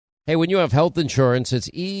Hey, when you have health insurance, it's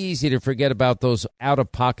easy to forget about those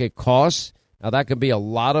out-of-pocket costs. Now, that can be a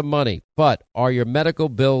lot of money, but are your medical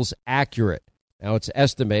bills accurate? Now, it's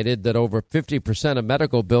estimated that over 50% of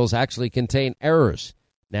medical bills actually contain errors.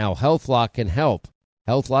 Now, HealthLock can help.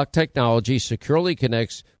 HealthLock technology securely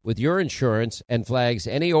connects with your insurance and flags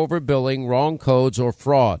any overbilling, wrong codes, or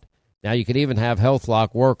fraud. Now, you can even have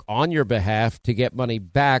HealthLock work on your behalf to get money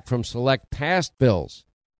back from select past bills.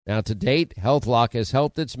 Now, to date, HealthLock has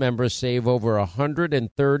helped its members save over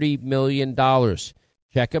 $130 million.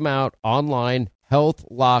 Check them out online,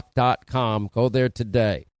 healthlock.com. Go there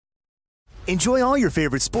today. Enjoy all your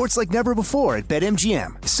favorite sports like never before at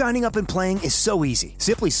BetMGM. Signing up and playing is so easy.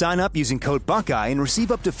 Simply sign up using code Buckeye and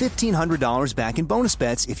receive up to $1,500 back in bonus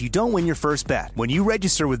bets if you don't win your first bet. When you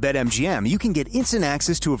register with BetMGM, you can get instant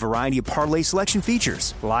access to a variety of parlay selection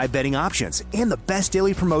features, live betting options, and the best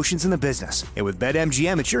daily promotions in the business. And with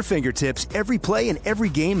BetMGM at your fingertips, every play and every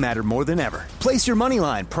game matter more than ever. Place your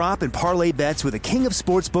moneyline, prop, and parlay bets with the king of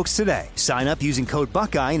sportsbooks today. Sign up using code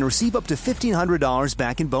Buckeye and receive up to $1,500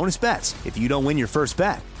 back in bonus bets if you don't win your first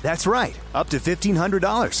bet. That's right, up to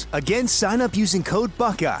 $1,500. Again, sign up using code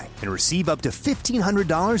Buckeye and receive up to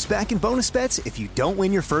 $1,500 back in bonus bets if you don't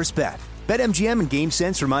win your first bet. BetMGM and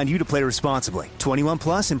GameSense remind you to play responsibly. 21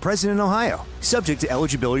 plus and present in Ohio. Subject to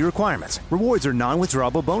eligibility requirements. Rewards are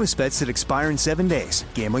non-withdrawable bonus bets that expire in 7 days.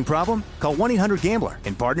 Gambling problem? Call 1-800-GAMBLER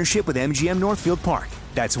in partnership with MGM Northfield Park.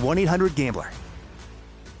 That's 1-800-GAMBLER.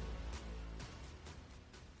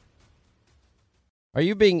 Are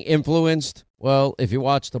you being influenced? Well, if you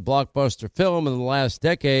watched a blockbuster film in the last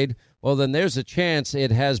decade, well, then there's a chance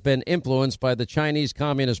it has been influenced by the Chinese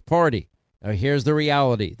Communist Party. Now, here's the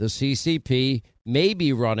reality. The CCP may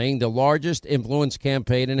be running the largest influence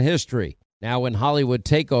campaign in history. Now, in Hollywood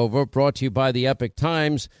Takeover, brought to you by the Epic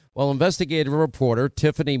Times, well, investigative reporter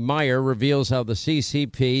Tiffany Meyer reveals how the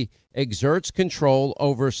CCP exerts control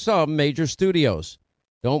over some major studios.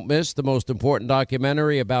 Don't miss the most important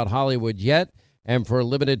documentary about Hollywood yet. And for a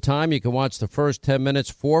limited time, you can watch the first 10 minutes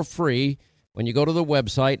for free when you go to the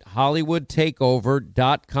website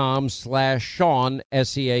hollywoodtakeover.com/Sean,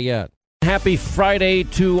 S-E-A-N. Happy Friday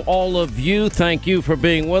to all of you. Thank you for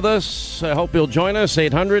being with us. I hope you'll join us.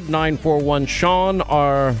 800-941-SEAN,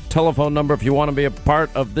 our telephone number if you want to be a part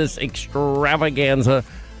of this extravaganza.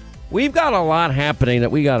 We've got a lot happening that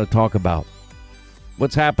we got to talk about.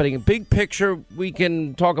 What's happening? Big picture, we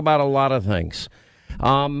can talk about a lot of things.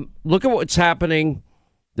 Look at what's happening.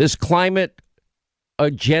 This climate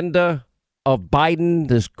agenda of Biden,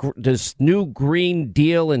 this new Green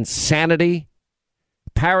Deal insanity,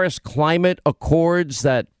 Paris Climate Accords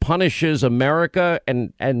that punishes America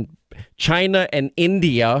and China and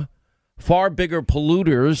India, far bigger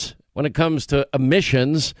polluters when it comes to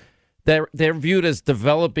emissions. They're viewed as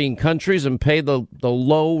developing countries and pay the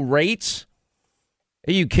low rates.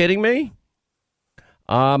 Are you kidding me?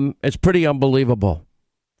 It's pretty unbelievable.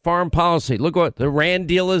 Foreign policy. Look what the Iran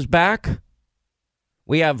deal is back.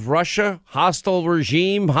 We have Russia, hostile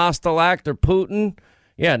regime, hostile actor Putin.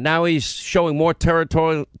 Yeah, now he's showing more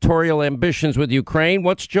territorial ambitions with Ukraine.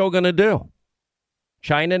 What's Joe going to do?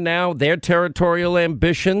 China now, their territorial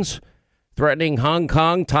ambitions, threatening Hong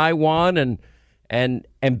Kong, Taiwan, and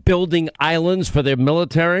building islands for their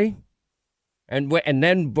military, and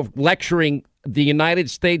then lecturing the United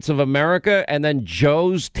States of America, and then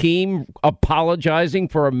Joe's team apologizing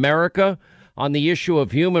for America on the issue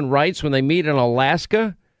of human rights when they meet in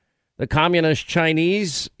Alaska. The communist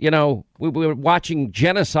Chinese, we were watching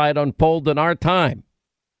genocide unfold in our time.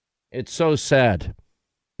 It's so sad.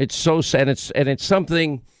 It's so sad. It's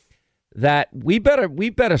something that we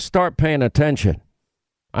better start paying attention.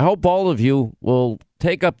 I hope all of you will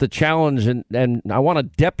take up the challenge, and I want to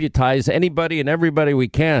deputize anybody and everybody we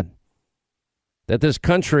can. That this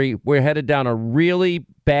country, we're headed down a really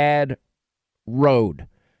bad road.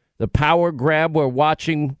 The power grab we're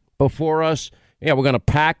watching before us, we're going to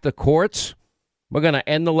pack the courts. We're going to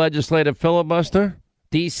end the legislative filibuster,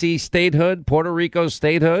 D.C. statehood, Puerto Rico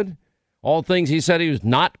statehood, all things he said he was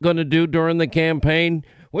not going to do during the campaign.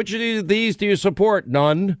 Which of these do you support?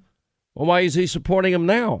 None. Well, why is he supporting them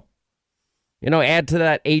now? Add to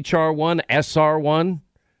that HR1, SR1.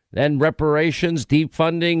 Then reparations,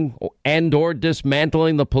 defunding, and or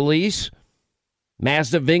dismantling the police,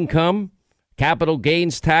 massive income, capital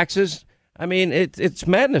gains taxes. I mean, it's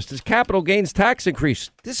madness. This capital gains tax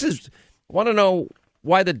increase. Want to know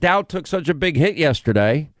why the Dow took such a big hit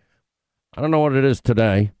yesterday. I don't know what it is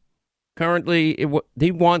today. Currently,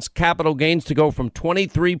 he wants capital gains to go from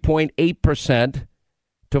 23.8%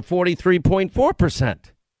 to 43.4%.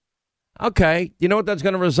 Okay, you know what that's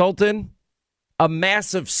going to result in? a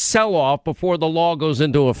massive sell-off before the law goes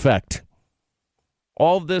into effect.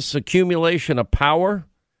 All this accumulation of power,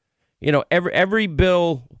 every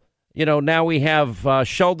bill, now we have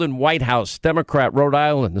Sheldon Whitehouse, Democrat, Rhode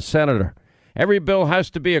Island, the senator. Every bill has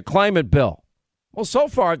to be a climate bill. Well, so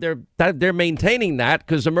far they're maintaining that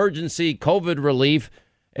because emergency COVID relief,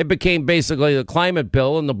 it became basically the climate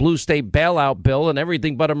bill and the blue state bailout bill and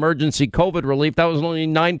everything but emergency COVID relief. That was only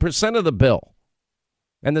 9% of the bill.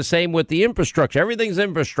 And the same with the infrastructure. Everything's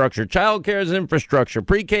infrastructure. Child care is infrastructure.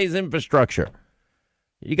 Pre-K is infrastructure.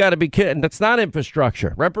 You got to be kidding. That's not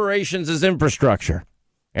infrastructure. Reparations is infrastructure.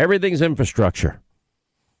 Everything's infrastructure.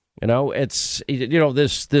 It's,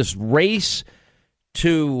 this race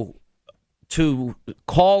to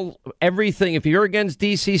call everything. If you're against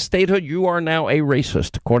D.C. statehood, you are now a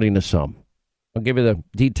racist, according to some. I'll give you the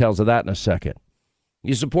details of that in a second.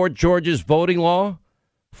 You support Georgia's voting law?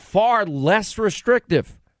 Far less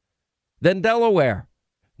restrictive than Delaware.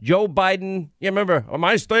 Joe Biden, remember,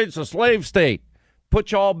 my state's a slave state.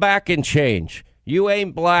 Put you all back in change. You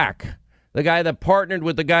ain't black. The guy that partnered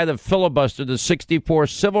with the guy that filibustered the 64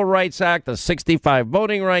 Civil Rights Act, the 65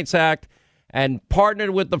 Voting Rights Act, and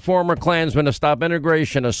partnered with the former Klansmen to stop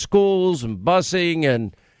integration of schools and busing.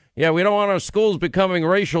 And, we don't want our schools becoming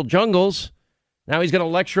racial jungles. Now he's going to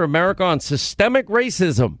lecture America on systemic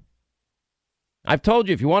racism. I've told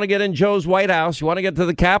you, if you want to get in Joe's White House, you want to get to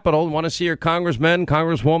the Capitol, you want to see your congressman,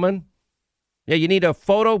 congresswoman, you need a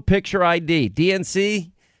photo picture ID.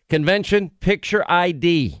 DNC convention, picture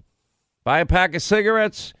ID. Buy a pack of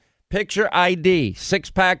cigarettes, picture ID.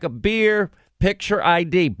 6-pack of beer, picture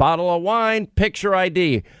ID. Bottle of wine, picture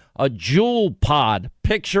ID. A Juul pod,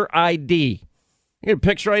 picture ID. You need a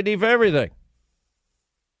picture ID for everything.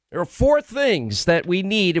 There are 4 things that we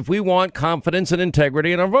need if we want confidence and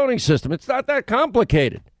integrity in our voting system. It's not that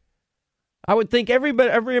complicated. I would think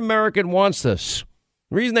every American wants this.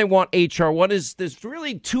 The reason they want H.R. 1 is there's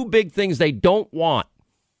really 2 big things they don't want.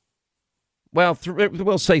 Well,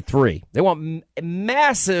 we'll say 3. They want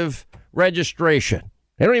massive registration.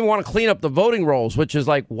 They don't even want to clean up the voting rolls, which is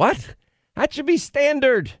like, what? That should be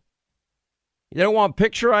standard. They don't want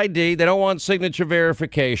picture ID. They don't want signature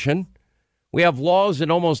verification. We have laws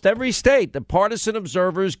in almost every state that partisan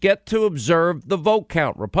observers get to observe the vote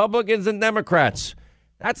count. Republicans and Democrats.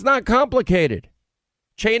 That's not complicated.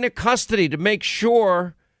 Chain of custody to make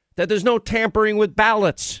sure that there's no tampering with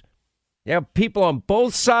ballots. You have people on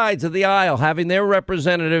both sides of the aisle having their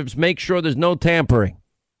representatives make sure there's no tampering.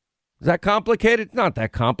 Is that complicated? It's not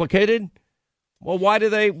that complicated. Well, why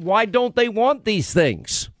don't they want these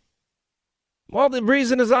things? Well, the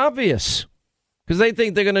reason is obvious. Because they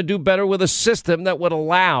think they're going to do better with a system that would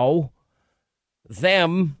allow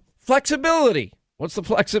them flexibility. What's the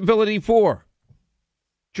flexibility for?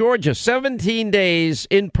 Georgia, 17 days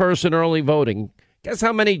in-person early voting. Guess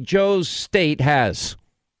how many Joe's state has?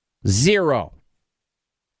 0.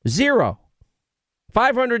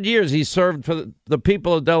 500 years he served for the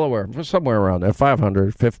people of Delaware. Somewhere around there,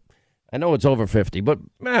 500. 50. I know it's over 50, but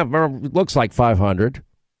it looks like 500.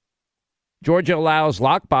 Georgia allows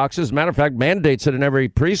lock boxes. As a matter of fact, mandates it in every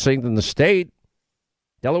precinct in the state.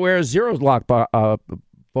 Delaware has 0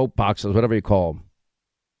 vote boxes, whatever you call them.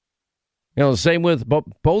 The same with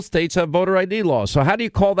both states have voter ID laws. So how do you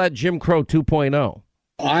call that Jim Crow 2.0?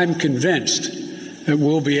 I'm convinced that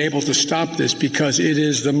we'll be able to stop this because it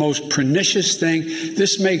is the most pernicious thing.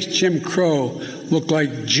 This makes Jim Crow look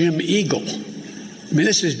like Jim Eagle. I mean,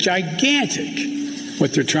 this is gigantic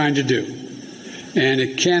what they're trying to do. And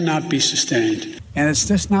it cannot be sustained. And it's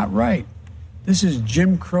just not right. This is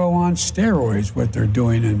Jim Crow on steroids, what they're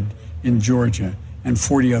doing in Georgia and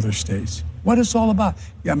 40 other states. What it's all about.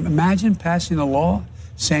 Imagine passing a law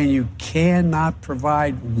saying you cannot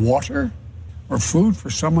provide water or food for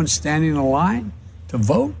someone standing in a line to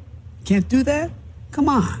vote. You can't do that? Come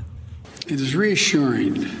on. It is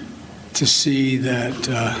reassuring to see that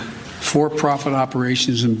for-profit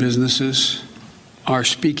operations and businesses are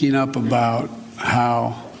speaking up about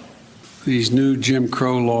how these new Jim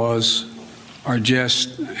Crow laws are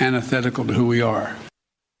just antithetical to who we are.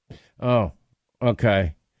 Oh,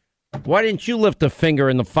 okay. Why didn't you lift a finger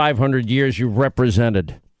in the 500 years you've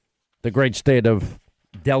represented the great state of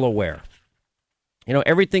Delaware?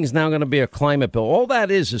 Everything's now going to be a climate bill. All that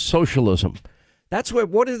is socialism. That's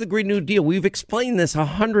what is the Green New Deal? We've explained this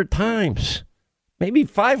 100 times, maybe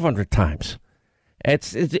 500 times.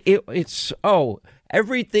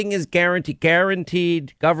 Everything is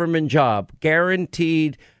guaranteed government job,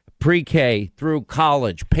 guaranteed pre-K through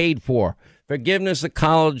college, paid for, forgiveness of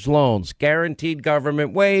college loans, guaranteed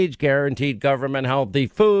government wage, guaranteed government healthy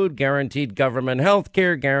food, guaranteed government health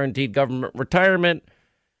care, guaranteed government retirement.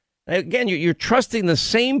 Again, you're trusting the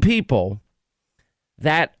same people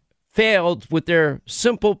that failed with their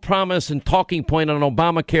simple promise and talking point on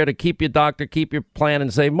Obamacare to keep your doctor, keep your plan,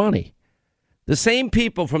 and save money. The same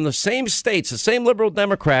people from the same states, the same liberal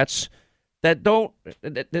Democrats that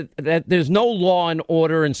that there's no law and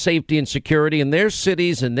order and safety and security in their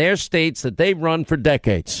cities and their states that they run for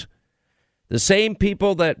decades. The same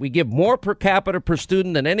people that we give more per capita per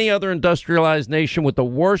student than any other industrialized nation with the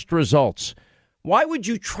worst results. Why would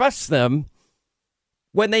you trust them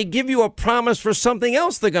when they give you a promise for something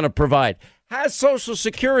else they're going to provide? How's Social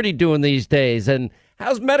Security doing these days? And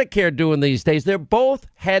how's Medicare doing these days? They're both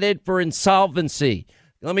headed for insolvency.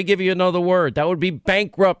 Let me give you another word. That would be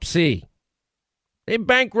bankruptcy. They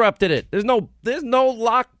bankrupted it. There's no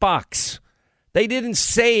lockbox. They didn't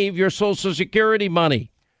save your Social Security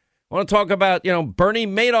money. I want to talk about, Bernie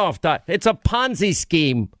Madoff. It's a Ponzi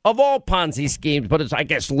scheme of all Ponzi schemes, but it's, I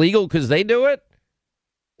guess, legal because they do it.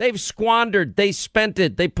 They've squandered. They spent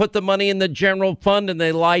it. They put the money in the general fund and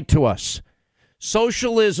they lied to us.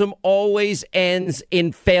 Socialism always ends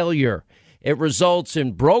in failure. It results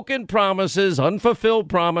in broken promises, unfulfilled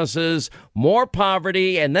promises, more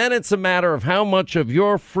poverty, and then it's a matter of how much of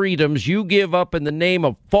your freedoms you give up in the name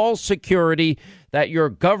of false security that your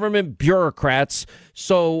government bureaucrats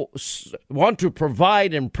want to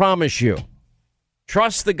provide and promise you.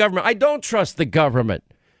 Trust the government. I don't trust the government.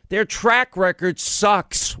 Their track record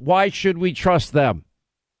sucks. Why should we trust them?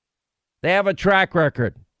 They have a track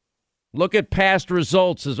record. Look at past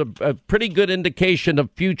results as a pretty good indication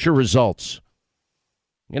of future results.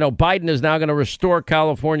 Biden is now going to restore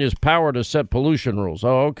California's power to set pollution rules.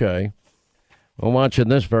 Oh, okay. I'm watching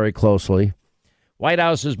this very closely. White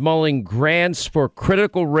House is mulling grants for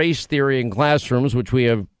critical race theory in classrooms, which we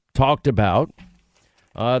have talked about.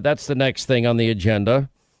 That's the next thing on the agenda.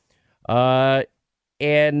 Let's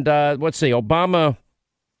see. Obama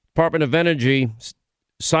Department of Energy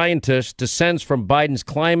scientist dissents from Biden's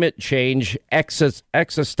climate change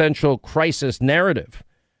existential crisis narrative.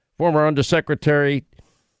 Former Undersecretary,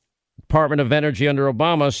 Department of Energy under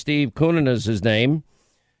Obama, Steve Koonin is his name,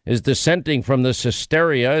 is dissenting from this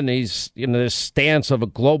hysteria, and he's in this stance of a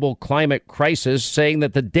global climate crisis, saying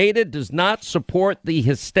that the data does not support the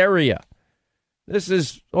hysteria. This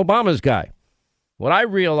is Obama's guy. What I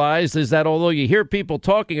realized is that although you hear people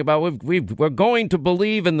talking about we're going to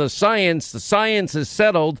believe in the science is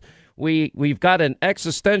settled, we've got an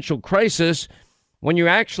existential crisis. When you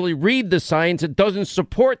actually read the science, it doesn't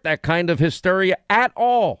support that kind of hysteria at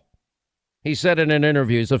all. He said in an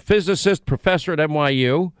interview, he's a physicist, professor at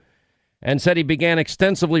NYU, and said he began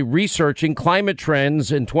extensively researching climate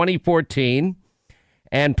trends in 2014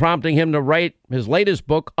 and prompting him to write his latest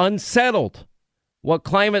book, Unsettled: What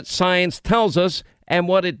Climate Science Tells Us and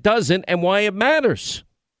What It Doesn't and Why It Matters.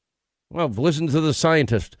 Well, listen to the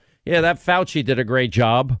scientist. Yeah, that Fauci did a great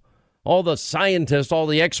job. All the scientists, all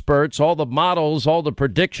the experts, all the models, all the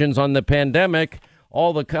predictions on the pandemic,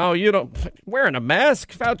 wearing a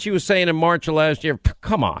mask. Fauci was saying in March of last year,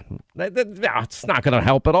 come on, it's not going to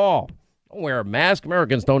help at all. Don't wear a mask.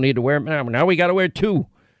 Americans don't need to wear them. Now we got to wear two.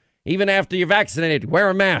 Even after you're vaccinated, wear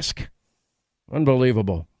a mask.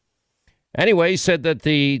 Unbelievable. Anyway, he said that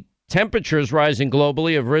the temperatures rising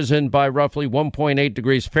globally have risen by roughly 1.8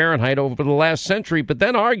 degrees Fahrenheit over the last century, but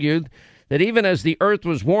then argued that even as the Earth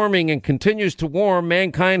was warming and continues to warm,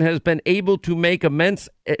 mankind has been able to make immense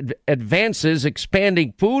advances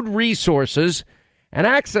expanding food resources and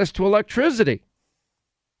access to electricity.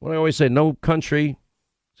 What I always say, no country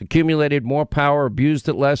has accumulated more power, abused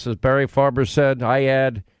it less, as Barry Farber said. I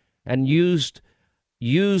add, and used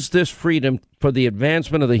this freedom for the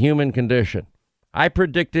advancement of the human condition. I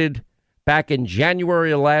predicted back in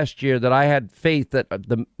January of last year that I had faith that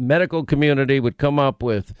the medical community would come up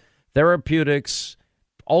with therapeutics,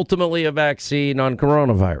 ultimately a vaccine on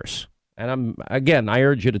coronavirus. And I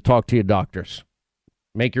urge you to talk to your doctors.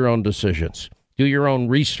 Make your own decisions. Do your own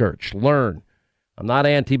research. Learn. I'm not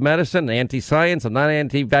anti-medicine, anti-science. I'm not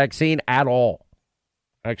anti-vaccine at all.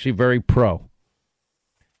 Actually very pro.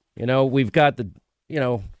 We've got the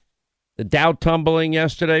Dow tumbling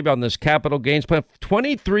yesterday on this capital gains plan,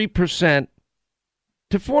 23%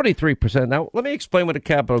 to 43%. Now, let me explain what a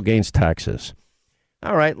capital gains tax is.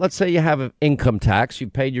 All right, let's say you have an income tax. You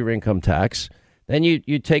paid your income tax. Then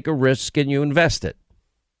you take a risk and you invest it.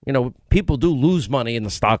 People do lose money in the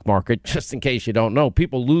stock market, just in case you don't know.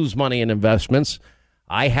 People lose money in investments.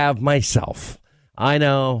 I have myself. I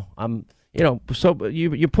know. So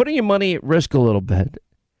you're putting your money at risk a little bit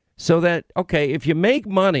so that, okay, if you make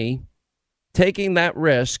money taking that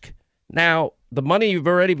risk, now the money you've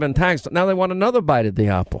already been taxed, now they want another bite at the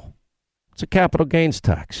apple. It's a capital gains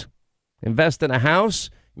tax. Invest in a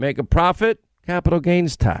house, Make a profit, capital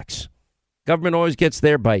gains tax. Government always gets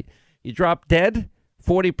their bite. You drop dead,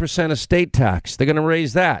 40% estate tax. They're going to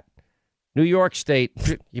raise that. New York State,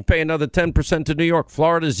 you pay another 10% to New York.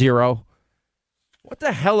 Florida, 0. What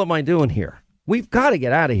the hell am I doing here? We've got to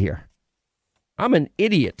get out of here. I'm an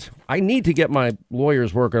idiot. I need to get my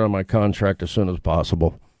lawyers working on my contract as soon as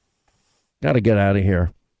possible. Got to get out of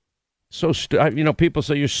here. So, people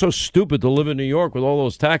say you're so stupid to live in New York with all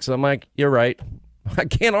those taxes. I'm like, you're right. I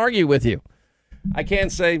can't argue with you. I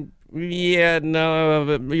can't say, yeah,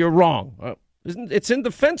 no, you're wrong. It's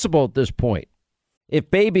indefensible at this point. If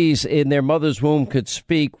babies in their mother's womb could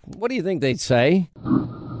speak, what do you think they'd say?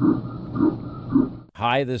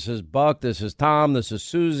 Hi, this is Buck. This is Tom. This is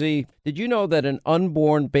Susie. Did you know that an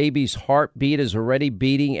unborn baby's heartbeat is already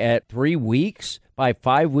beating at 3 weeks? By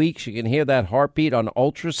 5 weeks, you can hear that heartbeat on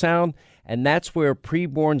ultrasound, and that's where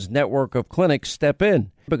Preborn's network of clinics step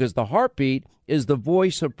in, because the heartbeat is the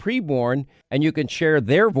voice of preborn, and you can share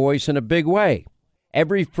their voice in a big way.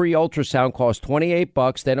 Every free ultrasound costs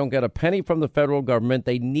 $28. They don't get a penny from the federal government.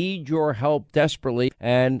 They need your help desperately,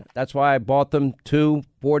 and that's why I bought them 2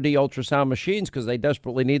 4D ultrasound machines, because they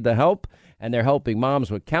desperately need the help, and they're helping moms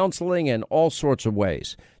with counseling and all sorts of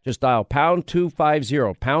ways. Just dial pound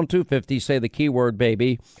 250, pound 250, say the keyword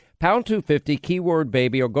baby, pound 250, keyword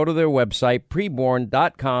baby, or go to their website,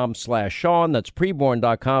 preborn.com/Sean. That's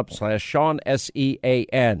preborn.com/Sean,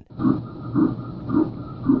 SEAN.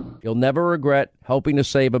 You'll never regret helping to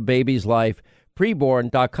save a baby's life.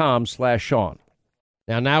 Preborn.com/Sean.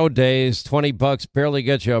 Now, nowadays, $20 barely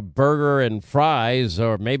gets you a burger and fries,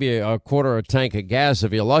 or maybe a quarter of a tank of gas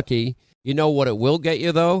if you're lucky. You know what it will get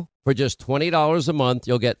you, though? For just $20 a month,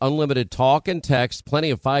 you'll get unlimited talk and text,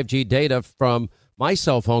 plenty of 5G data from my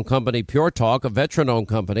cell phone company, Pure Talk, a veteran-owned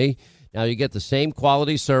company. Now, you get the same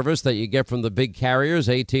quality service that you get from the big carriers,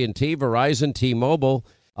 AT&T, Verizon, T-Mobile,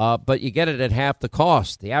 but you get it at half the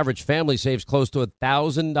cost. The average family saves close to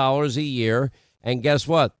 $1,000 a year. And guess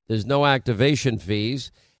what? There's no activation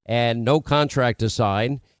fees and no contract to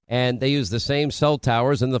sign. And they use the same cell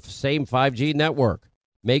towers and the same 5G network.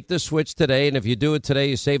 Make the switch today. And if you do it today,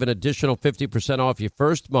 you save an additional 50% off your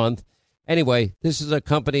first month. Anyway, this is a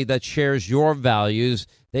company that shares your values.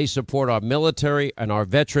 They support our military and our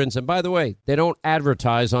veterans. And by the way, they don't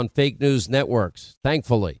advertise on fake news networks,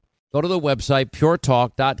 thankfully. Go to the website,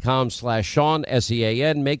 puretalk.com/Sean,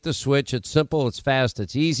 SEAN. Make the switch. It's simple, it's fast,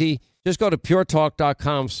 it's easy. Just go to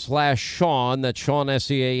puretalk.com/Sean, that's Sean,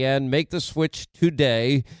 SEAN. Make the switch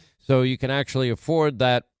today so you can actually afford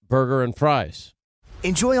that burger and fries.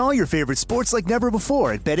 Enjoy all your favorite sports like never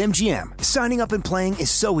before at BetMGM. Signing up and playing is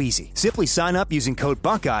so easy. Simply sign up using code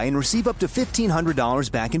Buckeye and receive up to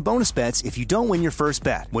 $1,500 back in bonus bets if you don't win your first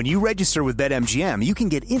bet. When you register with BetMGM, you can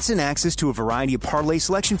get instant access to a variety of parlay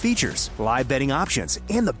selection features, live betting options,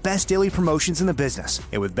 and the best daily promotions in the business.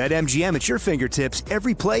 And with BetMGM at your fingertips,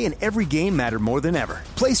 every play and every game matter more than ever.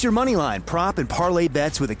 Place your moneyline, prop, and parlay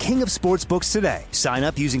bets with the king of sportsbooks today. Sign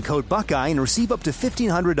up using code Buckeye and receive up to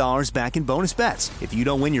 $1,500 back in bonus bets if you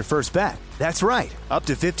don't win your first bet. That's right, up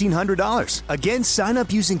to $1,500. Again, sign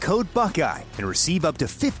up using code Buckeye and receive up to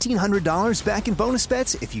 $1,500 back in bonus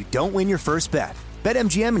bets if you don't win your first bet.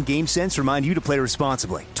 BetMGM and GameSense remind you to play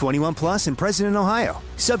responsibly. 21 plus and present in Ohio.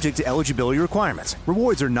 Subject to eligibility requirements.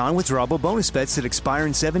 Rewards are non-withdrawable bonus bets that expire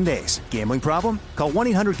in 7 days. Gambling problem? Call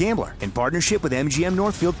 1-800-GAMBLER in partnership with MGM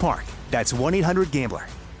Northfield Park. That's 1-800-GAMBLER.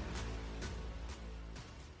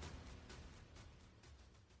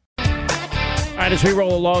 All right, as we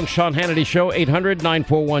roll along, Sean Hannity Show,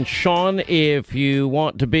 800-941-SEAN. If you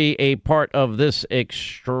want to be a part of this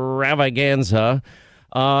extravaganza,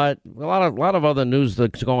 a lot of other news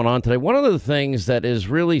that's going on today. One of the things that is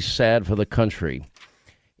really sad for the country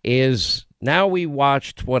is now we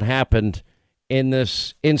watched what happened in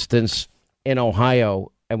this instance in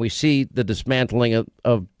Ohio, and we see the dismantling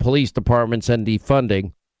of police departments and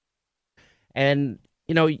defunding. And,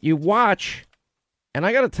 you know, you watch, and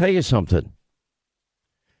I got to tell you something.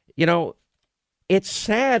 You know, it's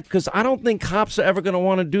sad because I don't think cops are ever going to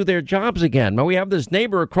want to do their jobs again. Now, we have this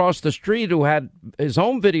neighbor across the street who had his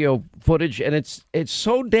own video footage, and it's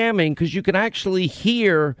so damning because you can actually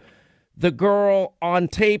hear the girl on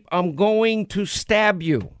tape, "I'm going to stab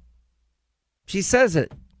you." She says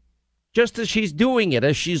it just as she's doing it,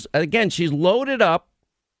 as she's loaded up.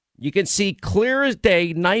 You can see clear as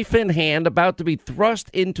day, knife in hand, about to be thrust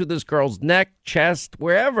into this girl's neck, chest,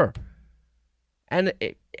 wherever. And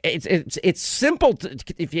it's simple.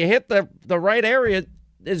 If you hit the right area,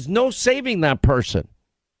 there's no saving that person.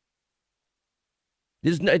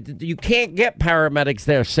 You can't get paramedics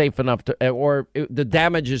there safe enough to, or the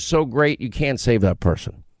damage is so great you can't save that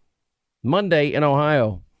person. Monday in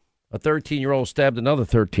Ohio, a 13-year-old stabbed another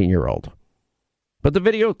 13-year-old. But the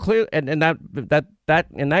video clear, and in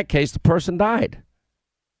that case, the person died.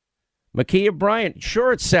 Ma'Khia Bryant,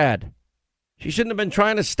 sure, it's sad. She shouldn't have been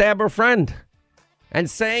trying to stab her friend and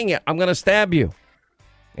saying it, I'm going to stab you.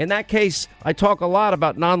 In that case, I talk a lot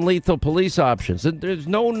about non-lethal police options. And there's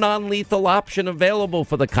no non-lethal option available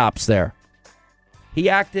for the cops there. He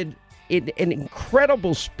acted in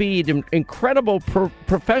incredible speed and incredible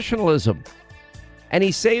professionalism. And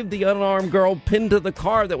he saved the unarmed girl pinned to the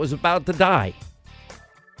car that was about to die.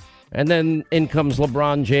 And then in comes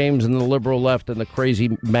LeBron James and the liberal left, and the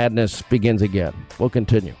crazy madness begins again. We'll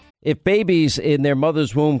continue. If babies in their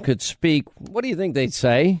mother's womb could speak, what do you think they'd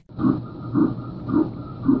say?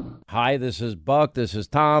 Hi, this is Buck. This is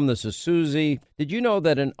Tom. This is Susie. Did you know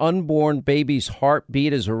that an unborn baby's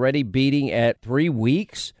heartbeat is already beating at 3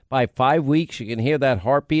 weeks? By 5 weeks, you can hear that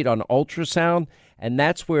heartbeat on ultrasound. And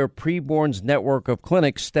that's where Preborn's network of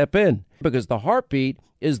clinics step in, because the heartbeat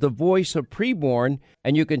is the voice of preborn,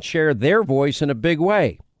 and you can share their voice in a big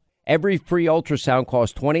way. Every free ultrasound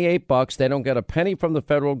costs $28. They don't get a penny from the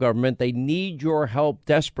federal government. They need your help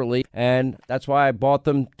desperately, and that's why I bought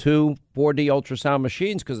them 2 4D ultrasound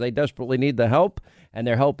machines, because they desperately need the help, and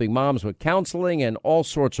they're helping moms with counseling and all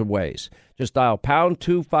sorts of ways. Just dial pound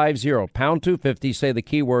 250, pound 250, say the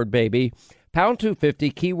keyword baby, pound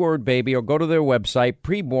 250, keyword baby, or go to their website,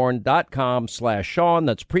 preborn.com/Sean.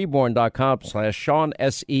 That's preborn.com/Sean,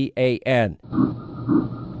 SEAN.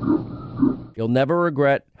 You'll never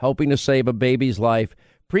regret helping to save a baby's life.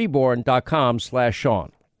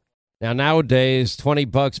 Preborn.com/Sean. Now, nowadays,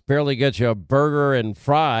 $20 barely gets you a burger and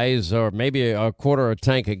fries, or maybe a quarter of a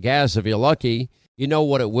tank of gas if you're lucky. You know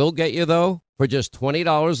what it will get you, though? For just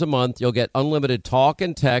 $20 a month, you'll get unlimited talk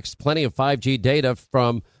and text, plenty of 5G data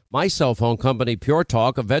from my cell phone company, Pure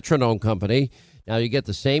Talk, a veteran-owned company. Now, you get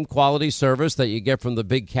the same quality service that you get from the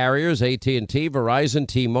big carriers, AT&T, Verizon,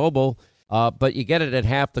 T-Mobile, but you get it at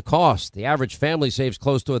half the cost. The average family saves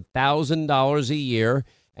close to $1,000 a year.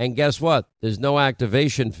 And guess what? There's no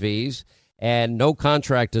activation fees and no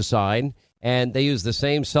contract to sign. And they use the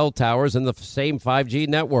same cell towers and the same 5G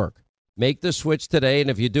network. Make the switch today. And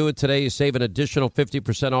if you do it today, you save an additional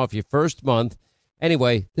 50% off your first month.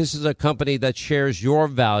 Anyway, this is a company that shares your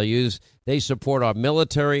values. They support our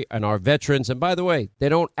military and our veterans. And by the way, they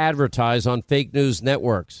don't advertise on fake news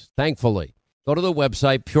networks, thankfully. Go to the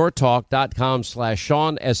website,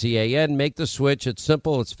 puretalk.com/Sean, SEAN. Make the switch. It's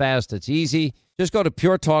simple, it's fast, it's easy. Just go to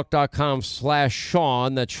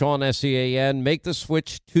puretalk.com/Sean, that's Sean, SEAN. Make the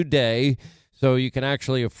switch today so you can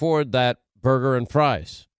actually afford that burger and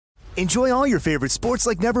fries. Enjoy all your favorite sports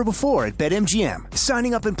like never before at BetMGM.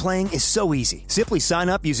 Signing up and playing is so easy. Simply sign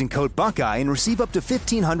up using code Buckeye and receive up to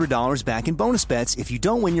 $1,500 back in bonus bets if you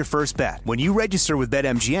don't win your first bet. When you register with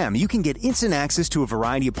BetMGM, you can get instant access to a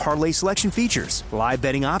variety of parlay selection features, live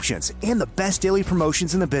betting options, and the best daily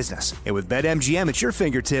promotions in the business. And with BetMGM at your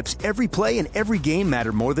fingertips, every play and every game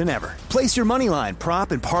matter more than ever. Place your moneyline,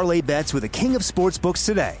 prop, and parlay bets with the king of sportsbooks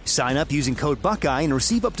today. Sign up using code Buckeye and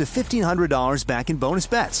receive up to $1,500 back in bonus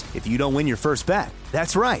bets if you don't win your first bet.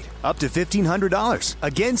 That's right, up to $1,500.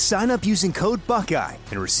 Again, sign up using code Buckeye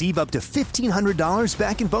and receive up to $1,500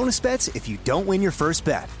 back in bonus bets if you don't win your first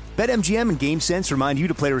bet. BetMGM and GameSense remind you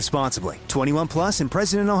to play responsibly. 21 plus and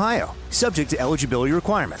present in Ohio. Subject to eligibility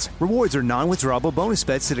requirements. Rewards are non-withdrawable bonus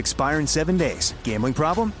bets that expire in 7 days. Gambling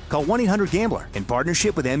problem? Call 1-800-GAMBLER in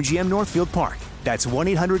partnership with MGM Northfield Park. That's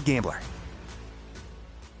 1-800-GAMBLER.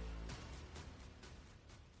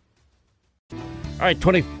 All right,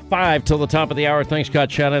 25 till the top of the hour. Thanks,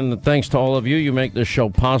 Scott Shannon, and thanks to all of you. You make this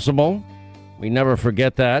show possible. We never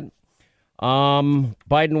forget that.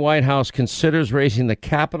 Biden White House considers raising the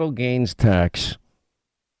capital gains tax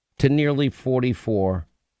to nearly 44%.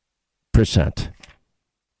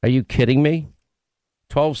 Are you kidding me?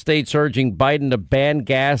 12 states urging Biden to ban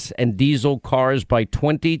gas and diesel cars by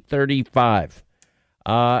 2035.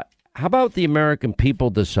 How about the American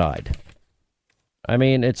people decide? I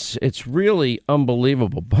mean, it's really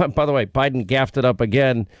unbelievable. By the way, Biden gaffed it up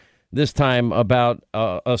again, this time about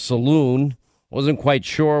a saloon. Wasn't quite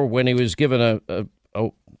sure when he was given a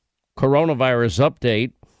coronavirus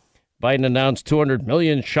update. Biden announced 200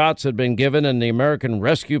 million shots had been given, and the American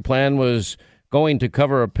Rescue Plan was going to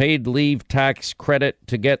cover a paid leave tax credit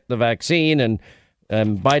to get the vaccine. And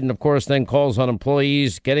Biden, of course, then calls on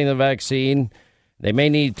employees getting the vaccine. They may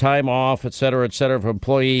need time off, et cetera, if an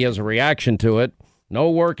employee has a reaction to it. No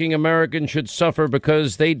working American should suffer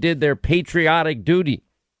because they did their patriotic duty.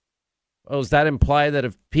 Well, does that imply that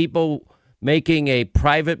if people making a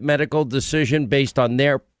private medical decision based on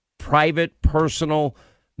their private, personal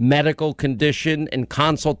medical condition in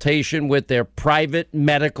consultation with their private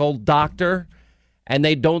medical doctor, and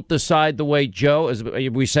they don't decide the way Joe is.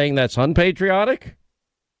 Are we saying that's unpatriotic?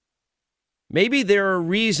 Maybe there are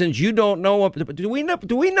reasons you don't know. Do we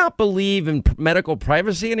not believe in medical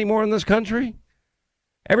privacy anymore in this country?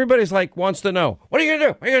 Everybody's like wants to know, what are you going to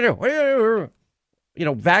do? What are you going to do? What are you going to do? You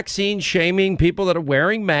know, vaccine shaming people that are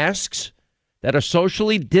wearing masks, that are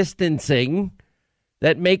socially distancing,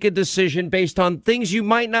 that make a decision based on things you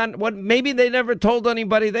might not, maybe they never told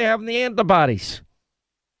anybody they have the antibodies.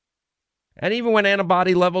 And even when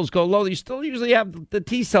antibody levels go low, you still usually have the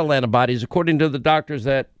T-cell antibodies, according to the doctors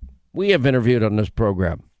that we have interviewed on this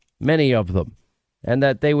program, many of them, and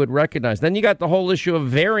that they would recognize. Then you got the whole issue of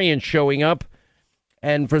variants showing up.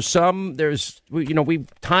 And for some,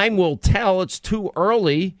 time will tell. It's too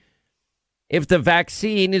early if the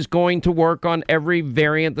vaccine is going to work on every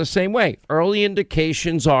variant the same way. Early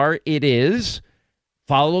indications are it is.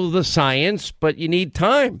 Follow the science, but you need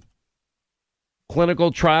time.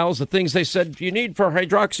 Clinical trials, the things they said you need for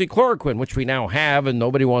hydroxychloroquine, which we now have and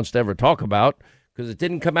nobody wants to ever talk about because it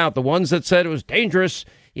didn't come out. The ones that said it was dangerous,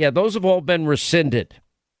 yeah, those have all been rescinded.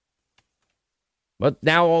 But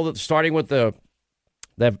now starting with the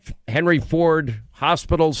Henry Ford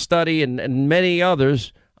Hospital study and many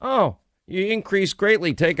others, you increase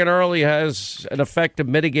greatly. Taken early has an effect of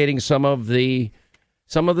mitigating some of the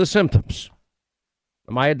symptoms.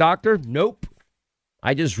 Am I a doctor? Nope.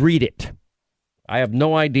 I just read it. I have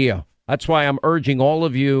no idea. That's why I'm urging all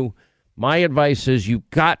of you. My advice is you've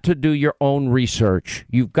got to do your own research.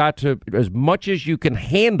 You've got to, as much as you can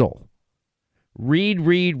handle,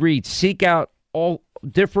 read. Seek out all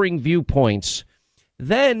differing viewpoints.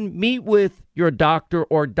 Then meet with your doctor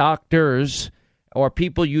or doctors or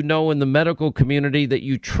people you know in the medical community that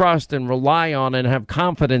you trust and rely on and have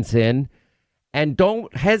confidence in. And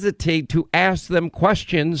don't hesitate to ask them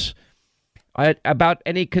questions about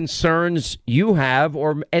any concerns you have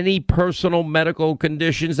or any personal medical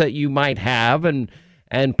conditions that you might have and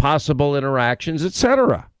possible interactions,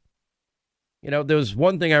 etc. You know, there was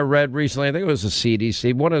one thing I read recently, I think it was the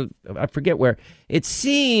CDC, I forget where. It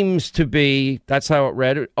seems to be, that's how it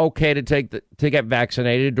read, okay to get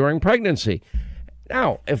vaccinated during pregnancy.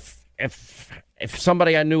 Now, if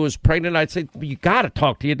somebody I knew was pregnant, I'd say, you got to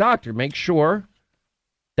talk to your doctor, make sure,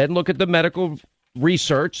 then look at the medical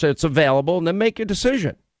research that's available, and then make your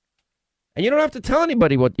decision. And you don't have to tell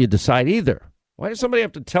anybody what you decide either. Why does somebody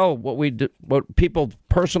have to tell what people's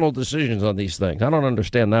personal decisions on these things? I don't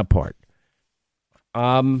understand that part.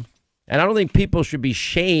 And I don't think people should be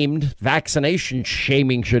shamed. Vaccination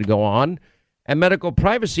shaming should go on, and medical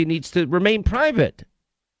privacy needs to remain private.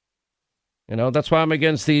 You know, that's why I'm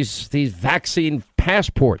against these vaccine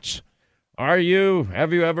passports. Have you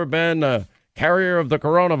ever been a carrier of the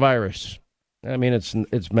coronavirus? I mean,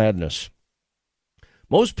 it's madness.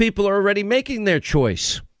 Most people are already making their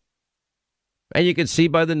choice. And you can see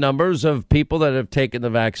by the numbers of people that have taken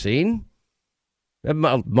the vaccine,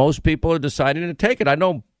 most people are deciding to take it. I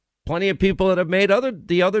know plenty of people that have made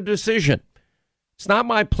the other decision. It's not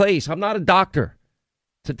my place. I'm not a doctor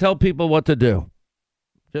to tell people what to do.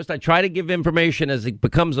 I try to give information as it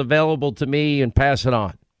becomes available to me and pass it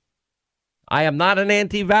on. I am not an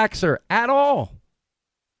anti-vaxxer at all.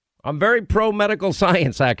 I'm very pro-medical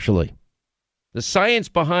science, actually. The science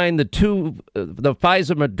behind the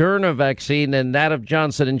Pfizer-Moderna vaccine and that of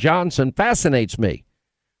Johnson & Johnson fascinates me.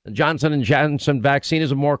 The Johnson & Johnson vaccine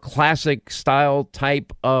is a more classic style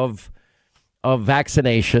type of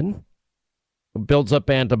vaccination. It builds up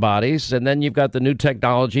antibodies. And then you've got the new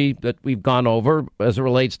technology that we've gone over as it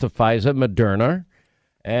relates to Pfizer, Moderna.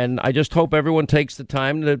 And I just hope everyone takes the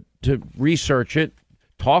time to research it,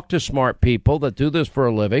 talk to smart people that do this for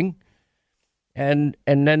a living, and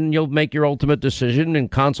then you'll make your ultimate decision in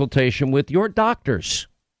consultation with your doctors.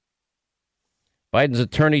 Biden's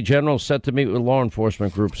attorney general set to meet with law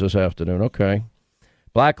enforcement groups this afternoon. Okay.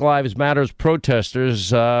 Black Lives Matters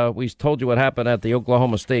protesters. We told you what happened at the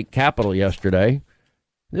Oklahoma State Capitol yesterday.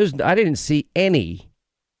 I didn't see any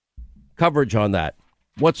coverage on that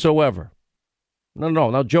whatsoever. No.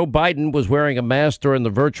 Now, Joe Biden was wearing a mask during the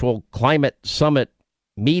virtual climate summit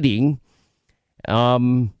meeting.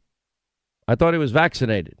 I thought he was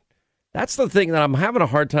vaccinated. That's the thing that I'm having a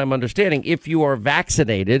hard time understanding. If you are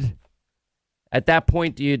vaccinated, at that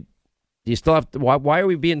point, do you still have to? Why are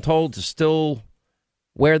we being told to still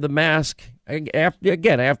wear the mask?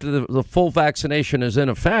 After the full vaccination is in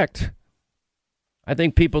effect, I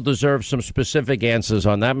think people deserve some specific answers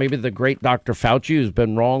on that. Maybe the great Dr. Fauci, who's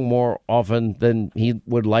been wrong more often than he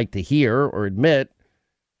would like to hear or admit,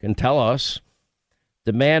 can tell us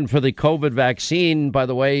demand for the COVID vaccine, by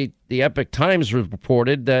the way, the Epoch Times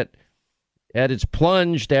reported that it's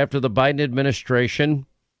plunged after the Biden administration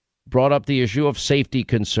brought up the issue of safety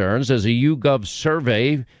concerns. There's a YouGov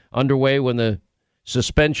survey underway when the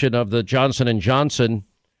suspension of the Johnson & Johnson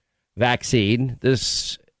vaccine.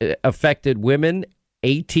 This affected women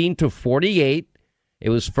 18 to 48. It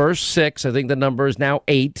was first 6. I think the number is now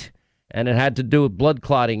 8. And it had to do with blood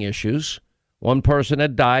clotting issues. One person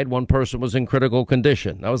had died. One person was in critical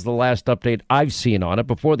condition. That was the last update I've seen on it.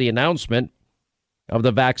 Before the announcement of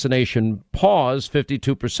the vaccination pause,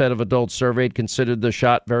 52% of adults surveyed considered the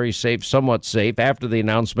shot very safe, somewhat safe. After the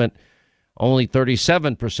announcement, only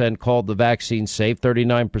 37% called the vaccine safe.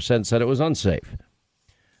 39% said it was unsafe.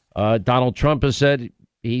 Donald Trump has said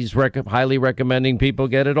he's highly recommending people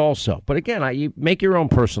get it also. But again, you make your own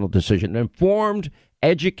personal decision. An informed,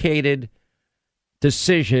 educated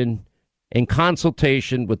decision in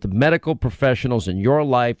consultation with the medical professionals in your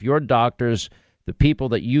life, your doctors, the people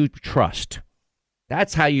that you trust.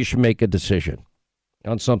 That's how you should make a decision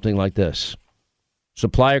on something like this.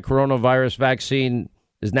 Supply of coronavirus vaccine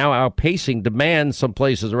is now outpacing demand some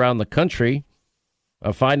places around the country,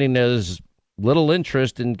 finding there's little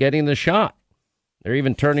interest in getting the shot. They're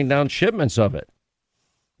even turning down shipments of it.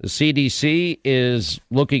 The CDC is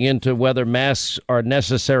looking into whether masks are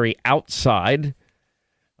necessary outside,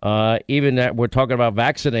 even that we're talking about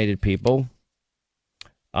vaccinated people.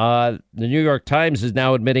 The New York Times is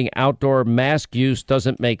now admitting outdoor mask use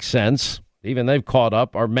doesn't make sense. Even they've caught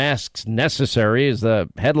up. Are masks necessary is the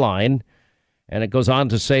headline. And it goes on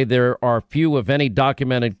to say there are few, if any,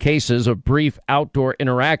 documented cases of brief outdoor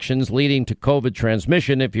interactions leading to COVID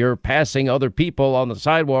transmission. If you're passing other people on the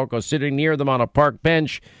sidewalk or sitting near them on a park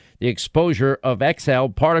bench, the exposure of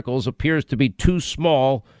exhaled particles appears to be too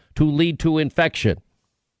small to lead to infection.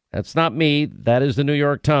 That's not me. That is the New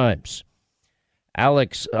York Times.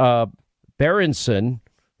 Alex Berenson,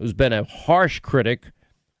 who's been a harsh critic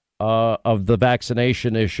of the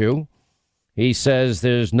vaccination issue, he says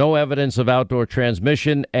there's no evidence of outdoor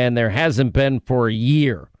transmission, and there hasn't been for a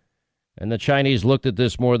year. And the Chinese looked at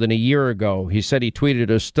this more than a year ago. He said he tweeted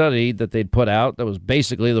a study that they'd put out that was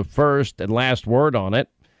basically the first and last word on it.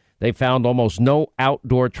 They found almost no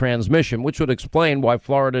outdoor transmission, which would explain why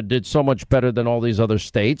Florida did so much better than all these other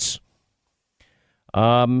states.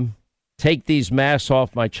 Take these masks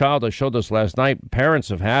off my child. I showed this last night. Parents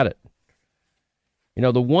have had it. You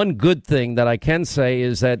know, the one good thing that I can say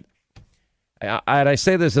is that, and I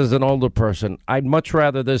say this as an older person, I'd much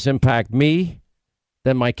rather this impact me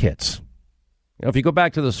than my kids. You know, if you go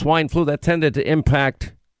back to the swine flu, that tended to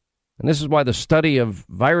impact, and this is why the study of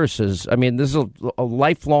viruses, I mean, this is a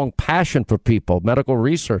lifelong passion for people, medical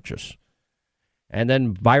researchers. And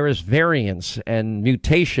then virus variants and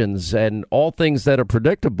mutations and all things that are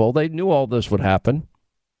predictable. They knew all this would happen.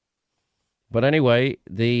 But anyway,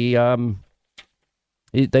 they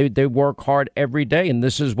work hard every day, and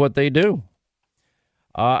this is what they do.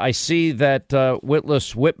 I see that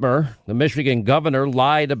Whitlis Whitmer, the Michigan governor,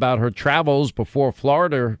 lied about her travels before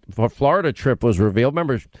Florida trip was revealed.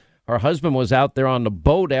 Remember, her husband was out there on the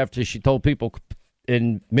boat after she told people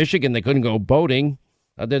in Michigan they couldn't go boating.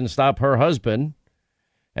 That didn't stop her husband.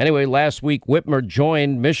 Anyway, last week, Whitmer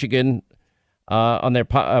joined Michigan on their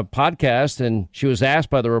podcast, and she was asked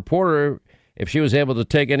by the reporter if she was able to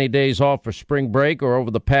take any days off for spring break or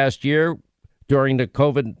over the past year during the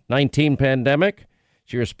COVID-19 pandemic.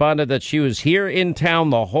 She responded that she was here in town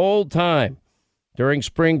the whole time during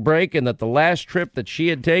spring break and that the last trip that she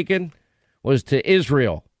had taken was to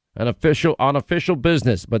Israel, on official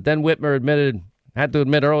business. But then Whitmer had to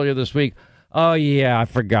admit earlier this week, oh, yeah, I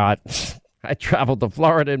forgot. I traveled to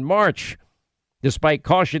Florida in March, despite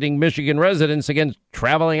cautioning Michigan residents against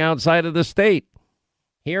traveling outside of the state.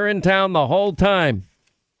 Here in town the whole time.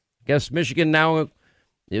 Guess Michigan now,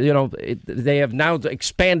 they have now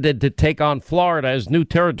expanded to take on Florida as new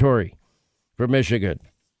territory for Michigan.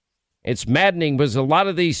 It's maddening because a lot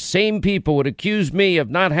of these same people would accuse me of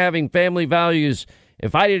not having family values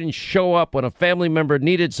if I didn't show up when a family member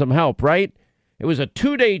needed some help, right? It was a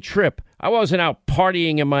 2-day trip. I wasn't out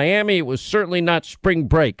partying in Miami. It was certainly not spring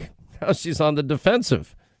break. Now she's on the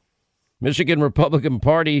defensive. Michigan Republican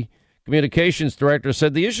Party communications director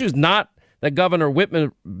said the issue is not that Governor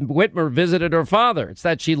Whitmer visited her father. It's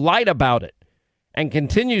that she lied about it and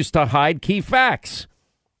continues to hide key facts.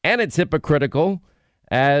 And it's hypocritical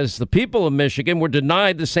as the people of Michigan were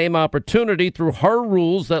denied the same opportunity through her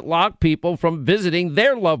rules that lock people from visiting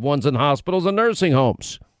their loved ones in hospitals and nursing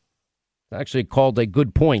homes. It's actually called a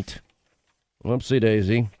good point. Whoopsie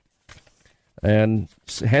daisy. And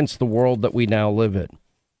hence the world that we now live in.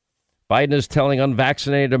 Biden is telling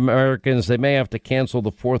unvaccinated Americans they may have to cancel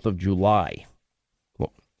the 4th of July.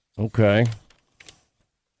 Well, okay.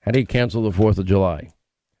 How do you cancel the 4th of July?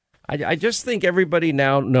 I just think everybody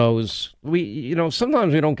now knows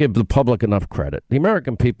sometimes we don't give the public enough credit. The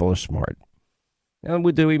American people are smart. And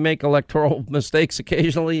we make electoral mistakes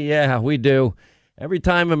occasionally? Yeah, we do. Every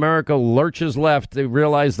time America lurches left, they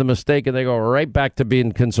realize the mistake and they go right back to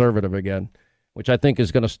being conservative again, which I think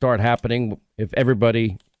is going to start happening if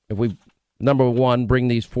we, number one, bring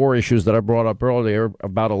these 4 issues that I brought up earlier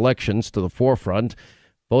about elections to the forefront: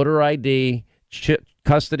 voter ID, chain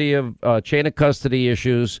of custody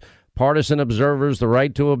issues, partisan observers, the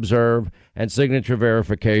right to observe, and signature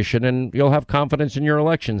verification, and you'll have confidence in your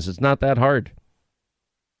elections. It's not that hard.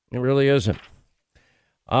 It really isn't.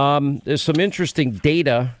 There's some interesting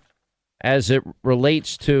data as it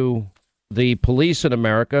relates to the police in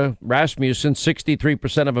America. Rasmussen,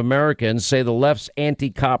 63% of Americans say the left's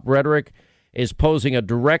anti-cop rhetoric is posing a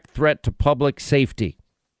direct threat to public safety.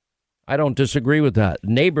 I don't disagree with that.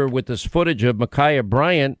 Neighbor with this footage of Ma'Khia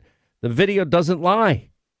Bryant, the video doesn't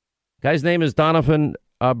lie. Guy's name is Donovan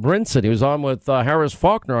Brinson. He was on with Harris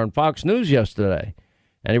Faulkner on Fox News yesterday.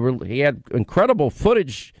 And he had incredible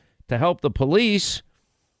footage to help the police.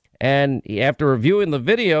 And after reviewing the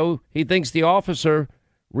video, he thinks the officer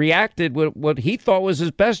reacted with what he thought was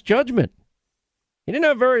his best judgment. He didn't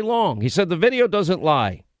have very long. He said the video doesn't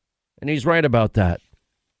lie. And he's right about that.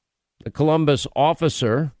 The Columbus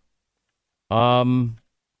officer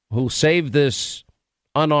who saved this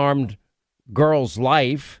unarmed girl's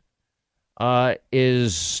life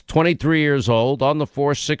is 23 years old, on the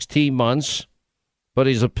force 16 months, but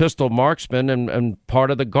he's a pistol marksman and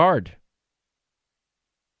part of the Guard.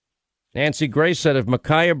 Nancy Grace said if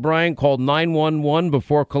Ma'Khia Bryant called 911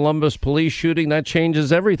 before Columbus police shooting, that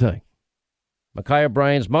changes everything. Ma'Khia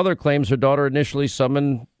Bryant's mother claims her daughter initially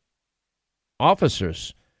summoned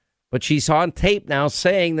officers, but she's on tape now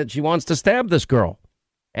saying that she wants to stab this girl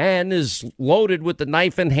and is loaded with the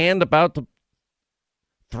knife in hand about to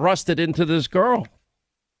thrust it into this girl.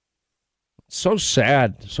 So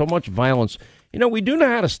sad. So much violence. We do know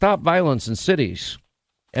how to stop violence in cities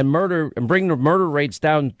and murder and bring the murder rates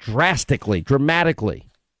down dramatically.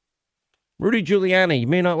 Rudy Giuliani, you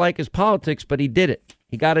may not like his politics, but he did it.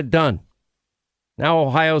 He got it done. Now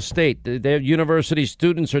Ohio State, their university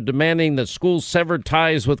students are demanding that schools sever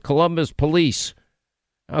ties with Columbus police.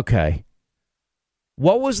 Okay.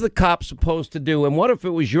 What was the cop supposed to do? And what if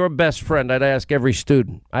it was your best friend? I'd ask every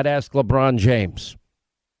student. I'd ask LeBron James.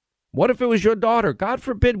 What if it was your daughter? God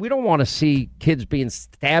forbid, we don't want to see kids being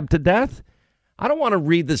stabbed to death. I don't want to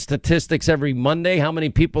read the statistics every Monday, how many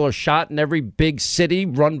people are shot in every big city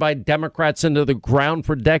run by Democrats into the ground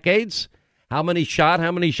for decades. How many shot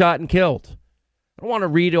and killed. I don't want to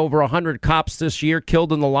read over 100 cops this year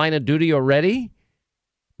killed in the line of duty already.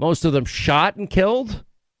 Most of them shot and killed.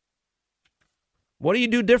 What do you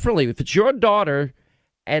do differently? If it's your daughter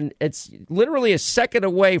and it's literally a second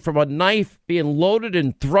away from a knife being loaded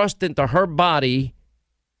and thrust into her body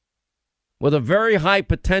with a very high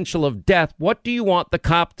potential of death, what do you want the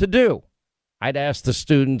cop to do? I'd ask the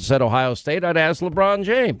students at Ohio State. I'd ask LeBron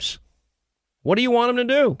James. What do you want him to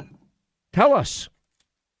do? Tell us.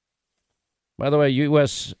 By the way,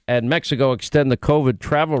 U.S. and Mexico extend the COVID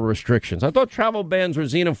travel restrictions. I thought travel bans were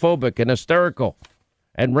xenophobic and hysterical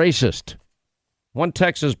and racist. One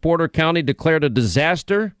Texas border county declared a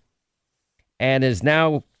disaster and is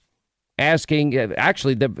now asking,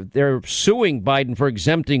 actually, they're suing Biden for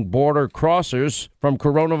exempting border crossers from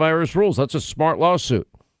coronavirus rules. That's a smart lawsuit.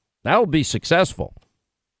 That will be successful.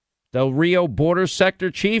 Del Rio border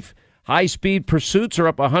sector chief, high-speed pursuits are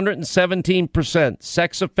up 117%.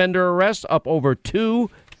 Sex offender arrests up over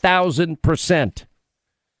 2,000%.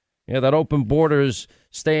 That open borders,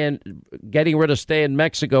 getting rid of stay in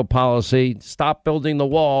Mexico policy, stop building the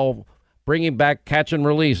wall, bringing back catch and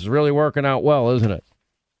release is really working out well, isn't it?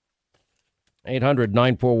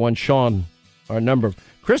 800-941-SEAN, our number.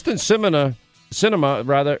 Kristen Sinema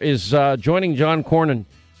is joining John Cornyn.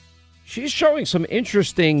 She's showing some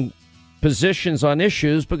interesting positions on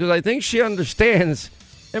issues because I think she understands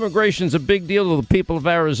immigration's a big deal to the people of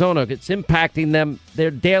Arizona. It's impacting them,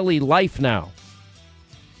 their daily life now.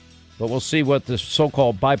 But we'll see what this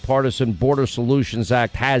so-called Bipartisan Border Solutions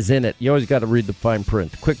Act has in it. You always got to read the fine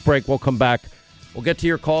print. Quick break. We'll come back. We'll get to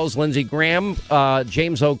your calls. Lindsey Graham,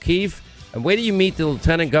 James O'Keefe, And wait till you meet the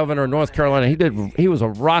Lieutenant Governor of North Carolina. He was a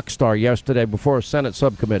rock star yesterday before a Senate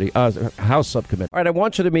subcommittee, House subcommittee. All right, I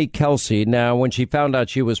want you to meet Kelsey. Now, when she found out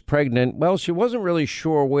she was pregnant, well, she wasn't really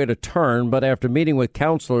sure where to turn. But after meeting with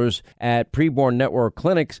counselors at Preborn Network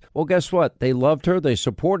clinics, well, guess what? They loved her, they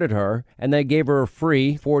supported her, and they gave her a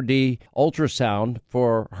free 4D ultrasound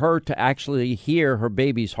for her to actually hear her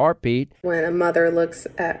baby's heartbeat. When a mother looks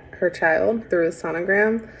at her child through a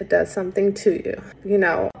sonogram, it does something to you. You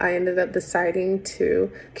know, I ended up deciding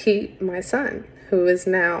to keep my son, who is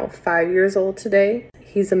now 5 years old today.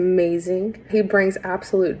 He's amazing. He brings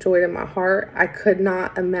absolute joy to my heart. I could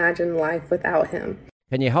not imagine life without him.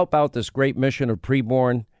 Can you help out this great mission of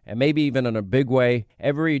Preborn? And maybe even in a big way,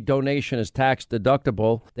 every donation is tax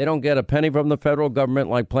deductible. They don't get a penny from the federal government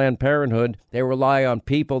like Planned Parenthood. They rely on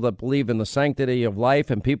people that believe in the sanctity of life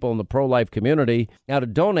and people in the pro-life community. Now, to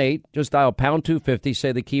donate, just dial pound 250,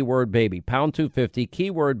 say the keyword baby, pound 250,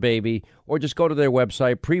 keyword baby, or just go to their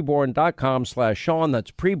website, preborn.com/Sean.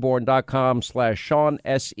 That's preborn.com/Sean,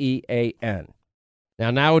 SEAN. Now,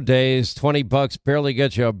 nowadays, $20 barely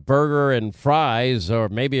gets you a burger and fries or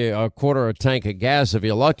maybe a quarter of a tank of gas if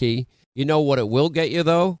you're lucky. You know what it will get you,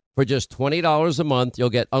 though? For just $20 a month, you'll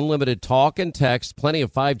get unlimited talk and text, plenty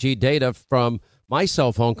of 5G data from my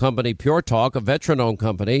cell phone company, Pure Talk, a veteran-owned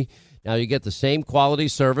company. Now, you get the same quality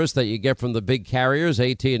service that you get from the big carriers,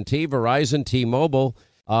 AT&T, Verizon, T-Mobile,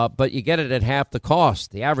 but you get it at half the cost.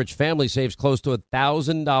 The average family saves close to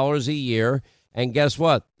 $1,000 a year. And guess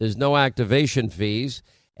what? There's no activation fees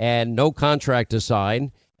and no contract to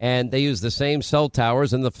sign, and they use the same cell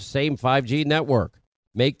towers and the same 5G network.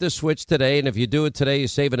 Make the switch today, and if you do it today, you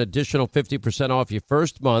save an additional 50% off your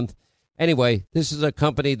first month. Anyway, this is a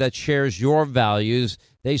company that shares your values.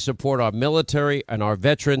 They support our military and our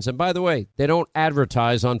veterans, and by the way, they don't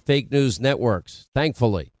advertise on fake news networks,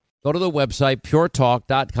 thankfully. Go to the website,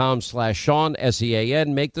 puretalk.com/Sean,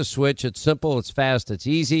 SEAN. Make the switch. It's simple, it's fast, it's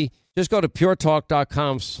easy. Just go to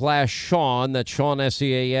puretalk.com/Sean, that's Sean,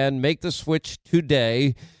 SEAN. Make the switch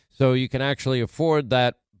today so you can actually afford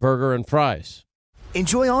that burger and fries.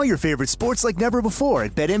 Enjoy all your favorite sports like never before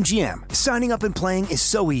at BetMGM. Signing up and playing is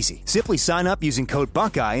so easy. Simply sign up using code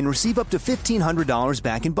Buckeye and receive up to $1,500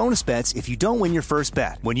 back in bonus bets if you don't win your first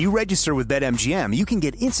bet. When you register with BetMGM, you can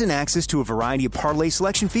get instant access to a variety of parlay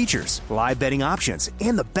selection features, live betting options,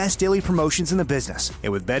 and the best daily promotions in the business.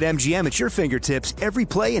 And with BetMGM at your fingertips, every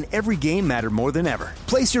play and every game matter more than ever.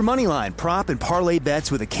 Place your moneyline, prop, and parlay bets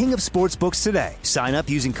with the king of sportsbooks today. Sign up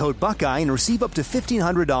using code Buckeye and receive up to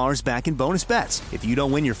 $1,500 back in bonus bets if you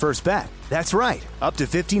don't win your first bet. That's right, up to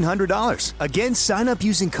 $1,500. Again, sign up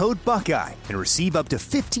using code Buckeye and receive up to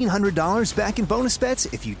 $1,500 back in bonus bets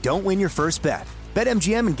if you don't win your first bet.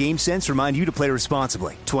 BetMGM and GameSense remind you to play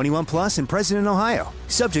responsibly. 21 plus and present in Ohio.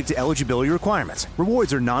 Subject to eligibility requirements.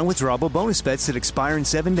 Rewards are non-withdrawable bonus bets that expire in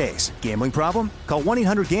 7 days. Gambling problem? Call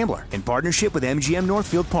 1-800-GAMBLER in partnership with MGM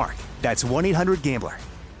Northfield Park. That's 1-800-GAMBLER.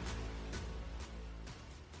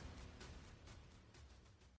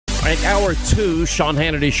 All right, hour two, Sean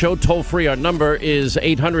Hannity Show. Toll free. Our number is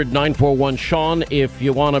 800-941-SEAN if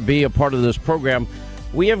you want to be a part of this program.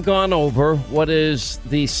 We have gone over what is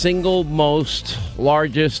the single most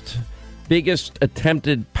largest, biggest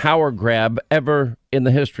attempted power grab ever in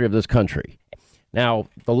the history of this country. Now,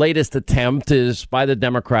 the latest attempt is by the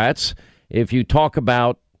Democrats. If you talk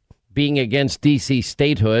about being against D.C.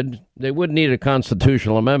 statehood, they would need a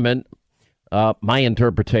constitutional amendment, my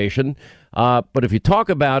interpretation. But if you talk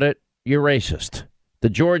about it, you're racist. The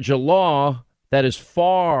Georgia law that is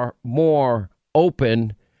far more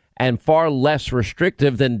open and far less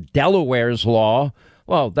restrictive than Delaware's law,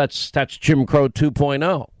 well, that's Jim Crow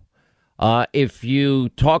 2.0. If you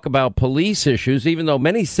talk about police issues, even though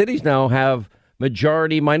many cities now have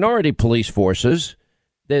majority-minority police forces,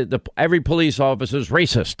 every police officer is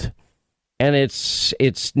racist. And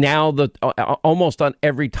it's now almost on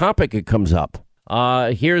every topic it comes up.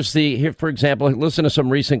 Here, for example, listen to some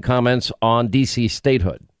recent comments on D.C.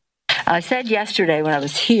 statehood. I said yesterday when I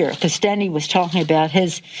was here, because Danny was talking about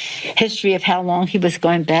his history of how long he was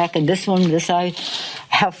going back, and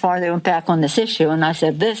how far they went back on this issue, and I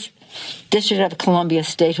said, this District of Columbia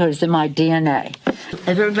statehood is in my DNA.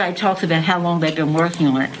 Everybody talks about how long they've been working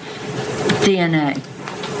on it. DNA,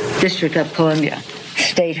 District of Columbia,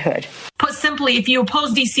 statehood. Put simply, if you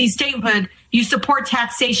oppose D.C. statehood, you support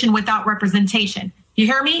taxation without representation. You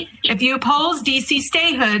hear me? If you oppose D.C.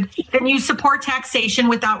 statehood, then you support taxation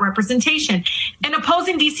without representation. And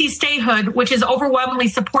opposing D.C. statehood, which is overwhelmingly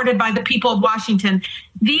supported by the people of Washington,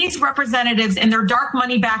 these representatives and their dark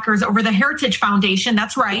money backers over the Heritage Foundation,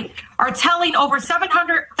 that's right, are telling over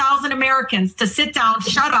 700,000 Americans to sit down,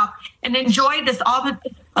 shut up, and enjoy this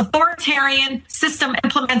authoritarian system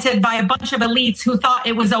implemented by a bunch of elites who thought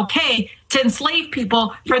it was okay to enslave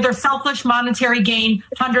people for their selfish monetary gain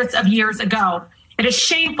hundreds of years ago. It is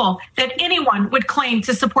shameful that anyone would claim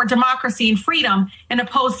to support democracy and freedom and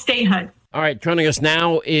oppose statehood. All right, joining us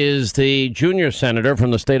now is the junior senator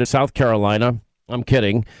from the state of South Carolina. I'm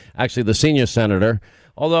kidding. Actually, the senior senator.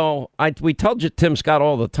 Although we tell Tim Scott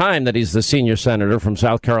all the time that he's the senior senator from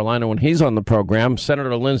South Carolina when he's on the program.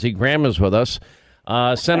 Senator Lindsey Graham is with us.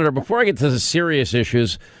 Senator, before I get to the serious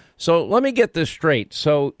issues, so let me get this straight.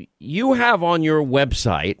 So you have on your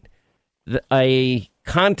website a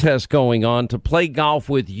contest going on to play golf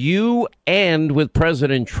with you and with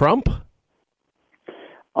President Trump?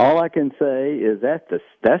 All I can say is that's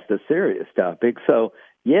the serious topic. So,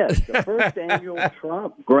 yes, the first annual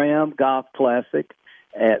Trump-Graham Golf Classic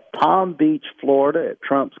at Palm Beach, Florida, at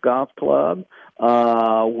Trump's Golf Club.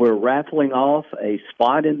 We're raffling off a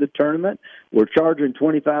spot in the tournament. We're charging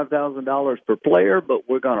 $25,000 per player, but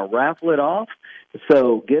we're going to raffle it off.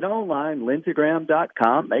 So get online,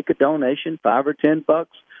 lindseygraham.com, make a donation, $5 or $10,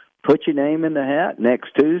 put your name in the hat. Next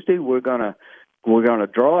Tuesday, we're going to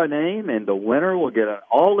draw a name, and the winner will get an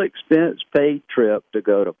all-expense-paid trip to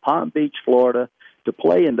go to Palm Beach, Florida, to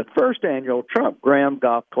play in the first annual Trump-Graham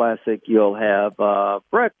Golf Classic. You'll have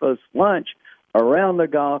breakfast, lunch, around the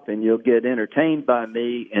golf, and you'll get entertained by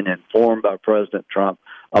me and informed by President Trump.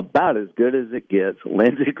 About as good as it gets.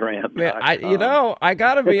 Lindsey Graham. I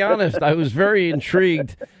got to be honest. I was very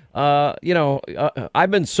intrigued.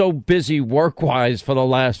 I've been so busy work-wise for the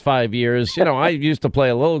last 5 years. I used to play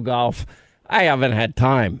a little golf. I haven't had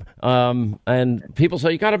time. And people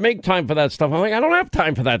say, you got to make time for that stuff. I'm like, I don't have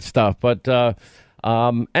time for that stuff. But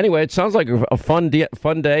anyway, it sounds like a fun day,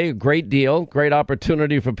 a great deal, great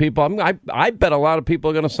opportunity for people. I bet a lot of people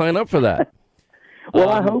are going to sign up for that. Well,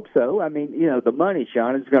 I hope so. I mean, the money,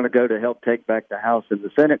 Sean, is going to go to help take back the House and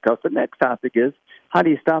the Senate, because the next topic is, how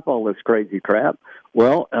do you stop all this crazy crap?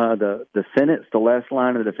 Well, the Senate's the last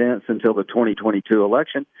line of defense until the 2022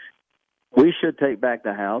 election. We should take back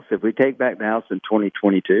the House. If we take back the House in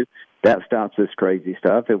 2022, that stops this crazy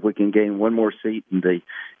stuff. If we can gain one more seat in the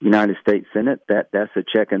United States Senate, that's a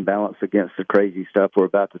check and balance against the crazy stuff we're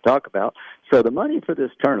about to talk about. So the money for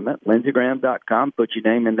this tournament, lindseygraham.com, put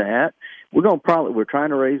your name in the hat. We're trying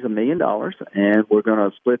to raise $1 million, and we're going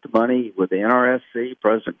to split the money with the NRSC,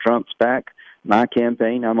 President Trump's PAC, my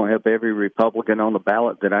campaign. I'm going to help every Republican on the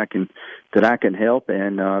ballot that I can help,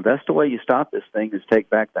 and that's the way you stop this thing, is take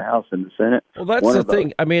back the House and the Senate. Well, that's the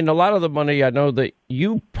thing. I mean, a lot of the money, I know that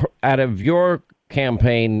you, out of your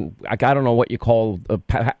campaign, I don't know what you call,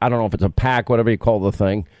 I don't know if it's a PAC, whatever you call the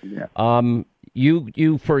thing. Yeah.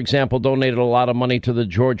 You, for example, donated a lot of money to the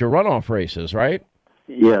Georgia runoff races, right?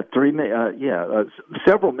 Yeah,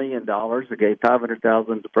 several $1 million. I gave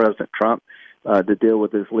 $500,000 to President Trump to deal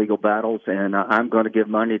with his legal battles, and I'm going to give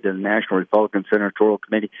money to the National Republican Senatorial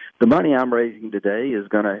Committee. The money I'm raising today is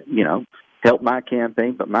going to, help my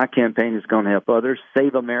campaign, but my campaign is going to help others.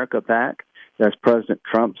 Save America PAC, that's President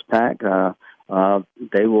Trump's PAC.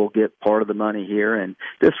 They will get part of the money here, and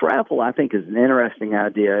this raffle, I think, is an interesting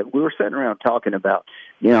idea. We were sitting around talking about,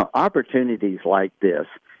 opportunities like this.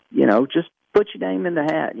 Just put your name in the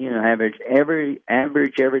hat.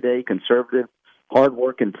 Average, everyday conservative,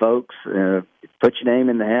 hardworking folks. Put your name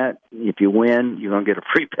in the hat. If you win, you're going to get a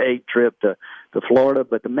prepaid trip to Florida.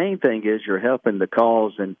 But the main thing is you're helping the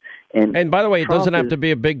cause. And by the way, it doesn't have to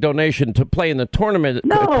be a big donation to play in the tournament.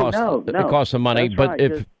 No. It costs some money. That's but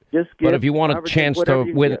right. But if you want a chance to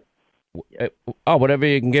win. Whatever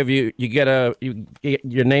you can give, you get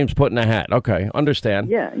your name's put in a hat. Okay, understand.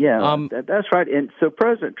 Yeah, that's right. And so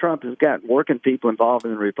President Trump has got working people involved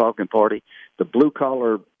in the Republican Party. The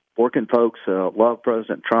blue-collar working folks love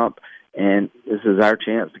President Trump, and this is our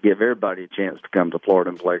chance to give everybody a chance to come to Florida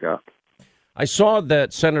and play golf. I saw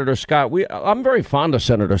that Senator Scott, I'm very fond of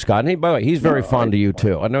Senator Scott, and by the way, he's very fond of you,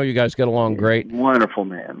 too. I know you guys get along great. Wonderful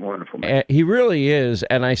man. He really is,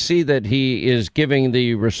 and I see that he is giving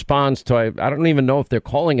the response to, I don't even know if they're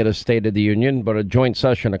calling it a State of the Union, but a joint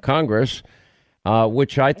session of Congress,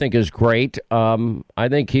 which I think is great. I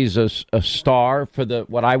think he's a star for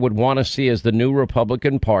what I would want to see as the new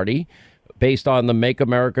Republican Party, based on the Make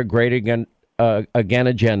America Great Again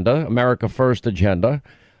agenda, America First agenda.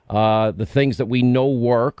 The things that we know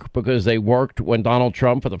work, because they worked when Donald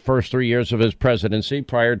Trump, for the first 3 years of his presidency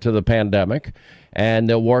prior to the pandemic, and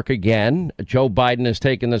they'll work again. Joe Biden has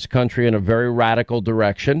taken this country in a very radical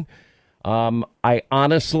direction. I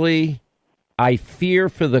fear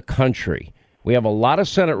for the country. We have a lot of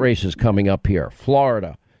Senate races coming up here: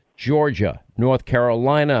 Florida, Georgia, North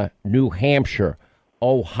Carolina, New Hampshire,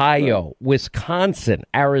 Ohio, Wisconsin,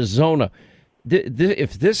 Arizona.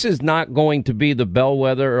 if this is not going to be the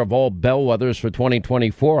bellwether of all bellwethers for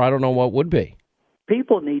 2024, I don't know what would be.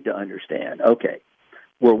 People need to understand, okay,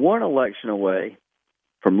 we're one election away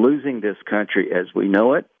from losing this country as we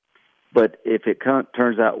know it, but if it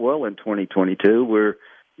turns out well in 2022, we're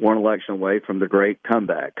one election away from the great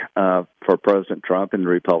comeback for President Trump and the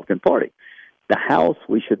Republican Party. The House,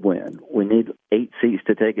 we should win. We need 8 seats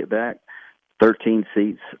to take it back. 13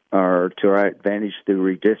 seats are to our advantage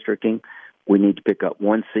through redistricting. We need to pick up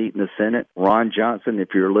 1 seat in the Senate. Ron Johnson, if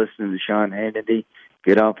you're listening to Sean Hannity,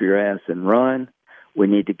 get off your ass and run. We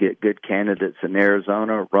need to get good candidates in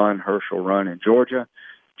Arizona. Run, Herschel, run in Georgia.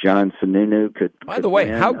 John Sununu could. By the way,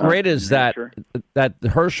 how great is that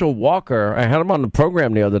Herschel Walker? I had him on the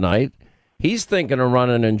program the other night. He's thinking of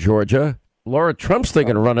running in Georgia. Laura Trump's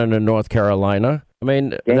thinking of running in North Carolina. I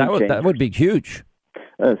mean, that would be huge.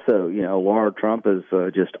 So, Laura Trump is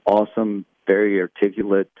just awesome, very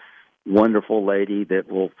articulate, wonderful lady that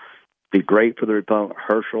will be great for the Republican.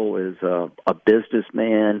 Herschel is a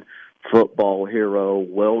businessman, football hero,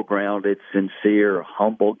 well-grounded, sincere,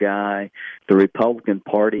 humble guy. The Republican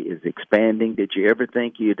Party is expanding. Did you ever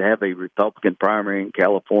think you'd have a Republican primary in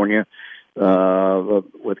California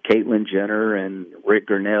with Caitlyn Jenner and Rick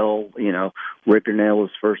Grenell? Rick Grenell was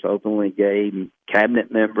first openly gay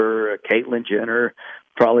cabinet member. Caitlyn Jenner,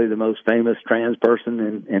 probably the most famous trans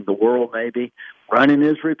person in the world, maybe, running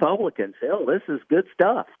as Republicans. Hell, this is good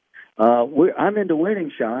stuff. I'm into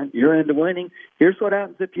winning, Sean. You're into winning. Here's what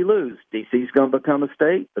happens if you lose. D.C.'s going to become a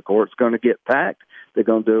state. The court's going to get packed. They're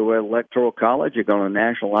going to do an electoral college. They're going to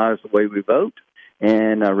nationalize the way we vote,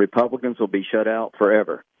 and Republicans will be shut out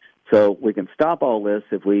forever. So we can stop all this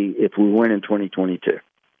if we win in 2022.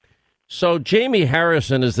 So Jamie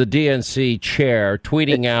Harrison is the DNC chair,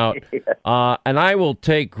 tweeting out, and I will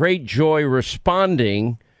take great joy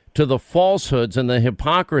responding to the falsehoods and the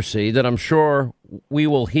hypocrisy that I'm sure we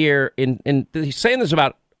will hear he's saying this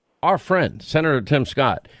about our friend, Senator Tim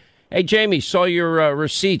Scott. Hey, Jamie, saw your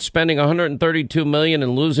receipt spending $132 million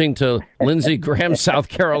and losing to Lindsey Graham, South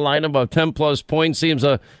Carolina, by 10-plus points seems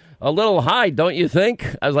a little high, don't you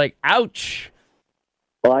think? I was like, ouch.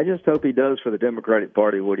 Well, I just hope he does for the Democratic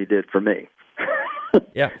Party what he did for me.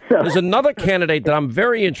 Yeah. There's another candidate that I'm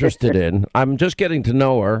very interested in. I'm just getting to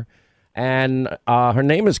know her. And her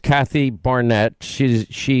name is Kathy Barnett.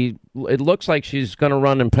 It looks like she's going to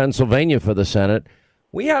run in Pennsylvania for the Senate.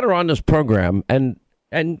 We had her on this program, and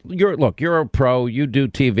you're a pro. You do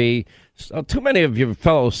TV. So too many of your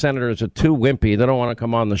fellow senators are too wimpy. They don't want to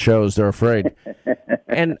come on the shows. They're afraid.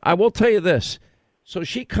 And I will tell you this. So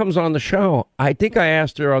she comes on the show. I think I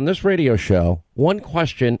asked her on this radio show one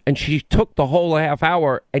question, and she took the whole half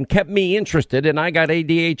hour and kept me interested, and I got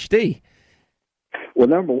ADHD. Well,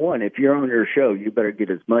 number one, if you're on your show, you better get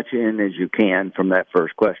as much in as you can from that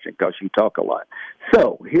first question because you talk a lot.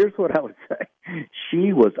 So here's what I would say.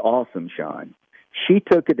 She was awesome, Sean. She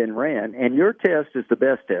took it and ran, and your test is the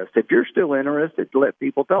best test. If you're still interested, let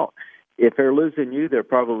people talk. If they're losing you, they're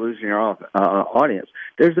probably losing your audience.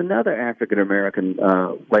 There's another African-American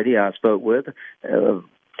lady I spoke with,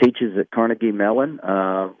 teaches at Carnegie Mellon,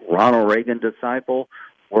 Ronald Reagan disciple,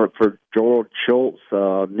 worked for George Shultz,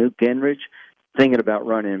 Newt Gingrich, thinking about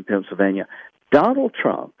running in Pennsylvania. Donald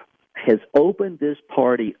Trump has opened this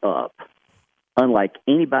party up unlike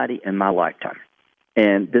anybody in my lifetime,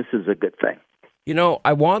 and this is a good thing.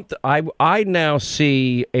 I now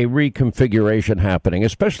see a reconfiguration happening,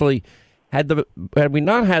 especially had we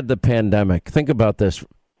not had the pandemic. Think about this.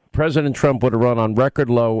 President Trump would have run on record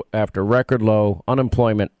low after record low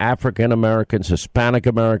unemployment, African Americans, Hispanic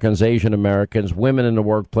Americans, Asian Americans, women in the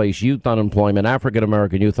workplace, youth unemployment, African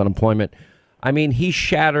American youth unemployment. I mean, he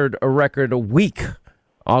shattered a record a week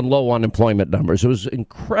on low unemployment numbers. It was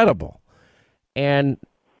incredible. And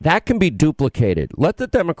that can be duplicated. Let the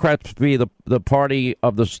Democrats be the party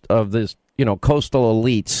of this coastal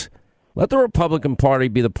elites. Let the Republican Party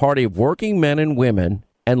be the party of working men and women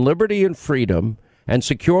and liberty and freedom and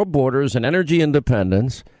secure borders and energy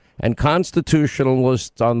independence and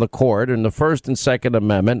constitutionalists on the court and the First and Second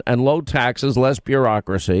Amendment and low taxes, less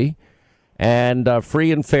bureaucracy, and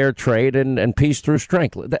free and fair trade and peace through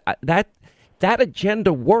strength. That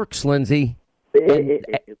agenda works, Lindsey.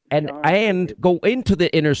 And go into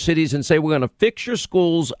the inner cities and say, we're going to fix your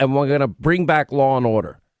schools and we're going to bring back law and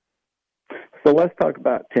order. So let's talk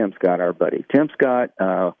about Tim Scott, our buddy. Tim Scott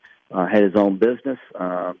had his own business.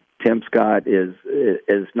 Tim Scott is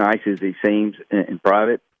as nice as he seems in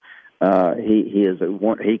private. He's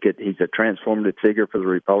a transformative figure for the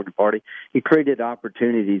Republican Party. He created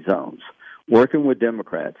opportunity zones working with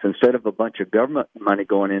Democrats, instead of a bunch of government money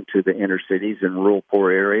going into the inner cities and rural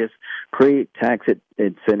poor areas, create tax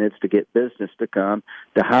incentives to get business to come,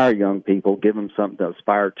 to hire young people, give them something to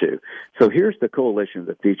aspire to. So here's the coalition of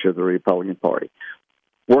the future of the Republican Party.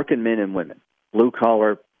 Working men and women,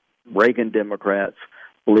 blue-collar, Reagan Democrats,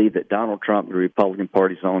 believe that Donald Trump and the Republican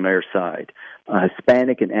Party is on their side.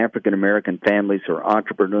 Hispanic and African-American families who are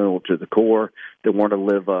entrepreneurial to the core, that want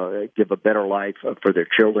to give a better life for their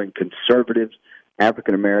children. Conservatives,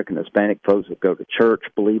 African-American, Hispanic folks that go to church,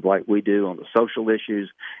 believe like we do on the social issues,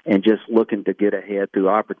 and just looking to get ahead through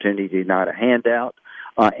opportunity, not a handout.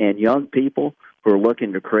 And young people who are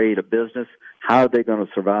looking to create a business. How are they going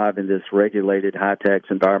to survive in this regulated, high-tax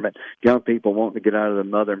environment? Young people wanting to get out of their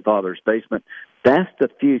mother and father's basement. That's the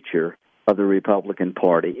future of the Republican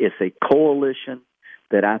Party. It's a coalition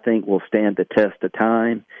that I think will stand the test of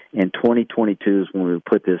time, and 2022 is when we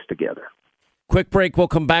put this together. Quick break. We'll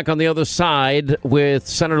come back on the other side with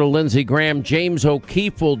Senator Lindsey Graham. James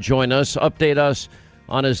O'Keefe will join us, update us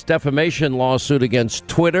on his defamation lawsuit against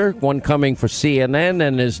Twitter, one coming for CNN,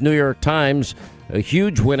 and his New York Times, a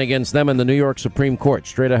huge win against them in the New York Supreme Court.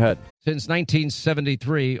 Straight ahead. Since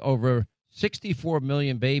 1973, over 64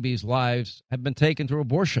 million babies' lives have been taken through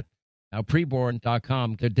abortion. Now,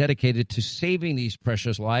 preborn.com, they're dedicated to saving these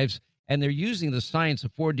precious lives, and they're using the science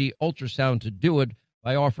of 4D ultrasound to do it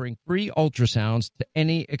by offering free ultrasounds to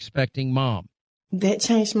any expecting mom. That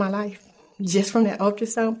changed my life, just from that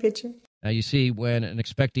ultrasound picture. Now, you see, when an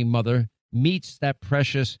expecting mother meets that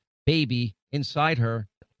precious baby inside her,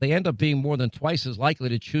 they end up being more than twice as likely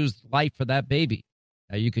to choose life for that baby.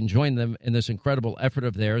 Now, you can join them in this incredible effort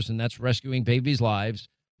of theirs, and that's rescuing babies' lives.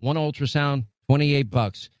 One ultrasound,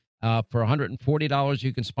 $28. For $140,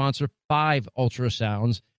 you can sponsor 5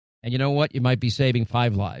 ultrasounds. And you know what? You might be saving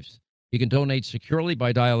 5 lives. You can donate securely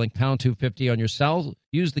by dialing pound 250 on your cell.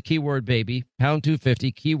 Use the keyword baby, pound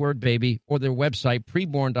 250, keyword baby, or their website,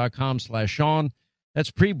 preborn.com/Sean.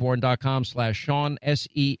 That's preborn.com/Sean,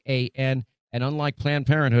 SEAN. And unlike Planned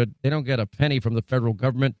Parenthood, they don't get a penny from the federal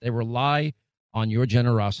government. They rely on your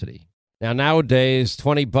generosity. Now, nowadays,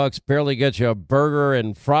 $20 barely gets you a burger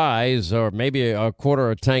and fries, or maybe a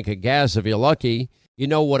quarter of a tank of gas if you're lucky. You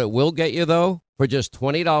know what it will get you, though? For just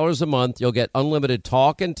 $20 a month, you'll get unlimited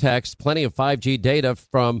talk and text, plenty of 5G data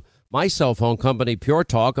from my cell phone company, Pure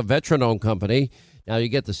Talk, a veteran-owned company. Now, you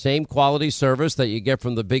get the same quality service that you get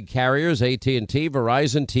from the big carriers, AT&T,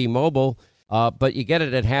 Verizon, T-Mobile, but you get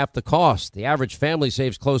it at half the cost. The average family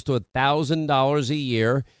saves close to $1,000 a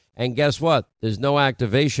year. And guess what? There's no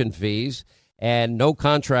activation fees and no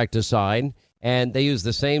contract to sign. And they use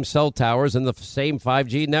the same cell towers and the same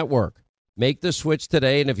 5G network. Make the switch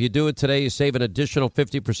today, and if you do it today, you save an additional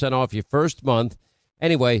 50% off your first month.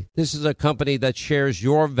 Anyway, this is a company that shares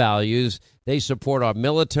your values. They support our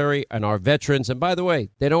military and our veterans. And by the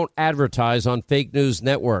way, they don't advertise on fake news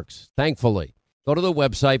networks, thankfully. Go to the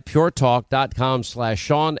website,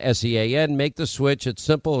 puretalk.com/Sean, SEAN. Make the switch. It's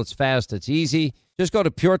simple, it's fast, it's easy. Just go to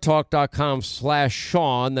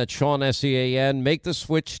puretalk.com/Sean, that's Sean, SEAN. Make the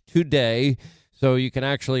switch today so you can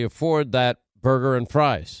actually afford that burger and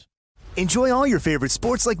fries. Enjoy all your favorite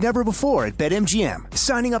sports like never before at BetMGM.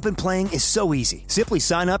 Signing up and playing is so easy. Simply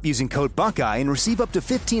sign up using code Buckeye and receive up to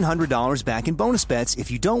 $1,500 back in bonus bets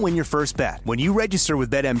if you don't win your first bet. When you register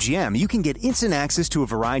with BetMGM, you can get instant access to a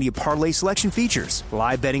variety of parlay selection features,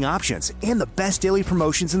 live betting options, and the best daily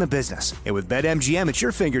promotions in the business. And with BetMGM at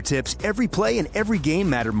your fingertips, every play and every game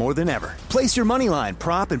matter more than ever. Place your moneyline,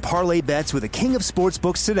 prop, and parlay bets with the king of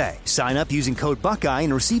sportsbooks today. Sign up using code Buckeye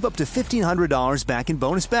and receive up to $1,500 back in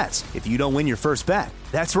bonus bets if you don't win your first bet.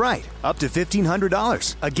 That's right, up to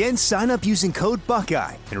 $1,500. Again, sign up using code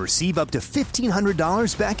Buckeye and receive up to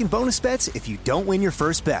 $1,500 back in bonus bets if you don't win your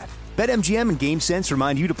first bet. BetMGM and GameSense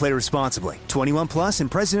remind you to play responsibly. 21 plus and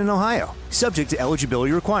present in Ohio. Subject to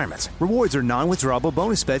eligibility requirements. Rewards are non-withdrawable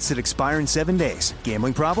bonus bets that expire in 7 days.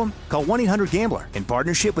 Gambling problem? Call 1-800-GAMBLER in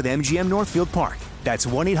partnership with MGM Northfield Park. That's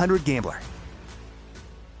 1-800-GAMBLER.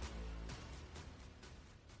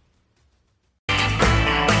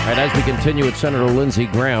 All right, as we continue with Senator Lindsey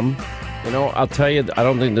Graham, you know, I'll tell you, I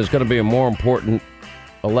don't think there's going to be a more important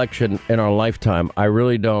election in our lifetime. I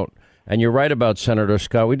really don't. And you're right about Senator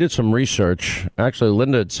Scott. We did some research. Actually,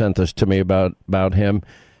 Linda had sent this to me about him.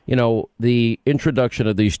 You know, the introduction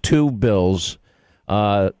of these 2 bills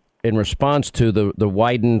in response to the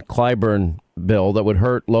Wyden-Clyburn bill that would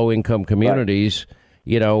hurt low-income communities, right.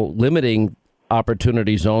 You know, limiting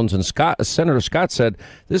opportunity zones. And Senator Scott said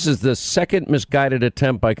this is the second misguided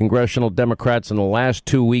attempt by congressional Democrats in the last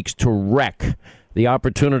 2 weeks to wreck the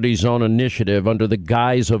Opportunity Zone initiative under the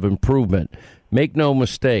guise of improvement. Make no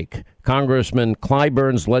mistake, Congressman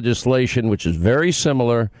Clyburn's legislation, which is very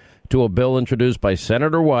similar to a bill introduced by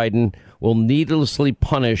Senator Wyden, will needlessly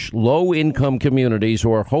punish low-income communities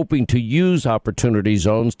who are hoping to use opportunity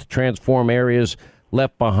zones to transform areas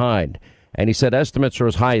left behind. And he said estimates are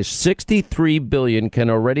as high as $63 billion can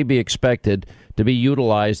already be expected to be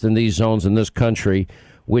utilized in these zones in this country,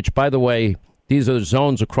 which, by the way, these are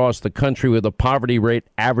zones across the country with a poverty rate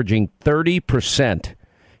averaging 30%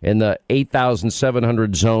 in the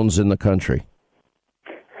 8,700 zones in the country.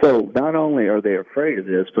 So not only are they afraid of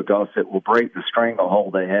this because it will break the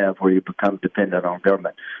stranglehold they have where you become dependent on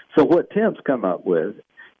government. So what Tim's come up with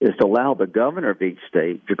is to allow the governor of each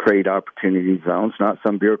state to create opportunity zones, not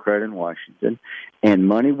some bureaucrat in Washington, and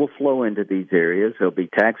money will flow into these areas. There'll be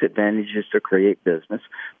tax advantages to create business,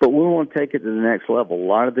 but we want to take it to the next level. A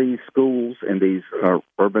lot of these schools in these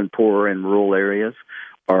urban, poor, and rural areas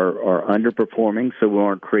are underperforming, so we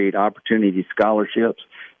want to create opportunity scholarships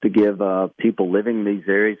to give people living in these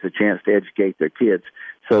areas a chance to educate their kids.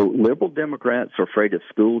 So liberal Democrats are afraid of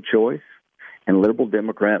school choice, and liberal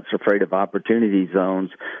Democrats are afraid of opportunity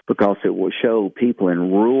zones because it will show people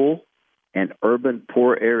in rural and urban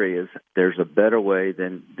poor areas there's a better way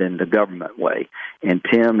than the government way. And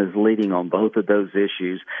Tim is leading on both of those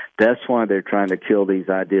issues. That's why they're trying to kill these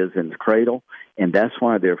ideas in the cradle, and that's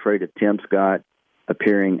why they're afraid of Tim Scott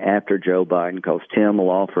appearing after Joe Biden, because Tim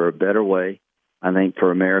will offer a better way, I think, for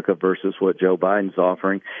America versus what Joe Biden's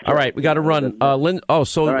offering. All right, we got to run.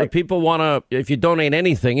 Right. If people want to, if you donate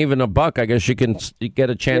anything, even $1, I guess you can get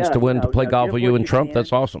a chance to win to play golf with you and Trump.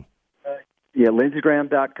 That's awesome.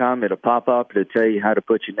 LindseyGraham.com. It'll pop up. It'll tell you how to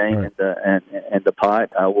put your name in the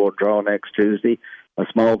pot. I will draw next Tuesday. A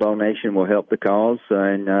small donation will help the cause,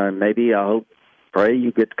 and maybe pray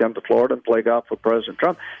you get to come to Florida and play golf with President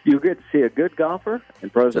Trump. You'll get to see a good golfer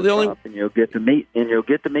and President Trump, and you'll get to meet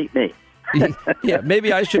me. Yeah,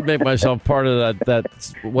 maybe I should make myself part of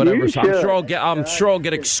that whatever. So I'm sure I'll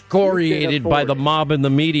get excoriated by the mob and the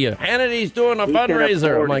media. Hannity's doing a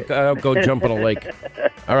fundraiser. I'm like, I'll go jump in a lake.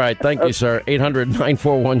 All right, thank you, sir.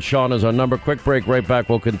 800-941-SEAN is our number. Quick break. Right back.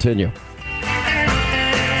 We'll continue.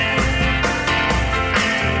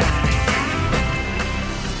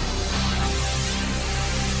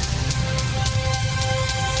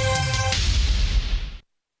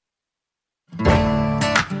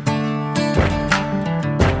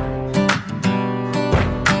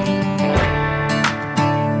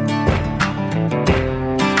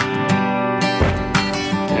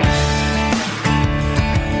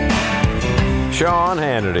 Sean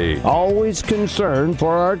Hannity, always concerned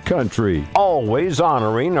for our country, always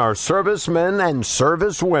honoring our servicemen and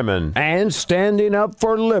servicewomen, and standing up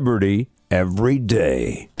for liberty every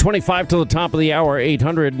day. 25 to the top of the hour,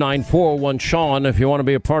 800-941-SEAN if you want to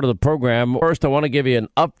be a part of the program. First, I want to give you an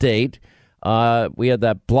update. We had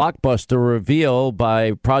that blockbuster reveal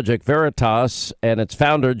by Project Veritas and its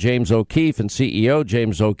founder, James O'Keefe, and CEO,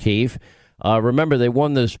 James O'Keefe. Remember, they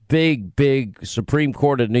won this big Supreme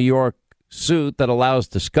Court of New York suit that allows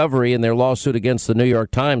discovery in their lawsuit against the New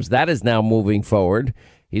York Times. That is now moving forward.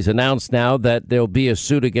 He's announced now that there'll be a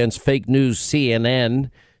suit against fake news CNN.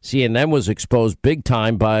 CNN was exposed big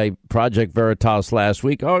time by Project Veritas last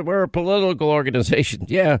week. Oh, we're a political organization.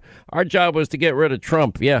 Yeah, our job was to get rid of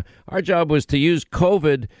Trump. Yeah, our job was to use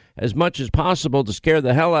COVID as much as possible to scare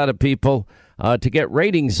the hell out of people to get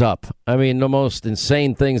ratings up. I mean, the most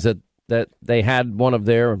insane things that they had one of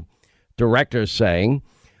their directors saying.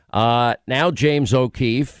 Now James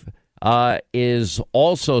O'Keefe is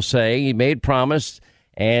also saying he made promise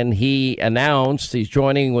and he announced he's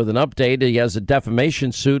joining with an update. He has a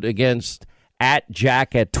defamation suit against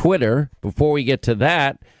 @Jack at Twitter. Before we get to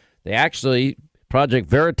that, Project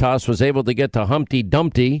Veritas was able to get to Humpty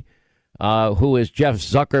Dumpty, who is Jeff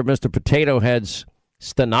Zucker, Mr. Potato Head's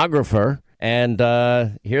stenographer. And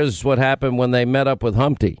here's what happened when they met up with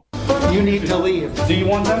Humpty. You need to leave. Do you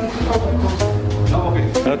want them?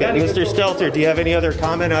 Okay, Mr. Stelter, do you have any other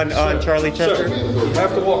comment on Charlie Chester? Sir, you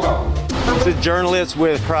have to walk out. This is journalist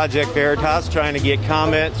with Project Veritas trying to get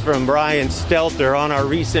comments from Brian Stelter on our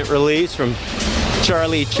recent release from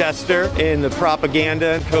Charlie Chester in the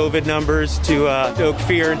propaganda and COVID numbers to stoke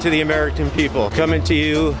fear into the American people. Coming to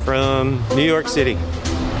you from New York City.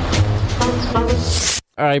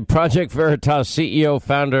 All right, Project Veritas CEO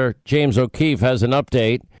founder James O'Keefe has an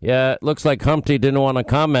update. Yeah, it looks like Humpty didn't want to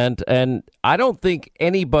comment, and I don't think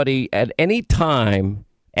anybody at any time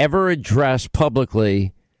ever addressed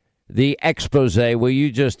publicly the expose where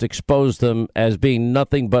you just exposed them as being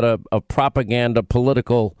nothing but a propaganda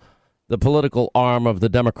the political arm of the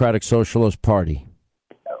Democratic Socialist Party.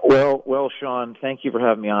 Well, Sean, thank you for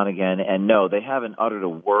having me on again. And no, they haven't uttered a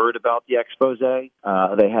word about the expose.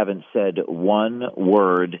 They haven't said one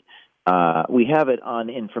word. We have it on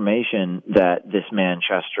information that this man,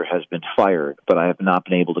 Chester, has been fired, but I have not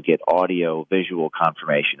been able to get audio, visual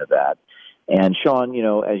confirmation of that. And Sean,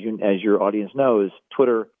 as your audience knows,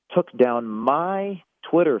 Twitter took down my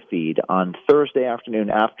Twitter feed on Thursday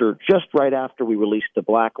afternoon just right after we released the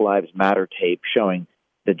Black Lives Matter tape showing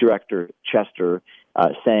the director, Chester,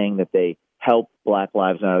 saying that they help Black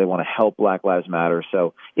Lives Matter. They want to help Black Lives Matter.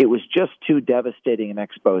 So it was just too devastating an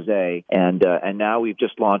expose. And now we've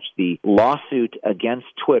just launched the lawsuit against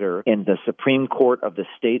Twitter in the Supreme Court of the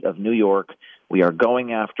state of New York. We are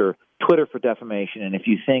going after Twitter for defamation. And if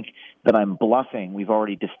you think that I'm bluffing, we've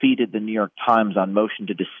already defeated the New York Times on motion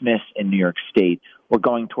to dismiss in New York State. We're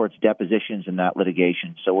going towards depositions in that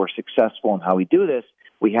litigation. So we're successful in how we do this.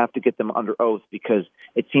 We have to get them under oath because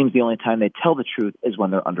it seems the only time they tell the truth is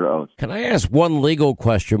when they're under oath. Can I ask one legal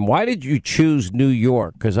question? Why did you choose New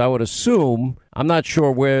York? Because I would assume, I'm not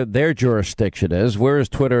sure where their jurisdiction is. Where is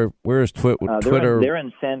Twitter? They're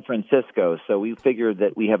in San Francisco, so we figured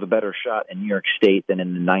that we have a better shot in New York State than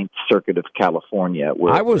in the Ninth Circuit of California.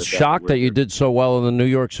 I was shocked that you did so well in the New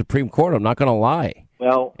York Supreme Court. I'm not going to lie.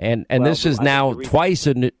 This is now twice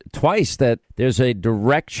that there's a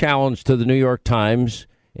direct challenge to the New York Times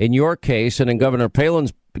in your case, and in Governor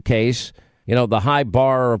Palin's case, the high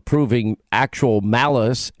bar of proving actual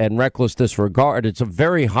malice and reckless disregard. It's a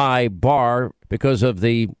very high bar because of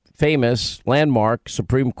the famous landmark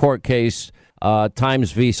Supreme Court case,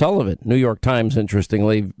 Times v. Sullivan, New York Times,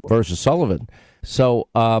 interestingly, versus Sullivan. So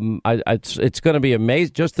it's going to be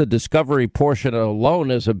amazing. Just the discovery portion alone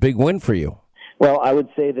is a big win for you. Well, I would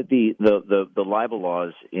say that the libel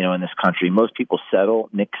laws, in this country, most people settle.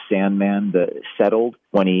 Nick Sandmann settled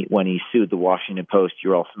when he sued the Washington Post.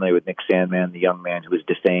 You're all familiar with Nick Sandmann, the young man who was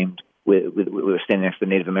defamed with standing next to the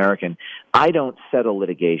Native American. I don't settle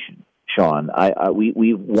litigation, Sean.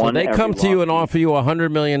 We won. So they come to you and offer you $100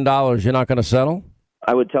 million. You're not going to settle?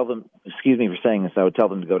 I would tell them, excuse me for saying this, I would tell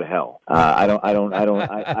them to go to hell. I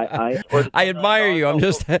admire you.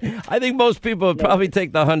 I think most people would probably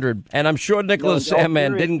take the 100. And I'm sure Nicholas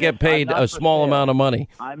Sandmann didn't get paid a small amount of money.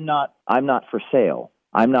 I'm not for sale.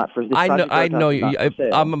 I'm not for. I know you.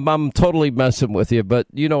 I'm totally messing with you, but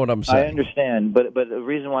you know what I'm saying. I understand, but the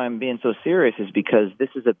reason why I'm being so serious is because this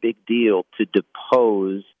is a big deal to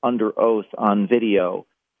depose under oath on video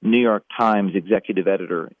New York Times executive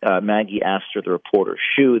editor Maggie Astor, the reporter,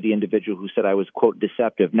 Shu, the individual who said I was, quote,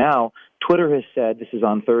 deceptive. Now, Twitter has said, this is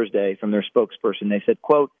on Thursday from their spokesperson, they said,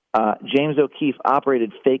 quote, James O'Keefe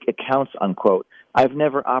operated fake accounts, unquote. I've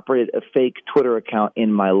never operated a fake Twitter account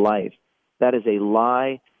in my life. That is a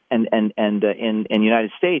lie. And in the United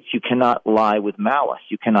States, you cannot lie with malice.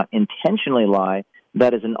 You cannot intentionally lie.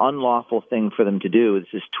 That is an unlawful thing for them to do. This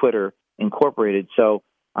is Twitter Incorporated. So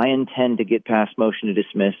I intend to get past motion to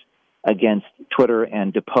dismiss against Twitter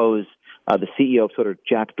and depose the CEO of Twitter,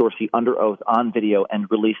 Jack Dorsey, under oath on video and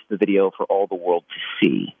release the video for all the world to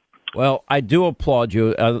see. Well, I do applaud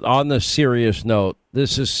you. On the serious note,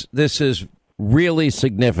 this is really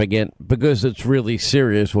significant because it's really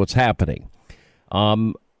serious what's happening.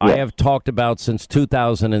 I have talked about since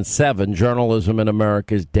 2007, journalism in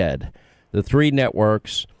America is dead. The three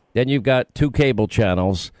networks, then you've got two cable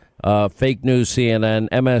channels, fake news CNN,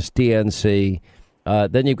 MSDNC.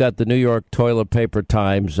 Then you've got the New York Toilet Paper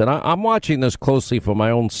Times. And I'm watching this closely for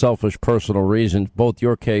my own selfish personal reasons, both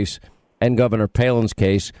your case and Governor Palin's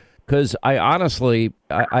case, because I honestly,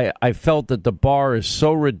 I felt that the bar is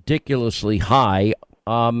so ridiculously high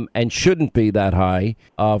and shouldn't be that high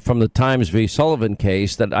from the Times v. Sullivan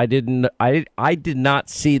case that I did not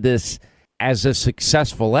see this as a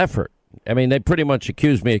successful effort. I mean, they pretty much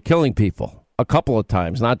accused me of killing people a couple of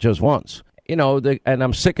times, not just once. And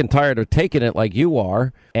I'm sick and tired of taking it like you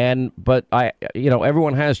are. But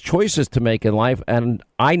everyone has choices to make in life. And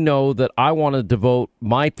I know that I want to devote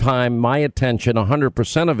my time, my attention,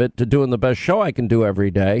 100% of it to doing the best show I can do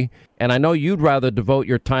every day. And I know you'd rather devote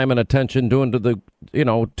your time and attention to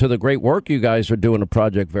the great work you guys are doing at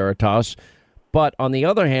Project Veritas. But on the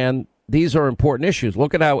other hand, these are important issues.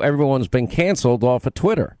 Look at how everyone's been canceled off of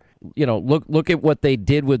Twitter. Look at what they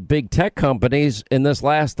did with big tech companies in this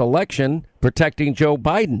last election, protecting Joe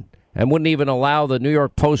Biden, and wouldn't even allow the New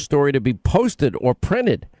York Post story to be posted or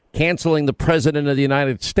printed, canceling the president of the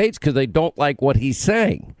United States because they don't like what he's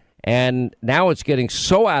saying. And now it's getting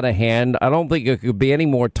so out of hand, I don't think it could be any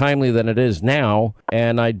more timely than it is now.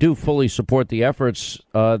 And I do fully support the efforts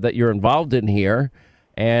that you're involved in here.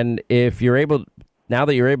 And if you're able... Now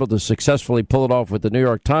that you're able to successfully pull it off with the New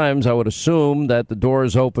York Times, I would assume that the door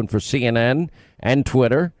is open for CNN and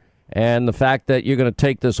Twitter And the fact that you're going to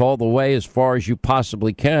take this all the way as far as you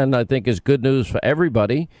possibly can, I think is good news for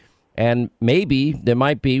everybody. And maybe there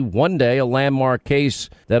might be one day a landmark case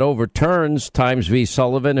that overturns Times v.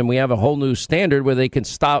 Sullivan, and we have a whole new standard where they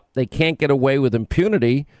can't get away with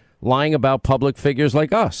impunity lying about public figures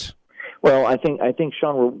like us. Well, I think,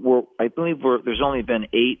 Sean, I believe there's only been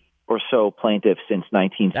 8 or so plaintiffs since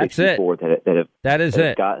 1964 that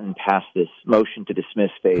have gotten past this motion to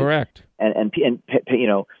dismiss phase. Correct. And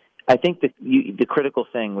I think the critical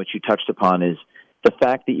thing which you touched upon is the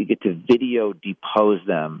fact that you get to video depose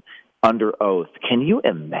them under oath. Can you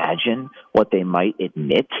imagine what they might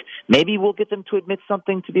admit? Maybe we'll get them to admit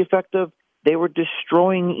something to the effect of they were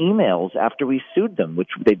destroying emails after we sued them, which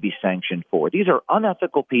they'd be sanctioned for. These are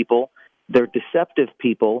unethical people. They're deceptive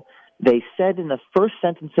people. They said in the first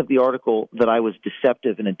sentence of the article that I was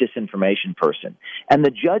deceptive and a disinformation person. And the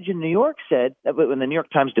judge in New York said, when the New York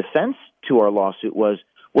Times defense to our lawsuit was,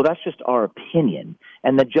 well, that's just our opinion.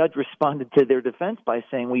 And the judge responded to their defense by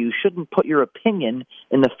saying, well, you shouldn't put your opinion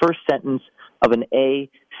in the first sentence of an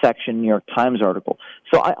A-section New York Times article.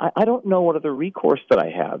 So I don't know what other recourse that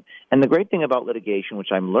I have. And the great thing about litigation,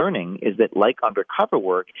 which I'm learning, is that like undercover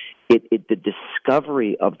work, the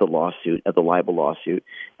discovery of the lawsuit, of the libel lawsuit,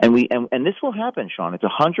 and this will happen, Sean. It's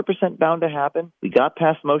 100% bound to happen. We got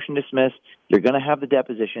past motion dismissed. You're going to have the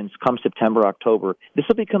depositions come September, October. This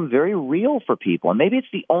will become very real for people, and maybe it's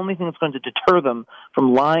the only thing that's going to deter them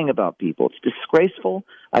from lying about people. It's disgraceful.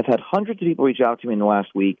 I've had hundreds of people reach out to me in the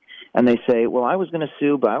last week, and they say, well, I was going to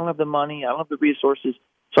sue, but I don't have the money. I don't have the resources.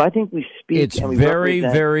 So I think we speak. It's and we very,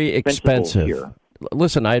 very expensive. Here.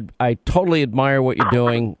 Listen, I totally admire what you're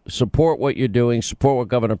doing, support what you're doing, support what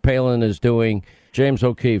Governor Palin is doing. James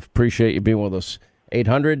O'Keefe, appreciate you being with us.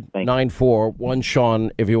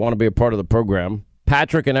 800-941-SEAN if you want to be a part of the program.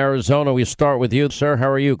 Patrick in Arizona, we start with you, sir. How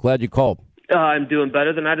are you? Glad you called. I'm doing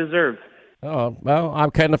better than I deserve. Oh, well, I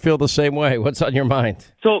kind of feel the same way. What's on your mind?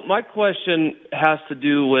 So my question has to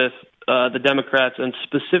do with the Democrats and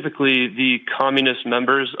specifically the communist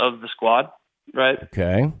members of the squad, right?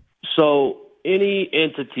 Okay. So any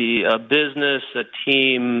entity, a business, a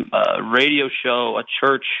team, a radio show, a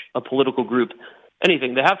church, a political group,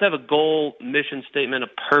 anything, they have to have a goal, mission statement, a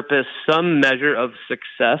purpose, some measure of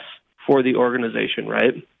success for the organization,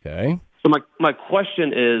 right? Okay. So my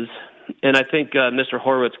question is, and I think Mr.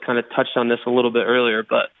 Horowitz kind of touched on this a little bit earlier,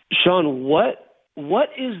 but Sean, what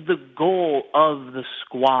is the goal of the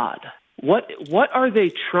squad? What are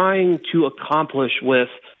they trying to accomplish with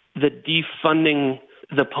the defunding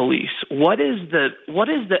the police? What is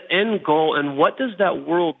the end goal, and what does that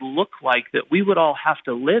world look like that we would all have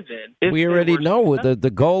to live in? We already know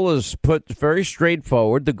the goal is put very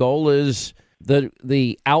straightforward. The goal is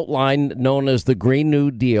the outline known as the Green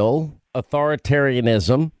New Deal: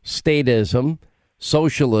 authoritarianism, statism,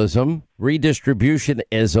 socialism,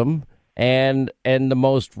 redistributionism, and the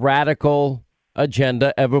most radical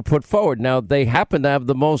agenda ever put forward. Now, they happen to have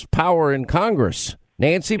the most power in Congress.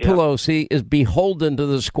 Nancy Pelosi is beholden to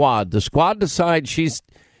the squad. The squad decides she's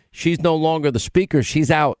no longer the speaker. She's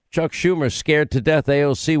out. Chuck Schumer's scared to death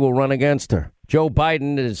AOC will run against her. Joe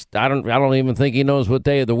Biden is, I don't even think he knows what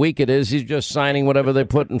day of the week it is. He's just signing whatever they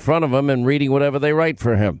put in front of him and reading whatever they write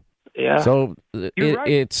for him. Yeah. So right.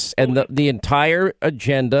 It's, and the entire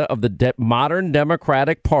agenda of the modern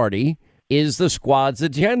Democratic Party is the squad's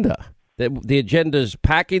agenda. The agenda is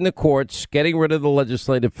packing the courts, getting rid of the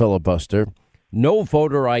legislative filibuster, no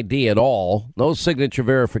voter ID at all, no signature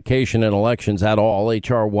verification in elections at all,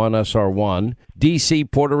 H.R. 1, S.R. 1, D.C.,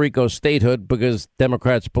 Puerto Rico statehood, because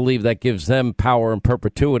Democrats believe that gives them power in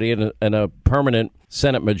perpetuity and a permanent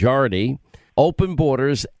Senate majority, open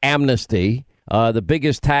borders, amnesty, the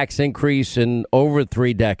biggest tax increase in over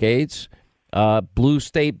 3 decades, blue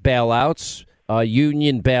state bailouts,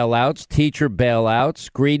 union bailouts, teacher bailouts,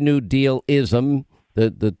 Green New Deal-ism,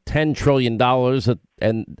 the $10 trillion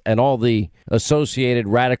and all the associated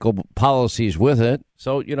radical policies with it.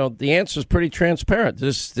 So, the answer is pretty transparent.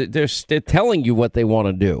 They're telling you what they want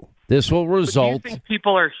to do. This will result. Do you think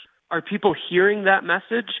people are people hearing that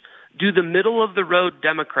message? Do the middle of the road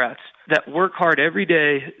Democrats that work hard every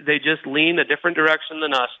day, they just lean a different direction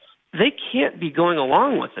than us, they can't be going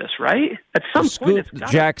along with this, right? At some point, it's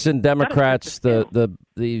gotta, Jackson Democrats,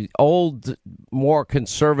 the old, more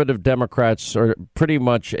conservative Democrats are pretty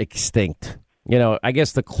much extinct. I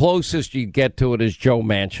guess the closest you get to it is Joe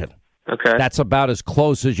Manchin. Okay. That's about as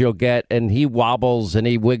close as you'll get, and he wobbles and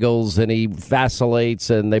he wiggles and he vacillates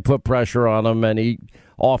and they put pressure on him and he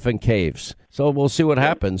often caves. So we'll see what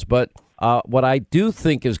happens. But What I do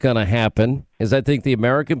think is going to happen is I think the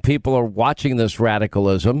American people are watching this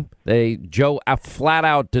radicalism. Joe flat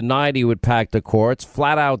out denied he would pack the courts,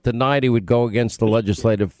 flat out denied he would go against the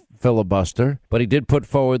legislative filibuster, but he did put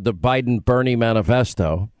forward the Biden-Bernie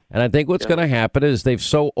manifesto. And I think what's going to happen is they've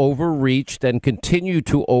so overreached and continue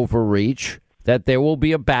to overreach that there will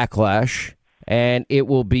be a backlash, and it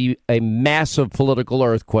will be a massive political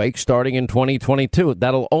earthquake starting in 2022.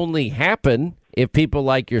 That'll only happen if people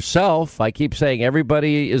like yourself, I keep saying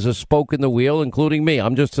everybody is a spoke in the wheel, including me.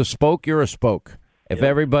 I'm just a spoke, you're a spoke. If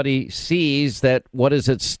everybody sees that what is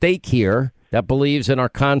at stake here, that believes in our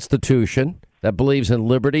Constitution, that believes in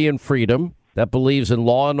liberty and freedom, that believes in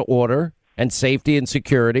law and order and safety and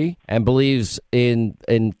security, and believes in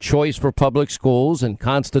choice for public schools and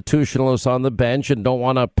constitutionalists on the bench and don't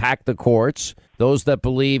want to pack the courts, those that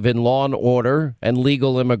believe in law and order and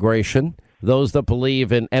legal immigration, those that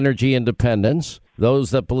believe in energy independence, those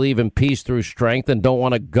that believe in peace through strength and don't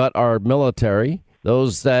want to gut our military,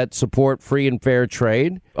 those that support free and fair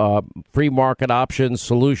trade, free market options,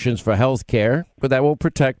 solutions for health care, but that will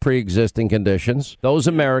protect pre-existing conditions. Those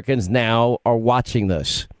Americans now are watching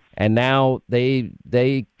this. And now they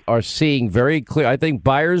are seeing very clear. I think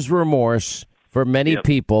buyer's remorse for many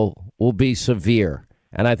people will be severe.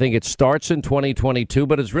 And I think it starts in 2022,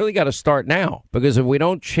 but it's really got to start now. Because if we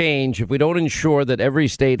don't change, if we don't ensure that every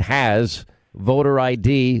state has voter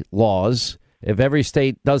ID laws, if every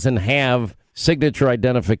state doesn't have signature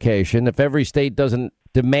identification, if every state doesn't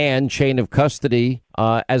demand chain of custody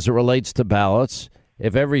as it relates to ballots,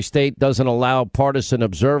 if every state doesn't allow partisan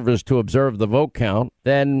observers to observe the vote count,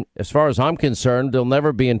 then as far as I'm concerned, there'll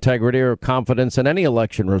never be integrity or confidence in any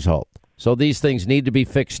election result. So these things need to be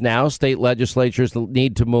fixed now. State legislatures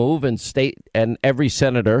need to move, and every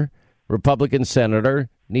senator, Republican senator,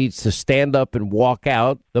 needs to stand up and walk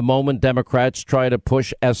out the moment Democrats try to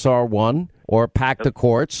push SR1 or pack the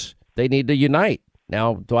courts. They need to unite.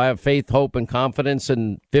 Now, do I have faith, hope, and confidence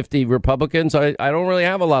in 50 Republicans? I don't really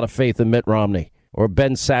have a lot of faith in Mitt Romney or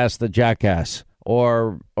Ben Sass, the jackass,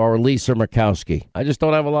 or Lisa Murkowski. I just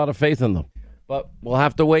don't have a lot of faith in them. But we'll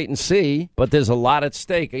have to wait and see. But there's a lot at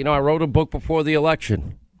stake. You know, I wrote a book before the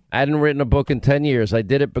election. I hadn't written a book in 10 years. I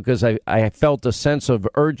did it because I felt a sense of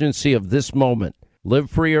urgency of this moment.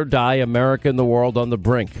 Live free or die, America and the world on the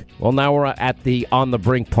brink. Well, now we're at the on the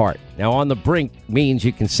brink part. Now, on the brink means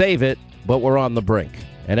you can save it, but we're on the brink.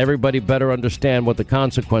 And everybody better understand what the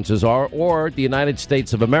consequences are, or the United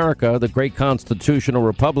States of America, the great constitutional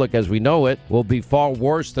republic as we know it, will be far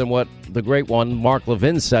worse than what the great one, Mark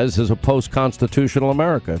Levin, says is a post-constitutional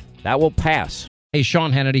America. That will pass. Hey,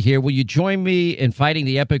 Sean Hannity here. Will you join me in fighting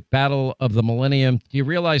the epic battle of the millennium? Do you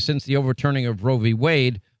realize since the overturning of Roe v.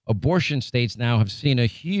 Wade, abortion states now have seen a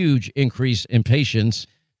huge increase in patients.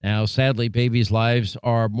 Now, sadly, babies' lives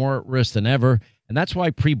are more at risk than ever, and that's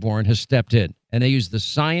why Preborn has stepped in. And they use the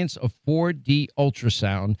science of 4D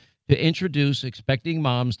ultrasound to introduce expecting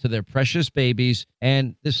moms to their precious babies.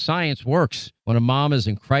 And this science works. When a mom is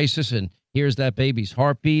in crisis and hears that baby's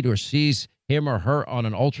heartbeat or sees him or her on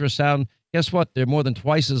an ultrasound, guess what? They're more than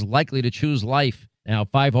twice as likely to choose life. Now,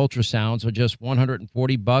 5 ultrasounds are just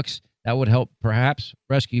 $140. That would help perhaps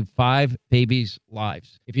rescue 5 babies'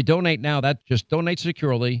 lives. If you donate now, that just donate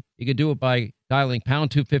securely. You can do it by dialing pound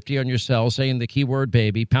 250 on your cell, saying the keyword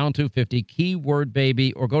baby, pound 250, keyword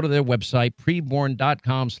baby, or go to their website,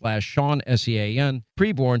 preborn.com/Sean, SEAN,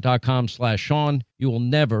 preborn.com/Sean. You will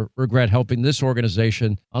never regret helping this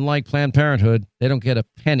organization. Unlike Planned Parenthood, they don't get a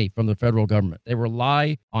penny from the federal government. They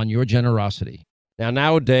rely on your generosity. Now,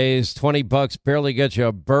 nowadays, $20 barely gets you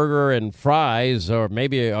a burger and fries or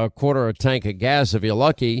maybe a quarter of a tank of gas if you're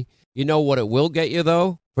lucky. You know what it will get you,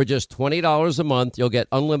 though? For just $20 a month, you'll get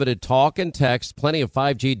unlimited talk and text, plenty of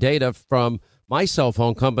 5G data from my cell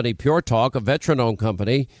phone company, Pure Talk, a veteran-owned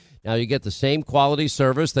company. Now, you get the same quality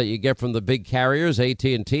service that you get from the big carriers,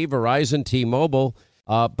 AT&T, Verizon, T-Mobile,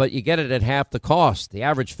 but you get it at half the cost. The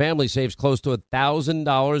average family saves close to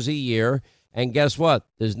 $1,000 a year. And guess what?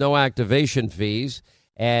 There's no activation fees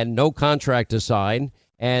and no contract to sign.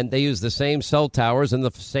 And they use the same cell towers and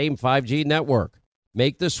the same 5G network.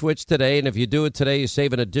 Make the switch today. And if you do it today, you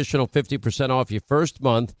save an additional 50% off your first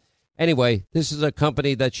month. Anyway, this is a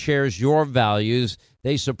company that shares your values.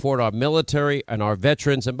 They support our military and our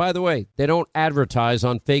veterans. And by the way, they don't advertise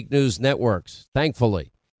on fake news networks,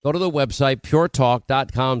 thankfully. Go to the website,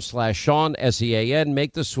 puretalk.com/Sean, SEAN.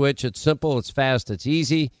 Make the switch. It's simple. It's fast. It's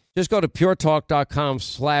easy. Just go to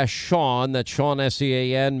puretalk.com/Sean, that's Sean,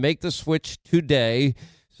 SEAN. Make the switch today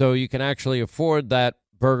so you can actually afford that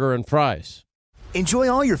burger and fries. Enjoy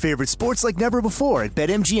all your favorite sports like never before at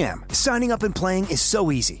BetMGM. Signing up and playing is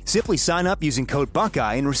so easy. Simply sign up using code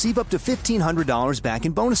Buckeye and receive up to $1,500 back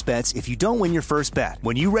in bonus bets if you don't win your first bet.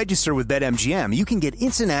 When you register with BetMGM, you can get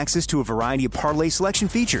instant access to a variety of parlay selection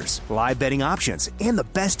features, live betting options, and the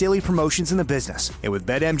best daily promotions in the business. And with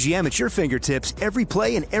BetMGM at your fingertips, every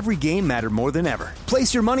play and every game matter more than ever.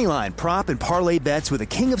 Place your moneyline, prop, and parlay bets with the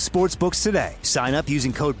king of sportsbooks today. Sign up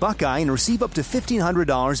using code Buckeye and receive up to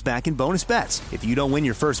 $1,500 back in bonus bets if you don't win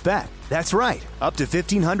your first bet. That's right, up to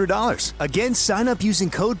 $1,500. Again, sign up using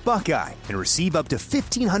code Buckeye and receive up to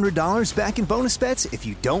 $1,500 back in bonus bets if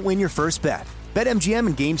you don't win your first bet. BetMGM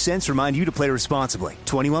and GameSense remind you to play responsibly.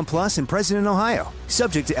 21 plus and present in Ohio.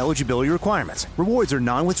 Subject to eligibility requirements. Rewards are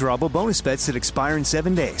non-withdrawable bonus bets that expire in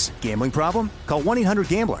 7 days. Gambling problem? Call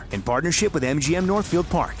 1-800-GAMBLER in partnership with MGM Northfield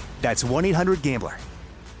Park. That's 1-800-GAMBLER.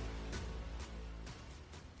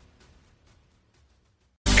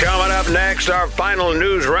 Coming up next, our final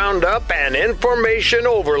news roundup and information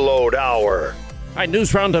overload hour. All right,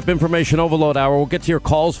 News Roundup, Information Overload Hour. We'll get to your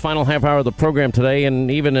calls, final half hour of the program today, and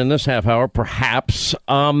even in this half hour, perhaps.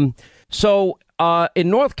 In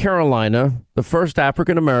North Carolina, the first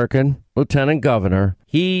African-American lieutenant governor,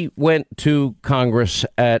 he went to Congress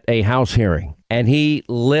at a House hearing, and he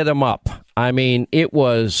lit them up. I mean, it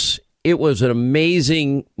was an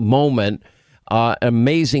amazing moment.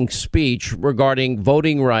 Amazing speech regarding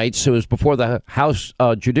voting rights. It was before the House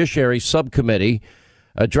Judiciary Subcommittee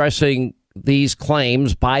addressing these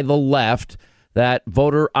claims by the left that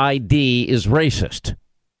voter ID is racist.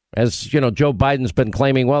 As you know, Joe Biden's been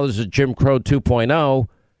claiming, well, this is Jim Crow 2.0.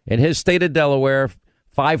 In his state of Delaware,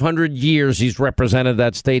 500 years he's represented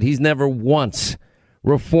that state. He's never once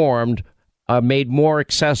reformed, made more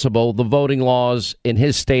accessible the voting laws in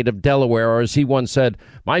his state of Delaware, or as he once said,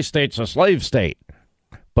 my state's a slave state.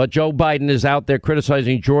 But Joe Biden is out there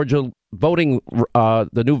criticizing Georgia voting,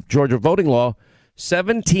 the new Georgia voting law.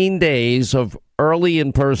 17 days of early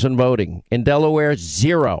in-person voting. In Delaware,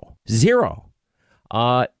 zero.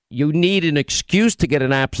 You need an excuse to get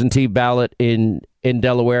an absentee ballot in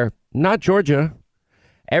Delaware, not Georgia.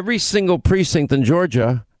 Every single precinct in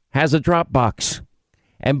Georgia has a drop box.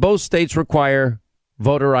 And both states require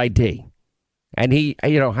voter ID. And he,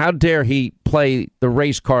 how dare he play the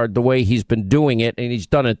race card the way he's been doing it? And he's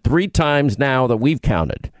done it 3 times now that we've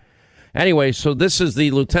counted. Anyway, so this is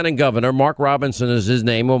the lieutenant governor. Mark Robinson is his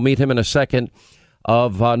name. We'll meet him in a second,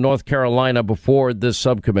 of North Carolina before this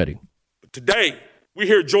subcommittee. Today, we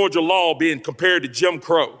hear Georgia law being compared to Jim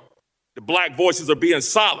Crow. The black voices are being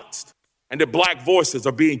silenced, and the black voices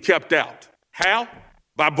are being kept out. How?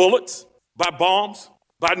 By bullets? By bombs?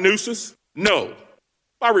 By nooses? No.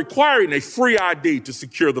 By requiring a free ID to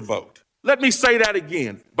secure the vote. Let me say that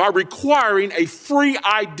again. By requiring a free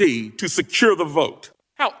ID to secure the vote.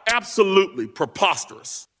 How absolutely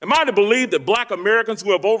preposterous. Am I to believe that black Americans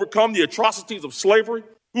who have overcome the atrocities of slavery,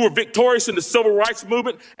 who were victorious in the civil rights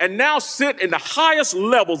movement, and now sit in the highest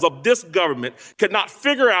levels of this government cannot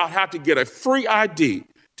figure out how to get a free ID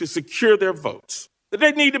to secure their votes? That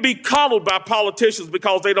they need to be coddled by politicians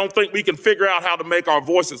because they don't think we can figure out how to make our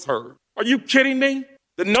voices heard? Are you kidding me?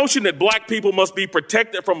 The notion that black people must be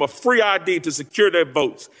protected from a free ID to secure their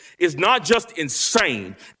votes is not just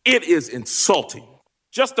insane, it is insulting.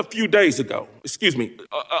 Just a few days ago,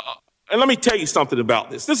 and let me tell you something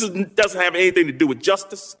about this. This doesn't have anything to do with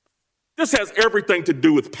justice. This has everything to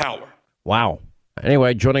do with power. Wow.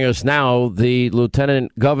 Anyway, joining us now, the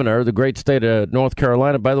lieutenant governor, the great state of North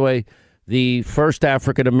Carolina. By the way, the first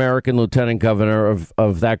African-American lieutenant governor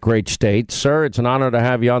of that great state. Sir, it's an honor to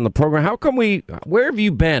have you on the program. Where have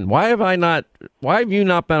you been? Why have you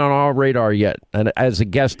not been on our radar yet, and as a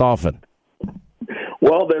guest often?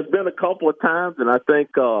 Well, there's been a couple of times, and I think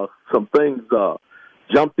some things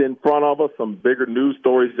jumped in front of us, some bigger news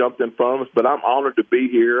stories jumped in front of us, but I'm honored to be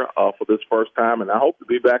here for this first time, and I hope to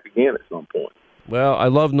be back again at some point. Well, I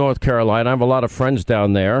love North Carolina. I have a lot of friends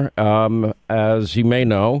down there, as you may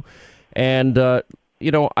know. And,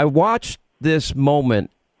 I watched this moment,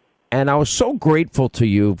 and I was so grateful to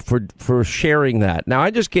you for sharing that. Now, I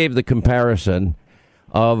just gave the comparison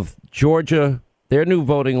of Georgia, their new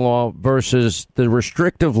voting law, versus the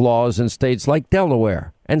restrictive laws in states like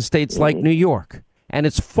Delaware and states like New York. And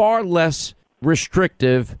it's far less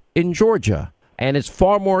restrictive in Georgia, and it's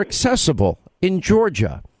far more accessible in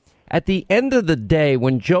Georgia. At the end of the day,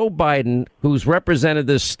 when Joe Biden, who's represented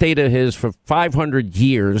this state of his for 500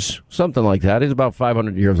 years, something like that, he's about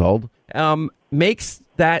 500 years old, makes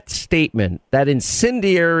that statement, that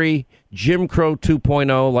incendiary Jim Crow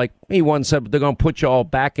 2.0, like he once said, they're going to put you all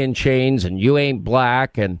back in chains and you ain't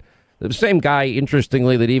black and The same guy,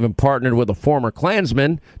 interestingly, that even partnered with a former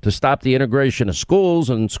Klansman to stop the integration of schools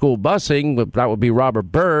and school busing. That would be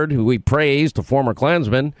Robert Byrd, who we praised, a former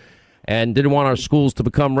Klansman, and didn't want our schools to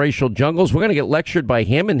become racial jungles. We're going to get lectured by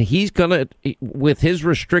him, and he's going to, with his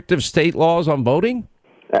restrictive state laws on voting?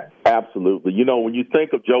 Absolutely. You know, when you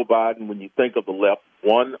think of Joe Biden, when you think of the left,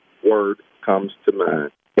 one word comes to mind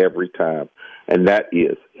every time, and that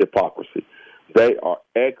is hypocrisy. They are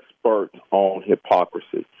experts on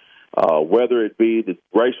hypocrisy. Whether it be the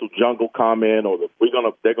racial jungle comment or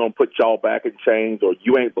they're gonna put y'all back in chains or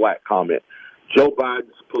you ain't black comment. Joe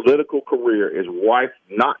Biden's political career is rife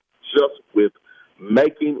not just with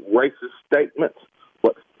making racist statements,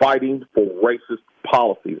 but fighting for racist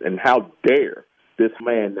policies. And how dare this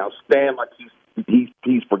man now stand like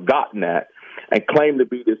he's forgotten that and claim to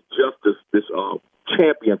be this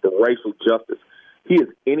champion for racial justice. He is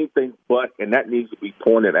anything but, and that needs to be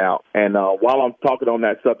pointed out. And while I'm talking on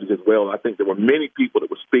that subject as well, I think there were many people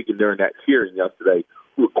that were speaking during that hearing yesterday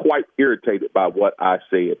who were quite irritated by what I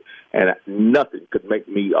said, and nothing could make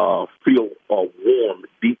me feel warm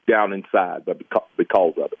deep down inside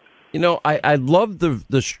because of it. You know, I love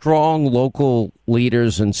the strong local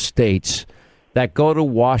leaders and states that go to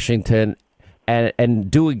Washington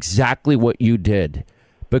and do exactly what you did,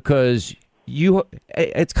 because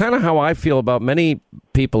it's kind of how I feel about many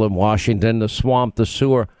people in Washington, the swamp, the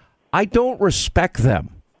sewer. I don't respect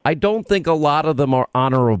them. I don't think a lot of them are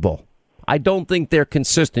honorable. I don't think they're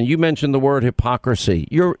consistent. You mentioned the word hypocrisy.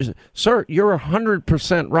 You're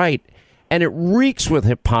 100% right. And it reeks with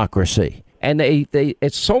hypocrisy. And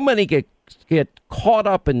it's so many get caught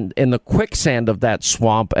up in the quicksand of that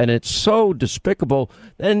swamp, and it's so despicable.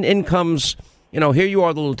 Then in comes, here you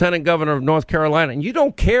are, the lieutenant governor of North Carolina, and you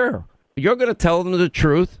don't care. You're going to tell them the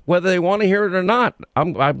truth, whether they want to hear it or not.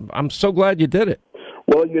 I'm so glad you did it.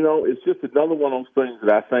 Well, it's just another one of those things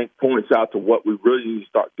that I think points out to what we really need to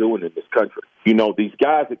start doing in this country. These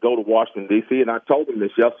guys that go to Washington, D.C., and I told them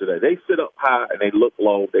this yesterday, they sit up high and they look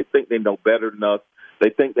low. They think they know better than us. They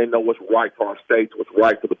think they know what's right for our states, what's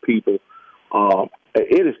right for the people.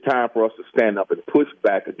 It is time for us to stand up and push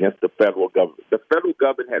back against the federal government. The federal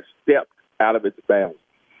government has stepped out of its bounds.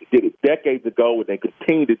 It did it decades ago, and they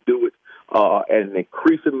continue to do it at an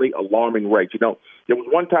increasingly alarming rate. There was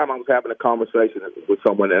one time I was having a conversation with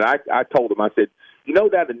someone, and I told him, I said,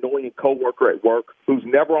 that annoying coworker at work who's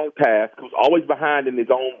never on task, who's always behind in his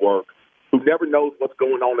own work, who never knows what's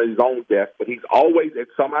going on at his own desk, but he's always at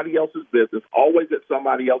somebody else's business, always at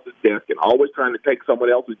somebody else's desk, and always trying to take someone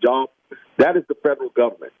else's job. That is the federal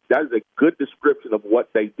government. That is a good description of what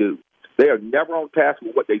they do. They are never on task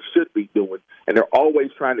with what they should be doing, and they're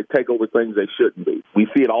always trying to take over things they shouldn't be. We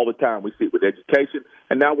see it all the time. We see it with education,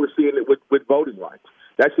 and now we're seeing it with voting rights.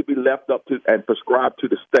 That should be left up to and prescribed to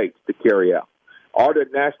the states to carry out. Are there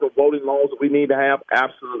national voting laws that we need to have?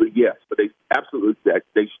 Absolutely, yes. But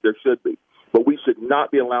there should be. But we should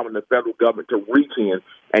not be allowing the federal government to reach in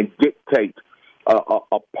and dictate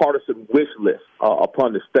a partisan wish list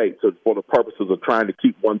upon the states for the purposes of trying to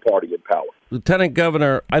keep one party in power. Lieutenant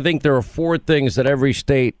Governor, I think there are 4 things that every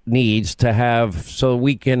state needs to have so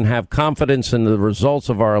we can have confidence in the results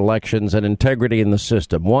of our elections and integrity in the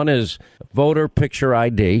system. One is voter picture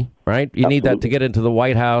ID, right? You need that to get into the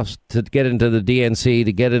White House, to get into the DNC,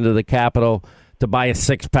 to get into the Capitol, to buy a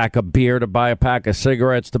 6-pack of beer, to buy a pack of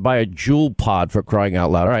cigarettes, to buy a Juul pod, for crying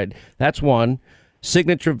out loud. All right, that's 1.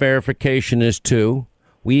 Signature verification is 2.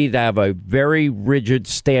 We need to have a very rigid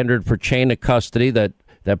standard for chain of custody that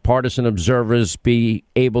partisan observers be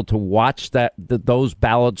able to watch those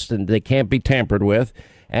ballots, and they can't be tampered with.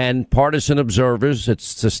 And partisan observers,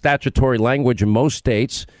 it's the statutory language in most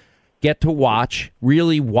states, get to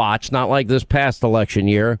really watch, not like this past election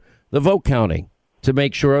year, the vote counting to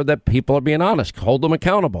make sure that people are being honest, hold them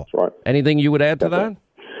accountable. That's right. Anything you would add to that?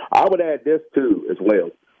 I would add this, too, as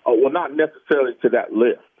well. Well, not necessarily to that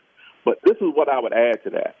list, but this is what I would add to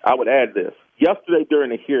that. I would add this. Yesterday during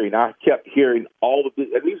the hearing, I kept hearing all of this,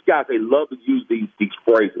 and these guys, they love to use these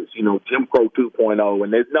phrases, Jim Crow 2.0,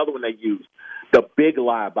 and there's another one they use, the big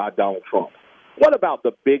lie by Donald Trump. What about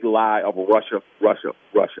the big lie of Russia?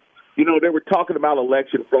 They were talking about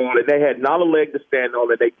election fraud, and they had not a leg to stand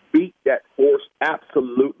on, and they beat that horse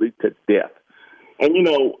absolutely to death. And,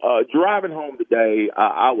 driving home today,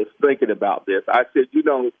 I was thinking about this. I said,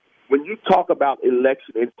 when you talk about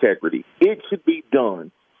election integrity, it should be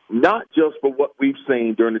done not just for what we've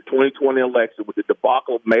seen during the 2020 election with the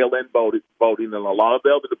debacle of mail-in voting and a lot of the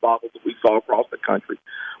other debacles that we saw across the country,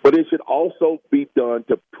 but it should also be done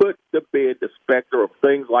to put to bed the specter of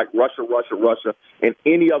things like Russia, and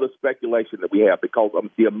any other speculation that we have, because of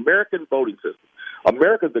the American voting system.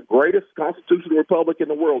 America is the greatest constitutional republic in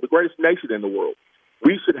the world, the greatest nation in the world.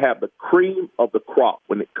 We should have the cream of the crop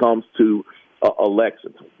when it comes to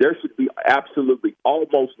elections. There should be absolutely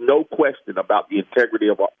almost no question about the integrity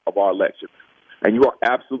of our elections. And you are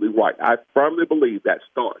absolutely right. I firmly believe that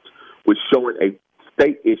starts with showing a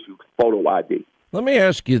state-issued photo ID. Let me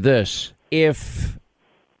ask you this. If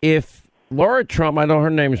Laura Trump, I know her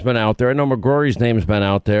name's been out there. I know McGrory's name's been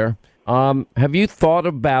out there. Have you thought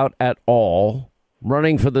about at all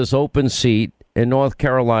running for this open seat in North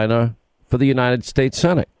Carolina for the United States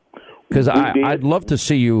Senate? Because I'd love to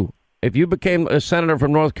see you. If you became a senator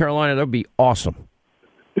from North Carolina, that would be awesome.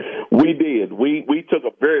 We did. We took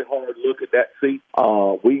a very hard look at that seat.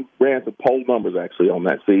 We ran some poll numbers, actually, on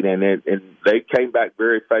that seat, and they came back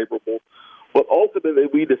very favorable. But ultimately,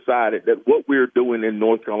 we decided that what we're doing in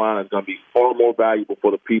North Carolina is going to be far more valuable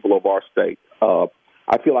for the people of our state.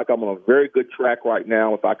 I feel like I'm on a very good track right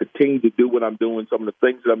now. If I continue to do what I'm doing, some of the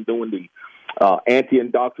things that I'm doing, the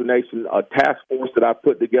anti-indoctrination task force that I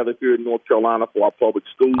put together here in North Carolina for our public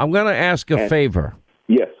schools. I'm going to ask a favor.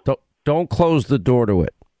 Yes. Don't close the door to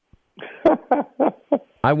it.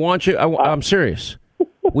 I want you. I'm serious.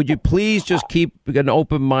 Would you please just keep an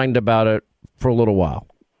open mind about it for a little while?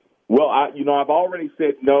 Well, I've already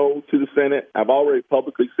said no to the Senate. I've already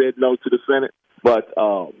publicly said no to the Senate. But,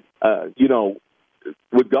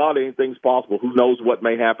 with God, anything's possible. Who knows what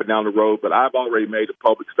may happen down the road? But I've already made a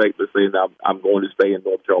public statement saying I'm going to stay in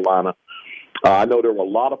North Carolina. I know there were a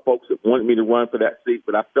lot of folks that wanted me to run for that seat,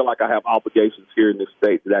 but I feel like I have obligations here in this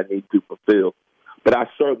state that I need to fulfill. But I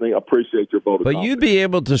certainly appreciate your vote of confidence. But you'd be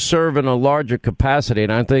able to serve in a larger capacity,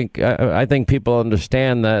 and I think people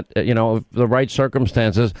understand that, the right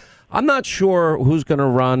circumstances. I'm not sure who's going to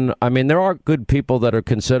run. I mean, there are good people that are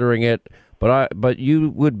considering it, but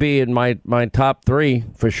you would be in my top three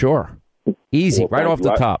for sure. Easy, right off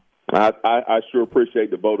the top. I sure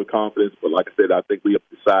appreciate the vote of confidence, but like I said, I think we have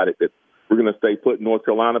decided that we're going to stay put in North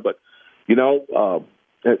Carolina. But,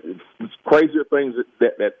 it's crazier things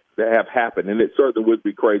that have happened, and it certainly would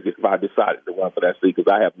be crazy if I decided to run for that seat because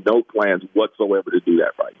I have no plans whatsoever to do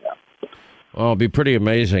that right now. Oh, it'd be pretty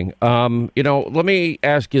amazing. Let me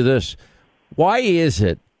ask you this. Why is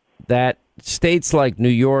it that states like New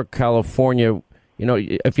York, California,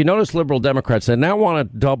 if you notice liberal Democrats, they now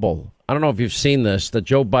want to double. I don't know if you've seen this, that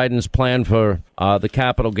Joe Biden's plan for the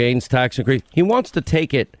capital gains tax increase. He wants to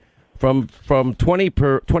take it from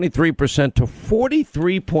 23% to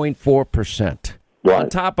 43.4%, on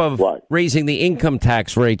top of raising the income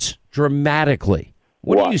tax rates dramatically.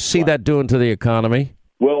 What do you see that doing to the economy?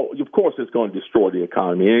 Well, of course, it's going to destroy the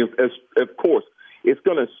economy. And of course, it's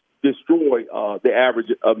going to destroy the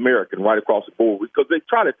average American right across the board because they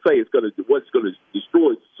try to say what's going to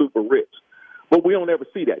destroy super rich. But we don't ever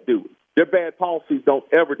see that, do we? Their bad policies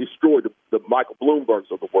don't ever destroy the Michael Bloombergs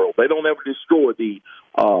of the world. They don't ever destroy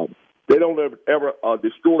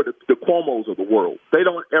destroy the Cuomos of the world. They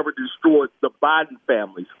don't ever destroy the Biden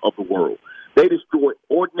families of the world. They destroy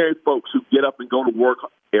ordinary folks who get up and go to work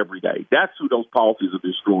every day. That's who those policies are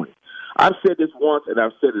destroying. I've said this once, and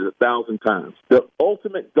I've said it 1,000 times. The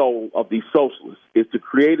ultimate goal of these socialists is to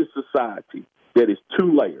create a society that is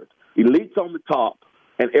two-layered, elites on the top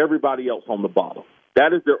and everybody else on the bottom.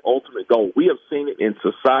 That is their ultimate goal. We have seen it in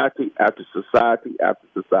society after society after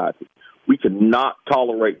society. We cannot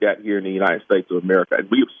tolerate that here in the United States of America. And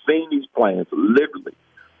we have seen these plans literally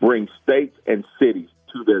bring states and cities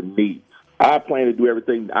to their knees. I plan to do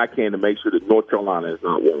everything I can to make sure that North Carolina is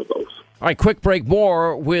not one of those. All right, quick break.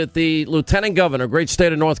 More with the Lieutenant Governor, great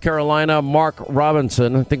state of North Carolina, Mark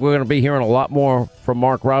Robinson. I think we're going to be hearing a lot more from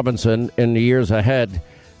Mark Robinson in the years ahead.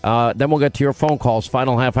 Then we'll get to your phone calls,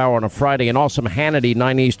 final half hour on a Friday. And also Hannity,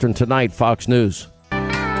 9 Eastern tonight, Fox News.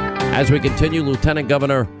 As we continue, Lieutenant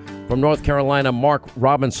Governor from North Carolina, Mark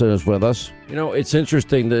Robinson is with us. It's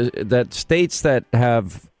interesting that states that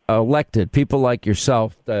have elected people like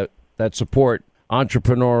yourself that support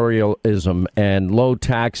entrepreneurialism and low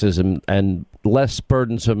taxes and less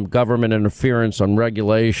burdensome government interference on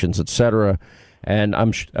regulations, etc. And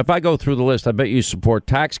if I go through the list, I bet you support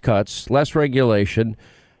tax cuts, less regulation.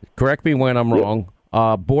 Correct me when I'm wrong.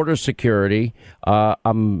 Border security.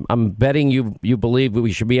 I'm betting you believe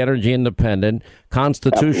we should be energy independent.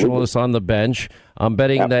 Constitutionalists on the bench. I'm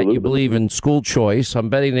betting that you believe in school choice. I'm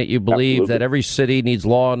betting that you believe that every city needs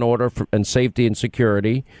law and order and safety and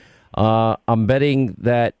security. I'm betting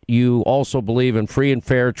that you also believe in free and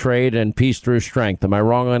fair trade and peace through strength. Am I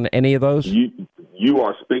wrong on any of those? You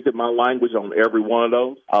are speaking my language on every one of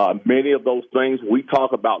those. Many of those things we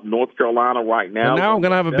talk about North Carolina right now. And now I'm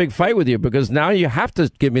going to have a big fight with you because now you have to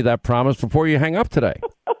give me that promise before you hang up today.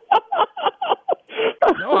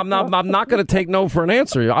 No, I'm not going to take no for an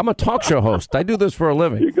answer. I'm a talk show host. I do this for a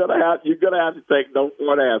living. You're gonna have to take no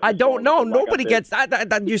for an answer. I don't know. Nobody gets.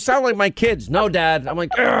 You sound like my kids. No, Dad. I'm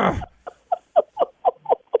like, ugh.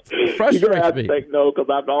 Frustrates You're gonna have me. to take no because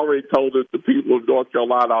I've already told the people of North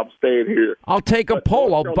Carolina I'm staying here. I'll take a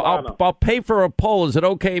poll. I'll pay for a poll. Is it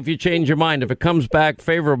okay if you change your mind? If it comes back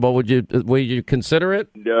favorable, will you consider it?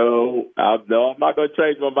 No, I'm not going to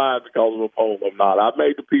change my mind because of a poll. I'm not. I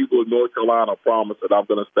made the people of North Carolina promise that I'm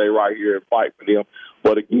going to stay right here and fight for them.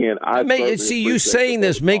 But again, see you saying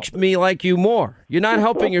this makes me like you more. You're not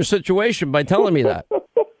helping your situation by telling me that.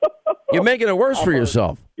 You're making it worse for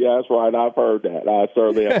yourself. Yeah, that's right. I've heard that. I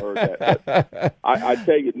certainly have heard that. But I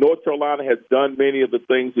tell you, North Carolina has done many of the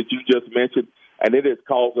things that you just mentioned, and it has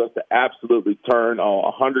caused us to absolutely turn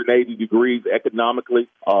 180 degrees economically.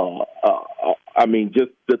 I mean,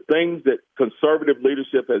 just the things that conservative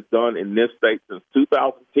leadership has done in this state since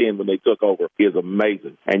 2010 when they took over is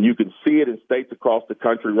amazing. And you can see it in states across the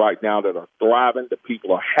country right now that are thriving. The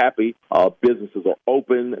people are happy. Businesses are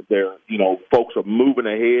open. Folks are moving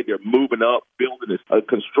ahead. They're moving up.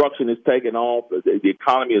 Construction is taking off. The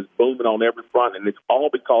economy is booming on every front, and it's all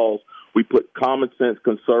because we put common sense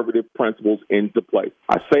conservative principles into place.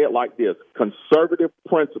 I say it like this: conservative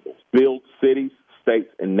principles build cities, states,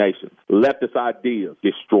 and nations. Leftist ideas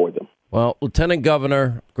destroy them. Well, Lieutenant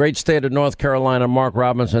Governor, great state of North Carolina, Mark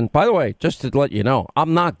Robinson. By the way, just to let you know,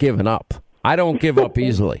 I'm not giving up. I don't give up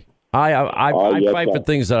easily. I fight for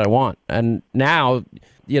things that I want. And now,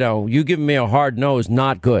 you giving me a hard no is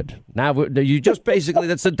not good. Now, you just basically,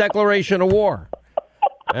 that's a declaration of war.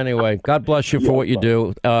 Anyway, God bless you for what you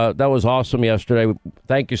do. That was awesome yesterday.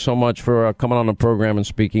 Thank you so much for coming on the program and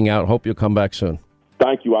speaking out. Hope you'll come back soon.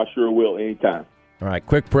 Thank you. I sure will anytime. All right,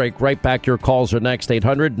 quick break. Right back. Your calls are next.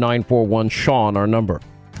 800-941-SEAN, our number.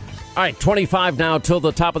 All right, 25 now till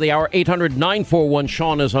the top of the hour.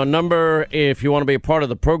 800-941-SEAN is our number if you want to be a part of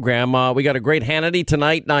the program. We got a great Hannity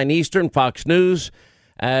tonight, 9 Eastern, Fox News,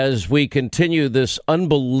 as we continue this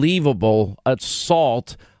unbelievable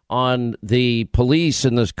assault on the police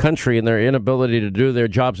in this country and their inability to do their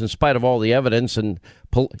jobs in spite of all the evidence. And,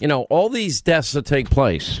 all these deaths that take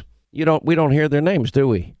place, we don't hear their names, do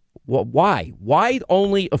we? Well, why? Why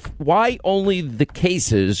only the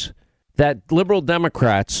cases that liberal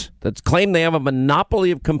Democrats that claim they have a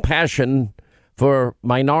monopoly of compassion for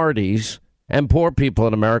minorities and poor people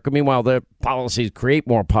in America? Meanwhile, their policies create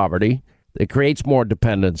more poverty. It creates more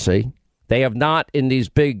dependency. They have not, in these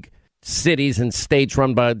big cities and states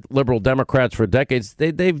run by liberal Democrats for decades,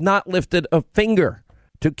 they've not lifted a finger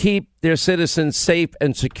to keep their citizens safe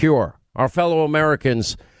and secure. Our fellow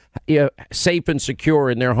Americans safe and secure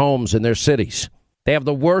in their homes, in their cities. They have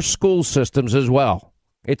the worst school systems as well.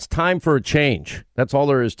 It's time for a change. That's all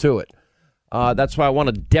there is to it. That's why I want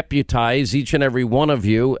to deputize each and every one of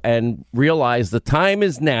you and realize the time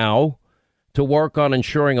is now to work on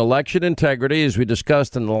ensuring election integrity, as we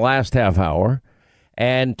discussed in the last half hour,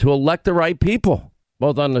 and to elect the right people,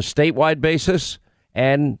 both on the statewide basis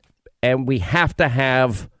and we have to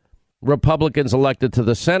have Republicans elected to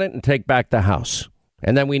the Senate and take back the House.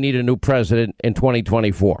 And then we need a new president in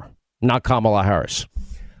 2024, not Kamala Harris.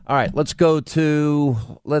 All right, let's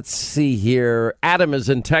see here. Adam is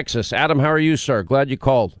in Texas. Adam, how are you, sir? Glad you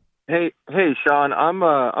called. Hey, Sean.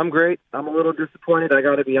 I'm great. I'm a little disappointed, I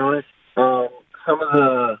got to be honest. Some of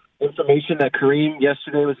the information that Kareem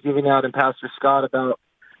yesterday was giving out and Pastor Scott about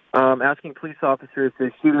asking police officers to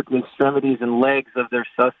shoot at the extremities and legs of their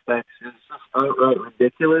suspects is just outright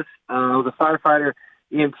ridiculous. I was a firefighter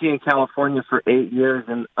EMT in California for 8 years,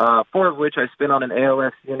 and 4 of which I spent on an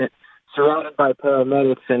ALS unit surrounded by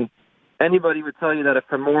paramedics. And anybody would tell you that a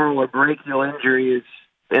femoral or brachial injury is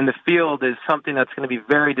in the field is something that's going to be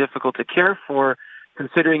very difficult to care for,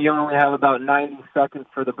 considering you only have about 90 seconds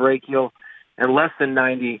for the brachial and less than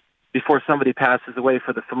 90 before somebody passes away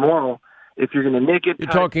for the femoral. If you're going to nick it, you're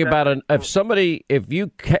talking about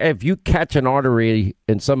if you catch an artery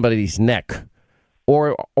in somebody's neck,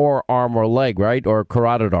 or arm or leg, right, or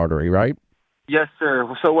carotid artery, right? Yes, sir.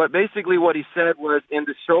 So what he said was in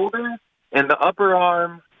the shoulder and the upper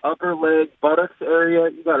arm, upper leg, buttocks area,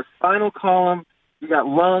 you got a spinal column, you got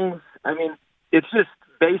lungs. I mean, it's just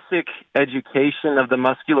basic education of the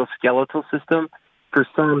musculoskeletal system. For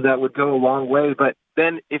some, that would go a long way. But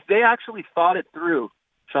then if they actually thought it through,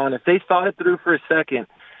 Sean, if they thought it through for a second,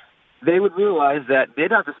 they would realize that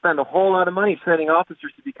they'd have to spend a whole lot of money training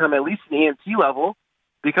officers to become at least an EMT level,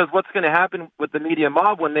 because what's going to happen with the media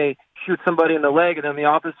mob when they shoot somebody in the leg and then the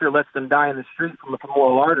officer lets them die in the street from a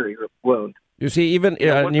femoral artery wound? You see,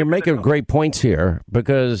 and you're making great points here,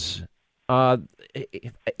 because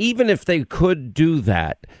even if they could do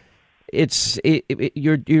that,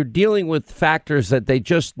 you're dealing with factors that they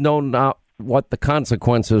just know not what the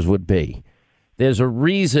consequences would be. There's a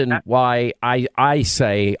reason why I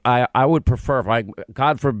say I would prefer, if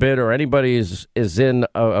God forbid, or anybody is in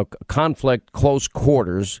a conflict, close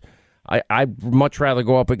quarters, I'd much rather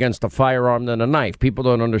go up against a firearm than a knife. People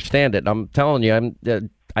don't understand it. I'm telling you,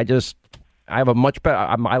 I have a much better.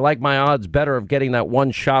 I like my odds better of getting that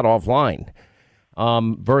one shot offline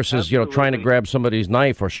versus trying to grab somebody's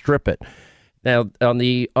knife or strip it. Now, on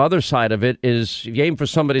the other side of it is, if you aim for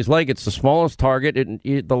somebody's leg, it's the smallest target.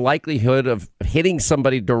 The likelihood of hitting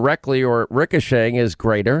somebody directly or ricocheting is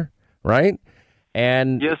greater, right?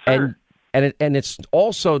 And yes, sir. And it's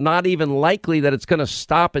also not even likely that it's going to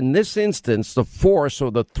stop, in this instance, the force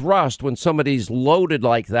or the thrust when somebody's loaded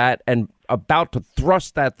like that and about to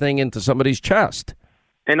thrust that thing into somebody's chest.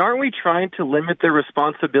 And aren't we trying to limit the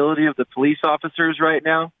responsibility of the police officers right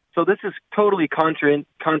now? So this is totally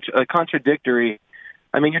contradictory.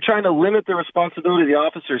 I mean, you're trying to limit the responsibility of the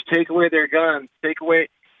officers, take away their guns,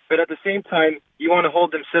 but at the same time, you want to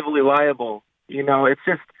hold them civilly liable. It's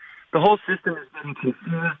just, the whole system is getting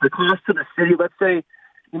confused. The cost to the city, let's say,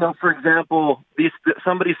 for example,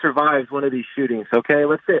 somebody survives one of these shootings, okay?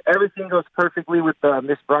 Let's say everything goes perfectly with the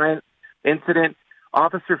Miss Bryant incident.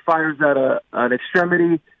 Officer fires at an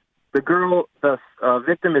extremity. The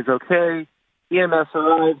victim is okay. EMS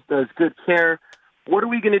arrives, does good care. What are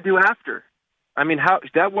we going to do after? I mean,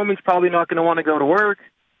 that woman's probably not going to want to go to work.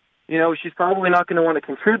 She's probably not going to want to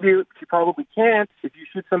contribute. She probably can't. If you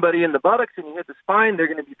shoot somebody in the buttocks and you hit the spine, they're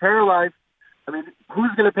going to be paralyzed. I mean,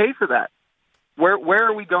 who's going to pay for that? Where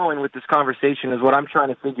are we going with this conversation is what I'm trying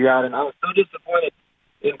to figure out. And I was so disappointed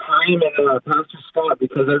in Kareem and Pastor Scott,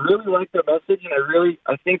 because I really like their message, and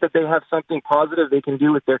I think that they have something positive they can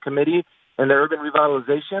do with their committee and their urban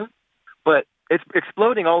revitalization. But it's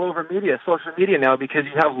exploding all over social media now, because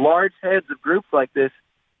you have large heads of groups like this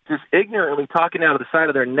just ignorantly talking out of the side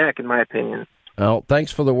of their neck, in my opinion. Well,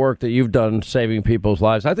 thanks for the work that you've done saving people's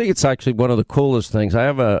lives. I think it's actually one of the coolest things. I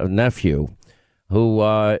have a nephew who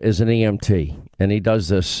is an EMT, and he does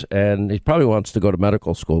this, and he probably wants to go to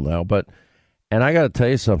medical school now. And I got to tell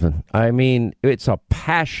you something. I mean, it's a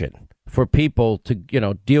passion for people to,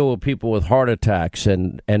 deal with people with heart attacks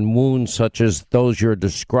and wounds such as those you're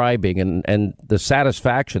describing, and the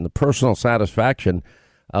satisfaction, the personal satisfaction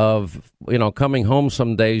of, coming home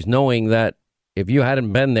some days knowing that if you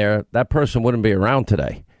hadn't been there, that person wouldn't be around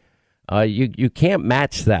today. You can't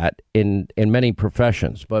match that in many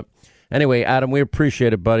professions. But anyway, Adam, we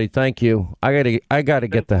appreciate it, buddy. Thank you. I got to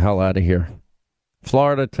get the hell out of here.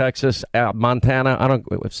 Florida, Texas, Montana,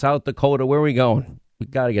 South Dakota, where are we going? We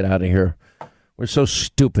got to get out of here. We're so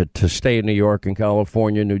stupid to stay in New York and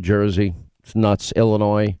California, New Jersey. It's nuts.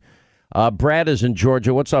 Illinois. Brad is in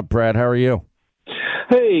Georgia. What's up, Brad? How are you?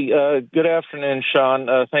 Hey, good afternoon, Sean.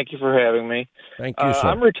 Thank you for having me. Thank you, sir.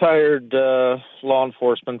 I'm retired law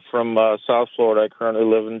enforcement from South Florida. I currently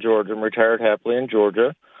live in Georgia. I'm retired happily in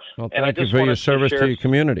Georgia. Well, thank you for your service to your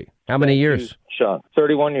community. How many years? Sean,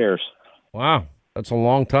 31 years. Wow. That's a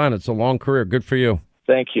long time. It's a long career. Good for you.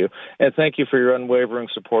 Thank you. And thank you for your unwavering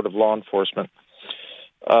support of law enforcement.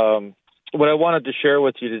 What I wanted to share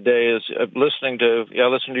with you today is I listen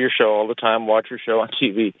to your show all the time, watch your show on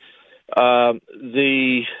TV.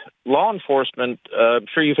 The law enforcement, I'm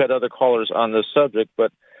sure you've had other callers on this subject,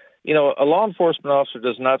 but, a law enforcement officer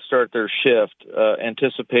does not start their shift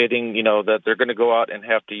anticipating, that they're going to go out and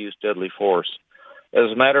have to use deadly force. As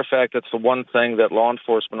a matter of fact, that's the one thing that law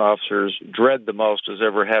enforcement officers dread the most, is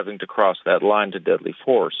ever having to cross that line to deadly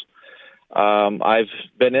force. I've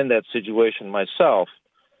been in that situation myself.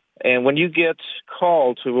 And when you get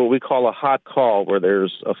called to what we call a hot call, where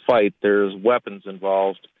there's a fight, there's weapons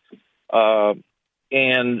involved,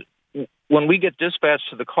 and when we get dispatched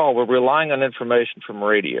to the call, we're relying on information from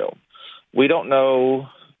radio. We don't know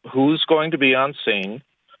who's going to be on scene.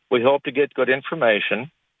 We hope to get good information.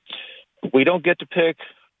 We don't get to pick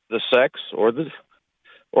the sex or the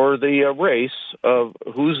race of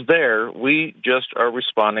who's there. We just are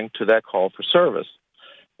responding to that call for service.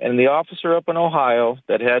 And the officer up in Ohio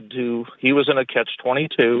he was in a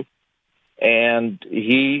catch-22, and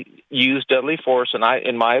he used deadly force. And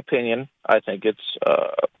in my opinion, I think it's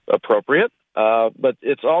appropriate. But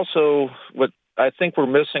it's also what I think we're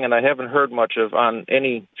missing, and I haven't heard much of on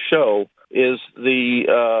any show, is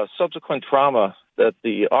the subsequent trauma that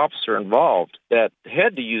the officer involved that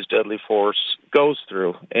had to use deadly force goes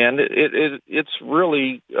through. And it's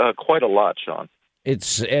really quite a lot, Sean.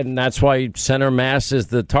 And that's why Center Mass is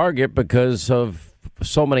the target, because of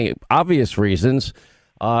so many obvious reasons.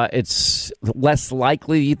 It's less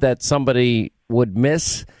likely that somebody would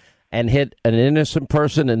miss. and hit an innocent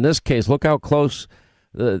person. In this case, look how close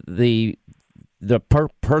the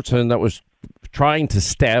person that was trying to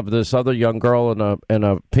stab this other young girl in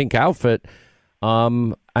a pink outfit.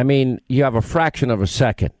 I mean, you have a fraction of a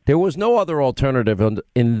second. There was no other alternative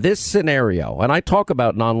in this scenario. And I talk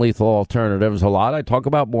about non-lethal alternatives a lot. I talk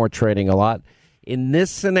about more training a lot. In this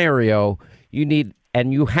scenario,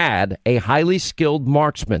 you had a highly skilled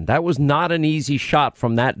marksman. That was not an easy shot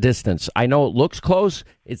from that distance. I know it looks close.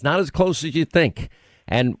 It's not as close as you think.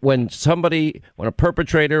 And when a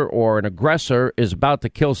perpetrator or an aggressor is about to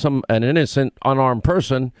kill an innocent, unarmed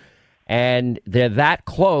person, and they're that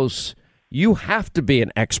close, you have to be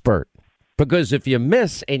an expert. Because if you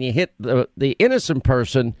miss and you hit the innocent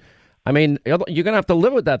person, I mean, you're going to have to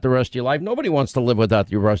live with that the rest of your life. Nobody wants to live with that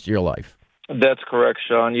the rest of your life. That's correct,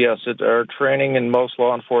 Sean. Yes, our training in most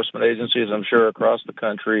law enforcement agencies, I'm sure across the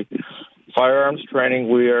country, firearms training,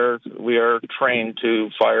 we are trained to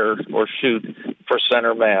fire or shoot for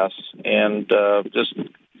center mass. And just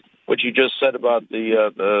what you just said about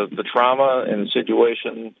the trauma and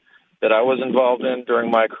situation that I was involved in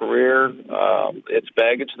during my career, it's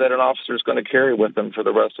baggage that an officer is going to carry with them for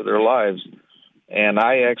the rest of their lives. And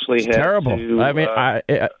I actually had terrible. I mean,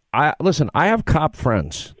 I listen. I have cop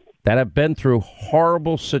friends that have been through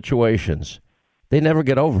horrible situations. They never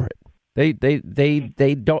get over it. They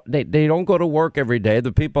don't go to work every day.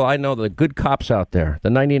 The people I know, the good cops out there, the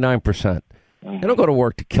 99%, they don't go to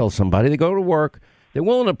work to kill somebody. They go to work. They're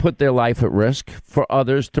willing to put their life at risk for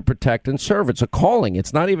others to protect and serve. It's a calling.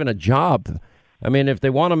 It's not even a job. I mean, if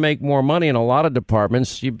they want to make more money in a lot of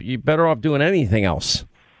departments, you're better off doing anything else.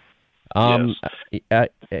 It's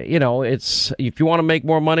if you want to make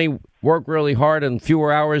more money, work really hard and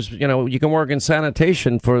fewer hours. You can work in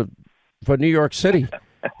sanitation for New York City.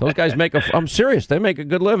 Those guys I'm serious. They make a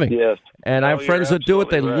good living. Yes. And I have friends that do it.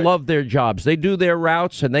 They love their jobs. They do their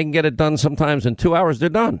routes and they can get it done sometimes in 2 hours. They're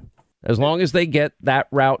done. As long as they get that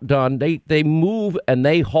route done, they move and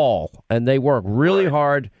they haul and they work really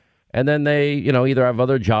hard. And then they, either have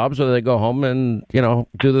other jobs or they go home and,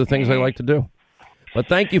 do the things they like to do. But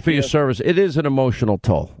thank you for your service. It is an emotional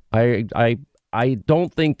toll. I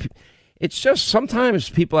don't think it's just sometimes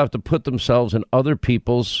people have to put themselves in other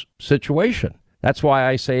people's situation. That's why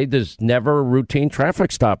I say there's never a routine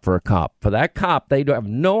traffic stop for a cop. For that cop, they have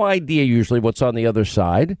no idea usually what's on the other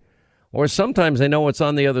side. Or sometimes they know what's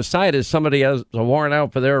on the other side is somebody has a warrant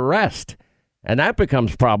out for their arrest. And that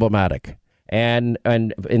becomes problematic. And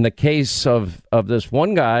in the case of this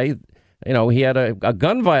one guy, he had a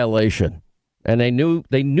gun violation. And they knew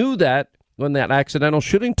that when that accidental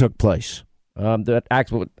shooting took place, that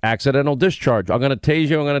accidental discharge. I'm going to tase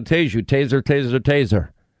you. I'm going to tase you. Taser, taser, taser.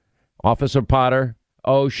 Officer Potter,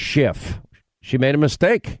 Schiff. She made a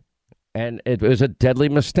mistake, and it was a deadly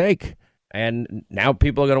mistake. And now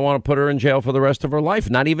people are going to want to put her in jail for the rest of her life,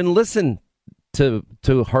 not even listen to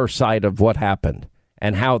her side of what happened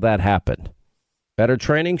and how that happened. Better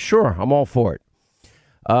training? Sure, I'm all for it.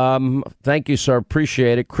 Thank you, sir.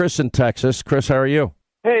 Appreciate it. Chris in Texas. Chris, how are you?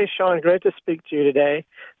 Hey, Sean. Great to speak to you today.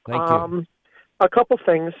 Thank you. A couple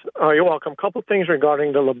things. You're welcome. A couple things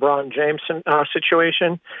regarding the LeBron James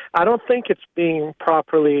situation. I don't think it's being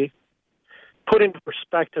properly put into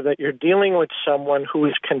perspective that you're dealing with someone who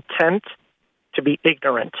is content to be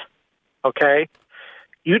ignorant. Okay?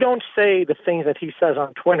 You don't say the things that he says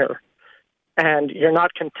on Twitter, and you're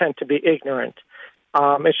not content to be ignorant.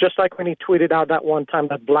 It's just like when he tweeted out that one time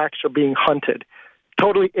that blacks are being hunted.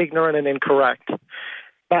 Totally ignorant and incorrect.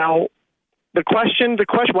 Now, the question,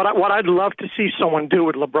 what I'd love to see someone do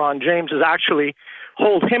with LeBron James is actually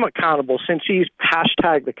hold him accountable, since he's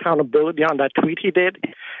hashtagged accountability on that tweet he did.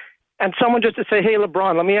 And someone just to say, hey,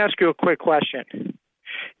 LeBron, let me ask you a quick question.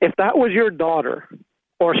 If that was your daughter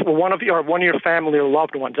or one of your family or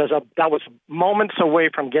loved ones that was moments away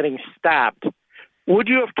from getting stabbed, would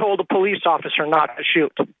you have told a police officer not to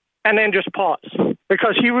shoot? And then just pause,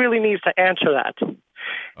 because he really needs to answer that.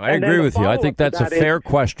 I agree with you. I think that's a fair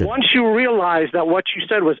question. Once you realize that what you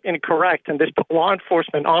said was incorrect and this law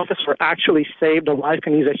enforcement officer actually saved a life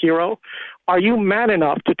and he's a hero, are you man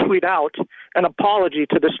enough to tweet out an apology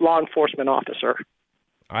to this law enforcement officer?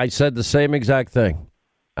 I said the same exact thing.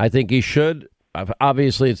 I think he should.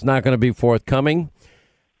 Obviously, it's not going to be forthcoming.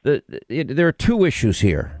 There are two issues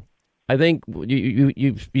here. I think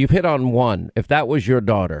you've hit on one. If that was your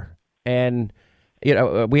daughter, and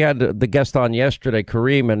we had the guest on yesterday,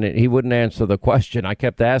 Kareem, and he wouldn't answer the question. I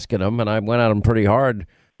kept asking him, and I went at him pretty hard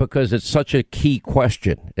because it's such a key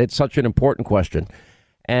question. It's such an important question.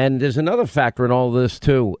 And there's another factor in all this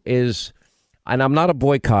too and I'm not a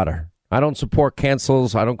boycotter. I don't support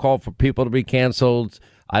cancels. I don't call for people to be canceled.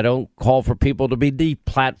 I don't call for people to be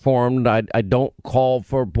deplatformed. I don't call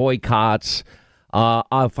for boycotts.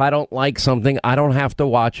 If I don't like something, I don't have to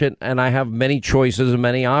watch it, and I have many choices and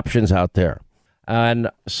many options out there. And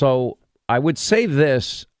so I would say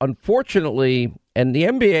this, unfortunately, and the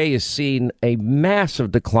NBA has seen a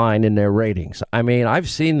massive decline in their ratings. I mean, I've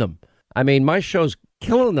seen them. I mean, my show's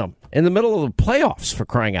killing them in the middle of the playoffs, for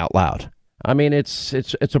crying out loud. I mean, it's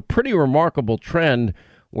a pretty remarkable trend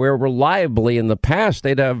where reliably in the past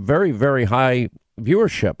they'd have very, very high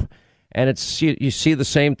viewership. And it's you see the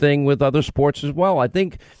same thing with other sports as well. I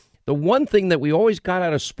think the one thing that we always got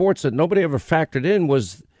out of sports that nobody ever factored in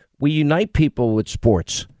was we unite people with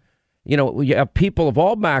sports. You know, you have people of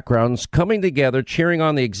all backgrounds coming together, cheering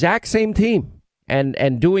on the exact same team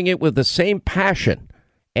and doing it with the same passion.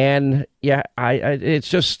 And yeah, it's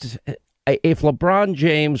just, if LeBron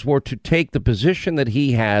James were to take the position that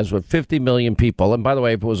he has with 50 million people, and by the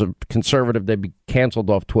way, if it was a conservative, they'd be canceled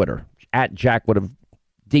off Twitter. @Jack would have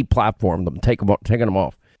deplatformed them, taken them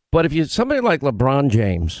off. But if you're somebody like LeBron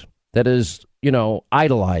James that is, you know,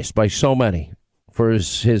 idolized by so many for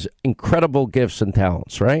his incredible gifts and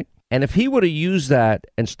talents, right? And if he were to use that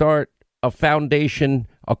and start a foundation,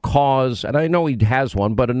 a cause, and I know he has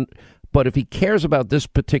one, but if he cares about this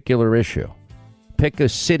particular issue, pick a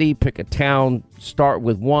city, pick a town, start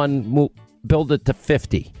with one, build it to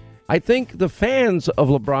 50. I think the fans of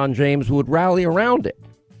LeBron James would rally around it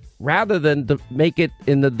rather than make it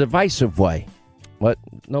in the divisive way. But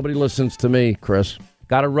nobody listens to me, Chris.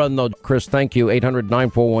 Got to run, though, Chris. Thank you.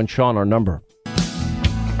 800-941-SEAN, our number.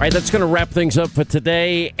 All right, that's going to wrap things up for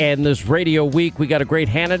today and this radio week. We got a great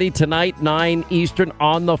Hannity tonight, 9 Eastern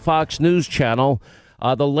on the Fox News Channel.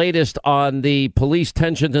 The latest on the police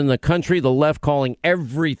tensions in the country, the left calling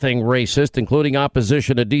everything racist, including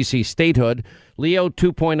opposition to D.C. statehood. Leo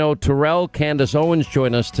 2.0 Terrell, Candace Owens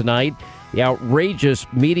join us tonight. The outrageous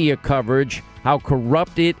media coverage, how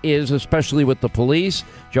corrupt it is, especially with the police.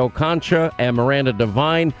 Joe Concha and Miranda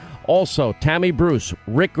Devine. Also, Tammy Bruce,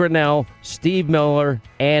 Rick Grinnell, Steve Miller,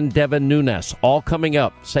 and Devin Nunes. All coming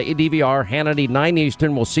up. Set your DVR, Hannity, 9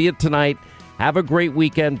 Eastern. We'll see you tonight. Have a great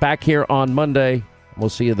weekend. Back here on Monday. We'll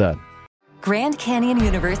see you then. Grand Canyon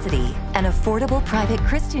University, an affordable private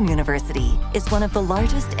Christian university, is one of the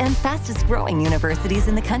largest and fastest growing universities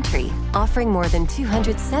in the country, offering more than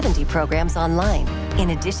 270 programs online. In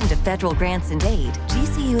addition to federal grants and aid,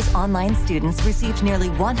 GCU's online students received nearly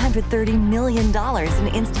 $130 million in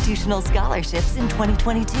institutional scholarships in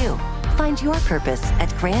 2022. Find your purpose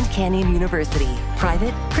at Grand Canyon University.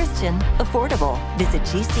 Private, Christian, affordable. Visit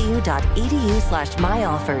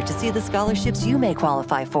gcu.edu/myoffer to see the scholarships you may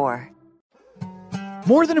qualify for.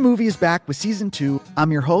 More Than a Movie is back with Season 2.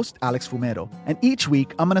 I'm your host, Alex Fumero, and each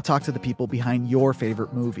week I'm going to talk to the people behind your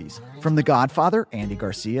favorite movies. From The Godfather, Andy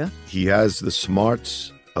Garcia. He has the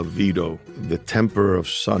smarts of Vito, the temper of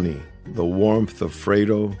Sonny, the warmth of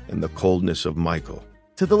Fredo, and the coldness of Michael.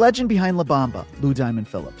 To the legend behind La Bamba, Lou Diamond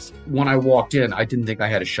Phillips. When I walked in, I didn't think I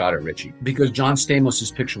had a shot at Richie because John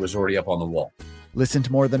Stamos' picture was already up on the wall. Listen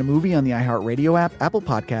to More Than a Movie on the iHeartRadio app, Apple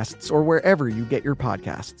Podcasts, or wherever you get your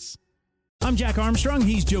podcasts. I'm Jack Armstrong.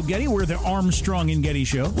 He's Joe Getty. We're the Armstrong and Getty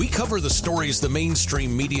Show. We cover the stories the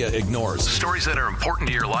mainstream media ignores. Stories that are important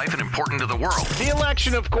to your life and important to the world. The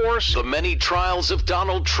election, of course. The many trials of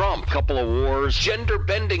Donald Trump. Couple of wars.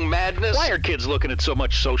 Gender-bending madness. Why are kids looking at so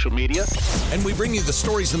much social media? And we bring you the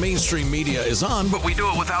stories the mainstream media is on, but we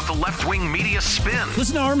do it without the left-wing media spin.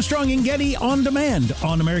 Listen to Armstrong and Getty on demand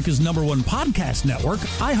on America's #1 podcast network,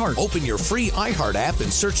 iHeart. Open your free iHeart app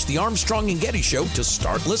and search The Armstrong and Getty Show to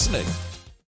start listening.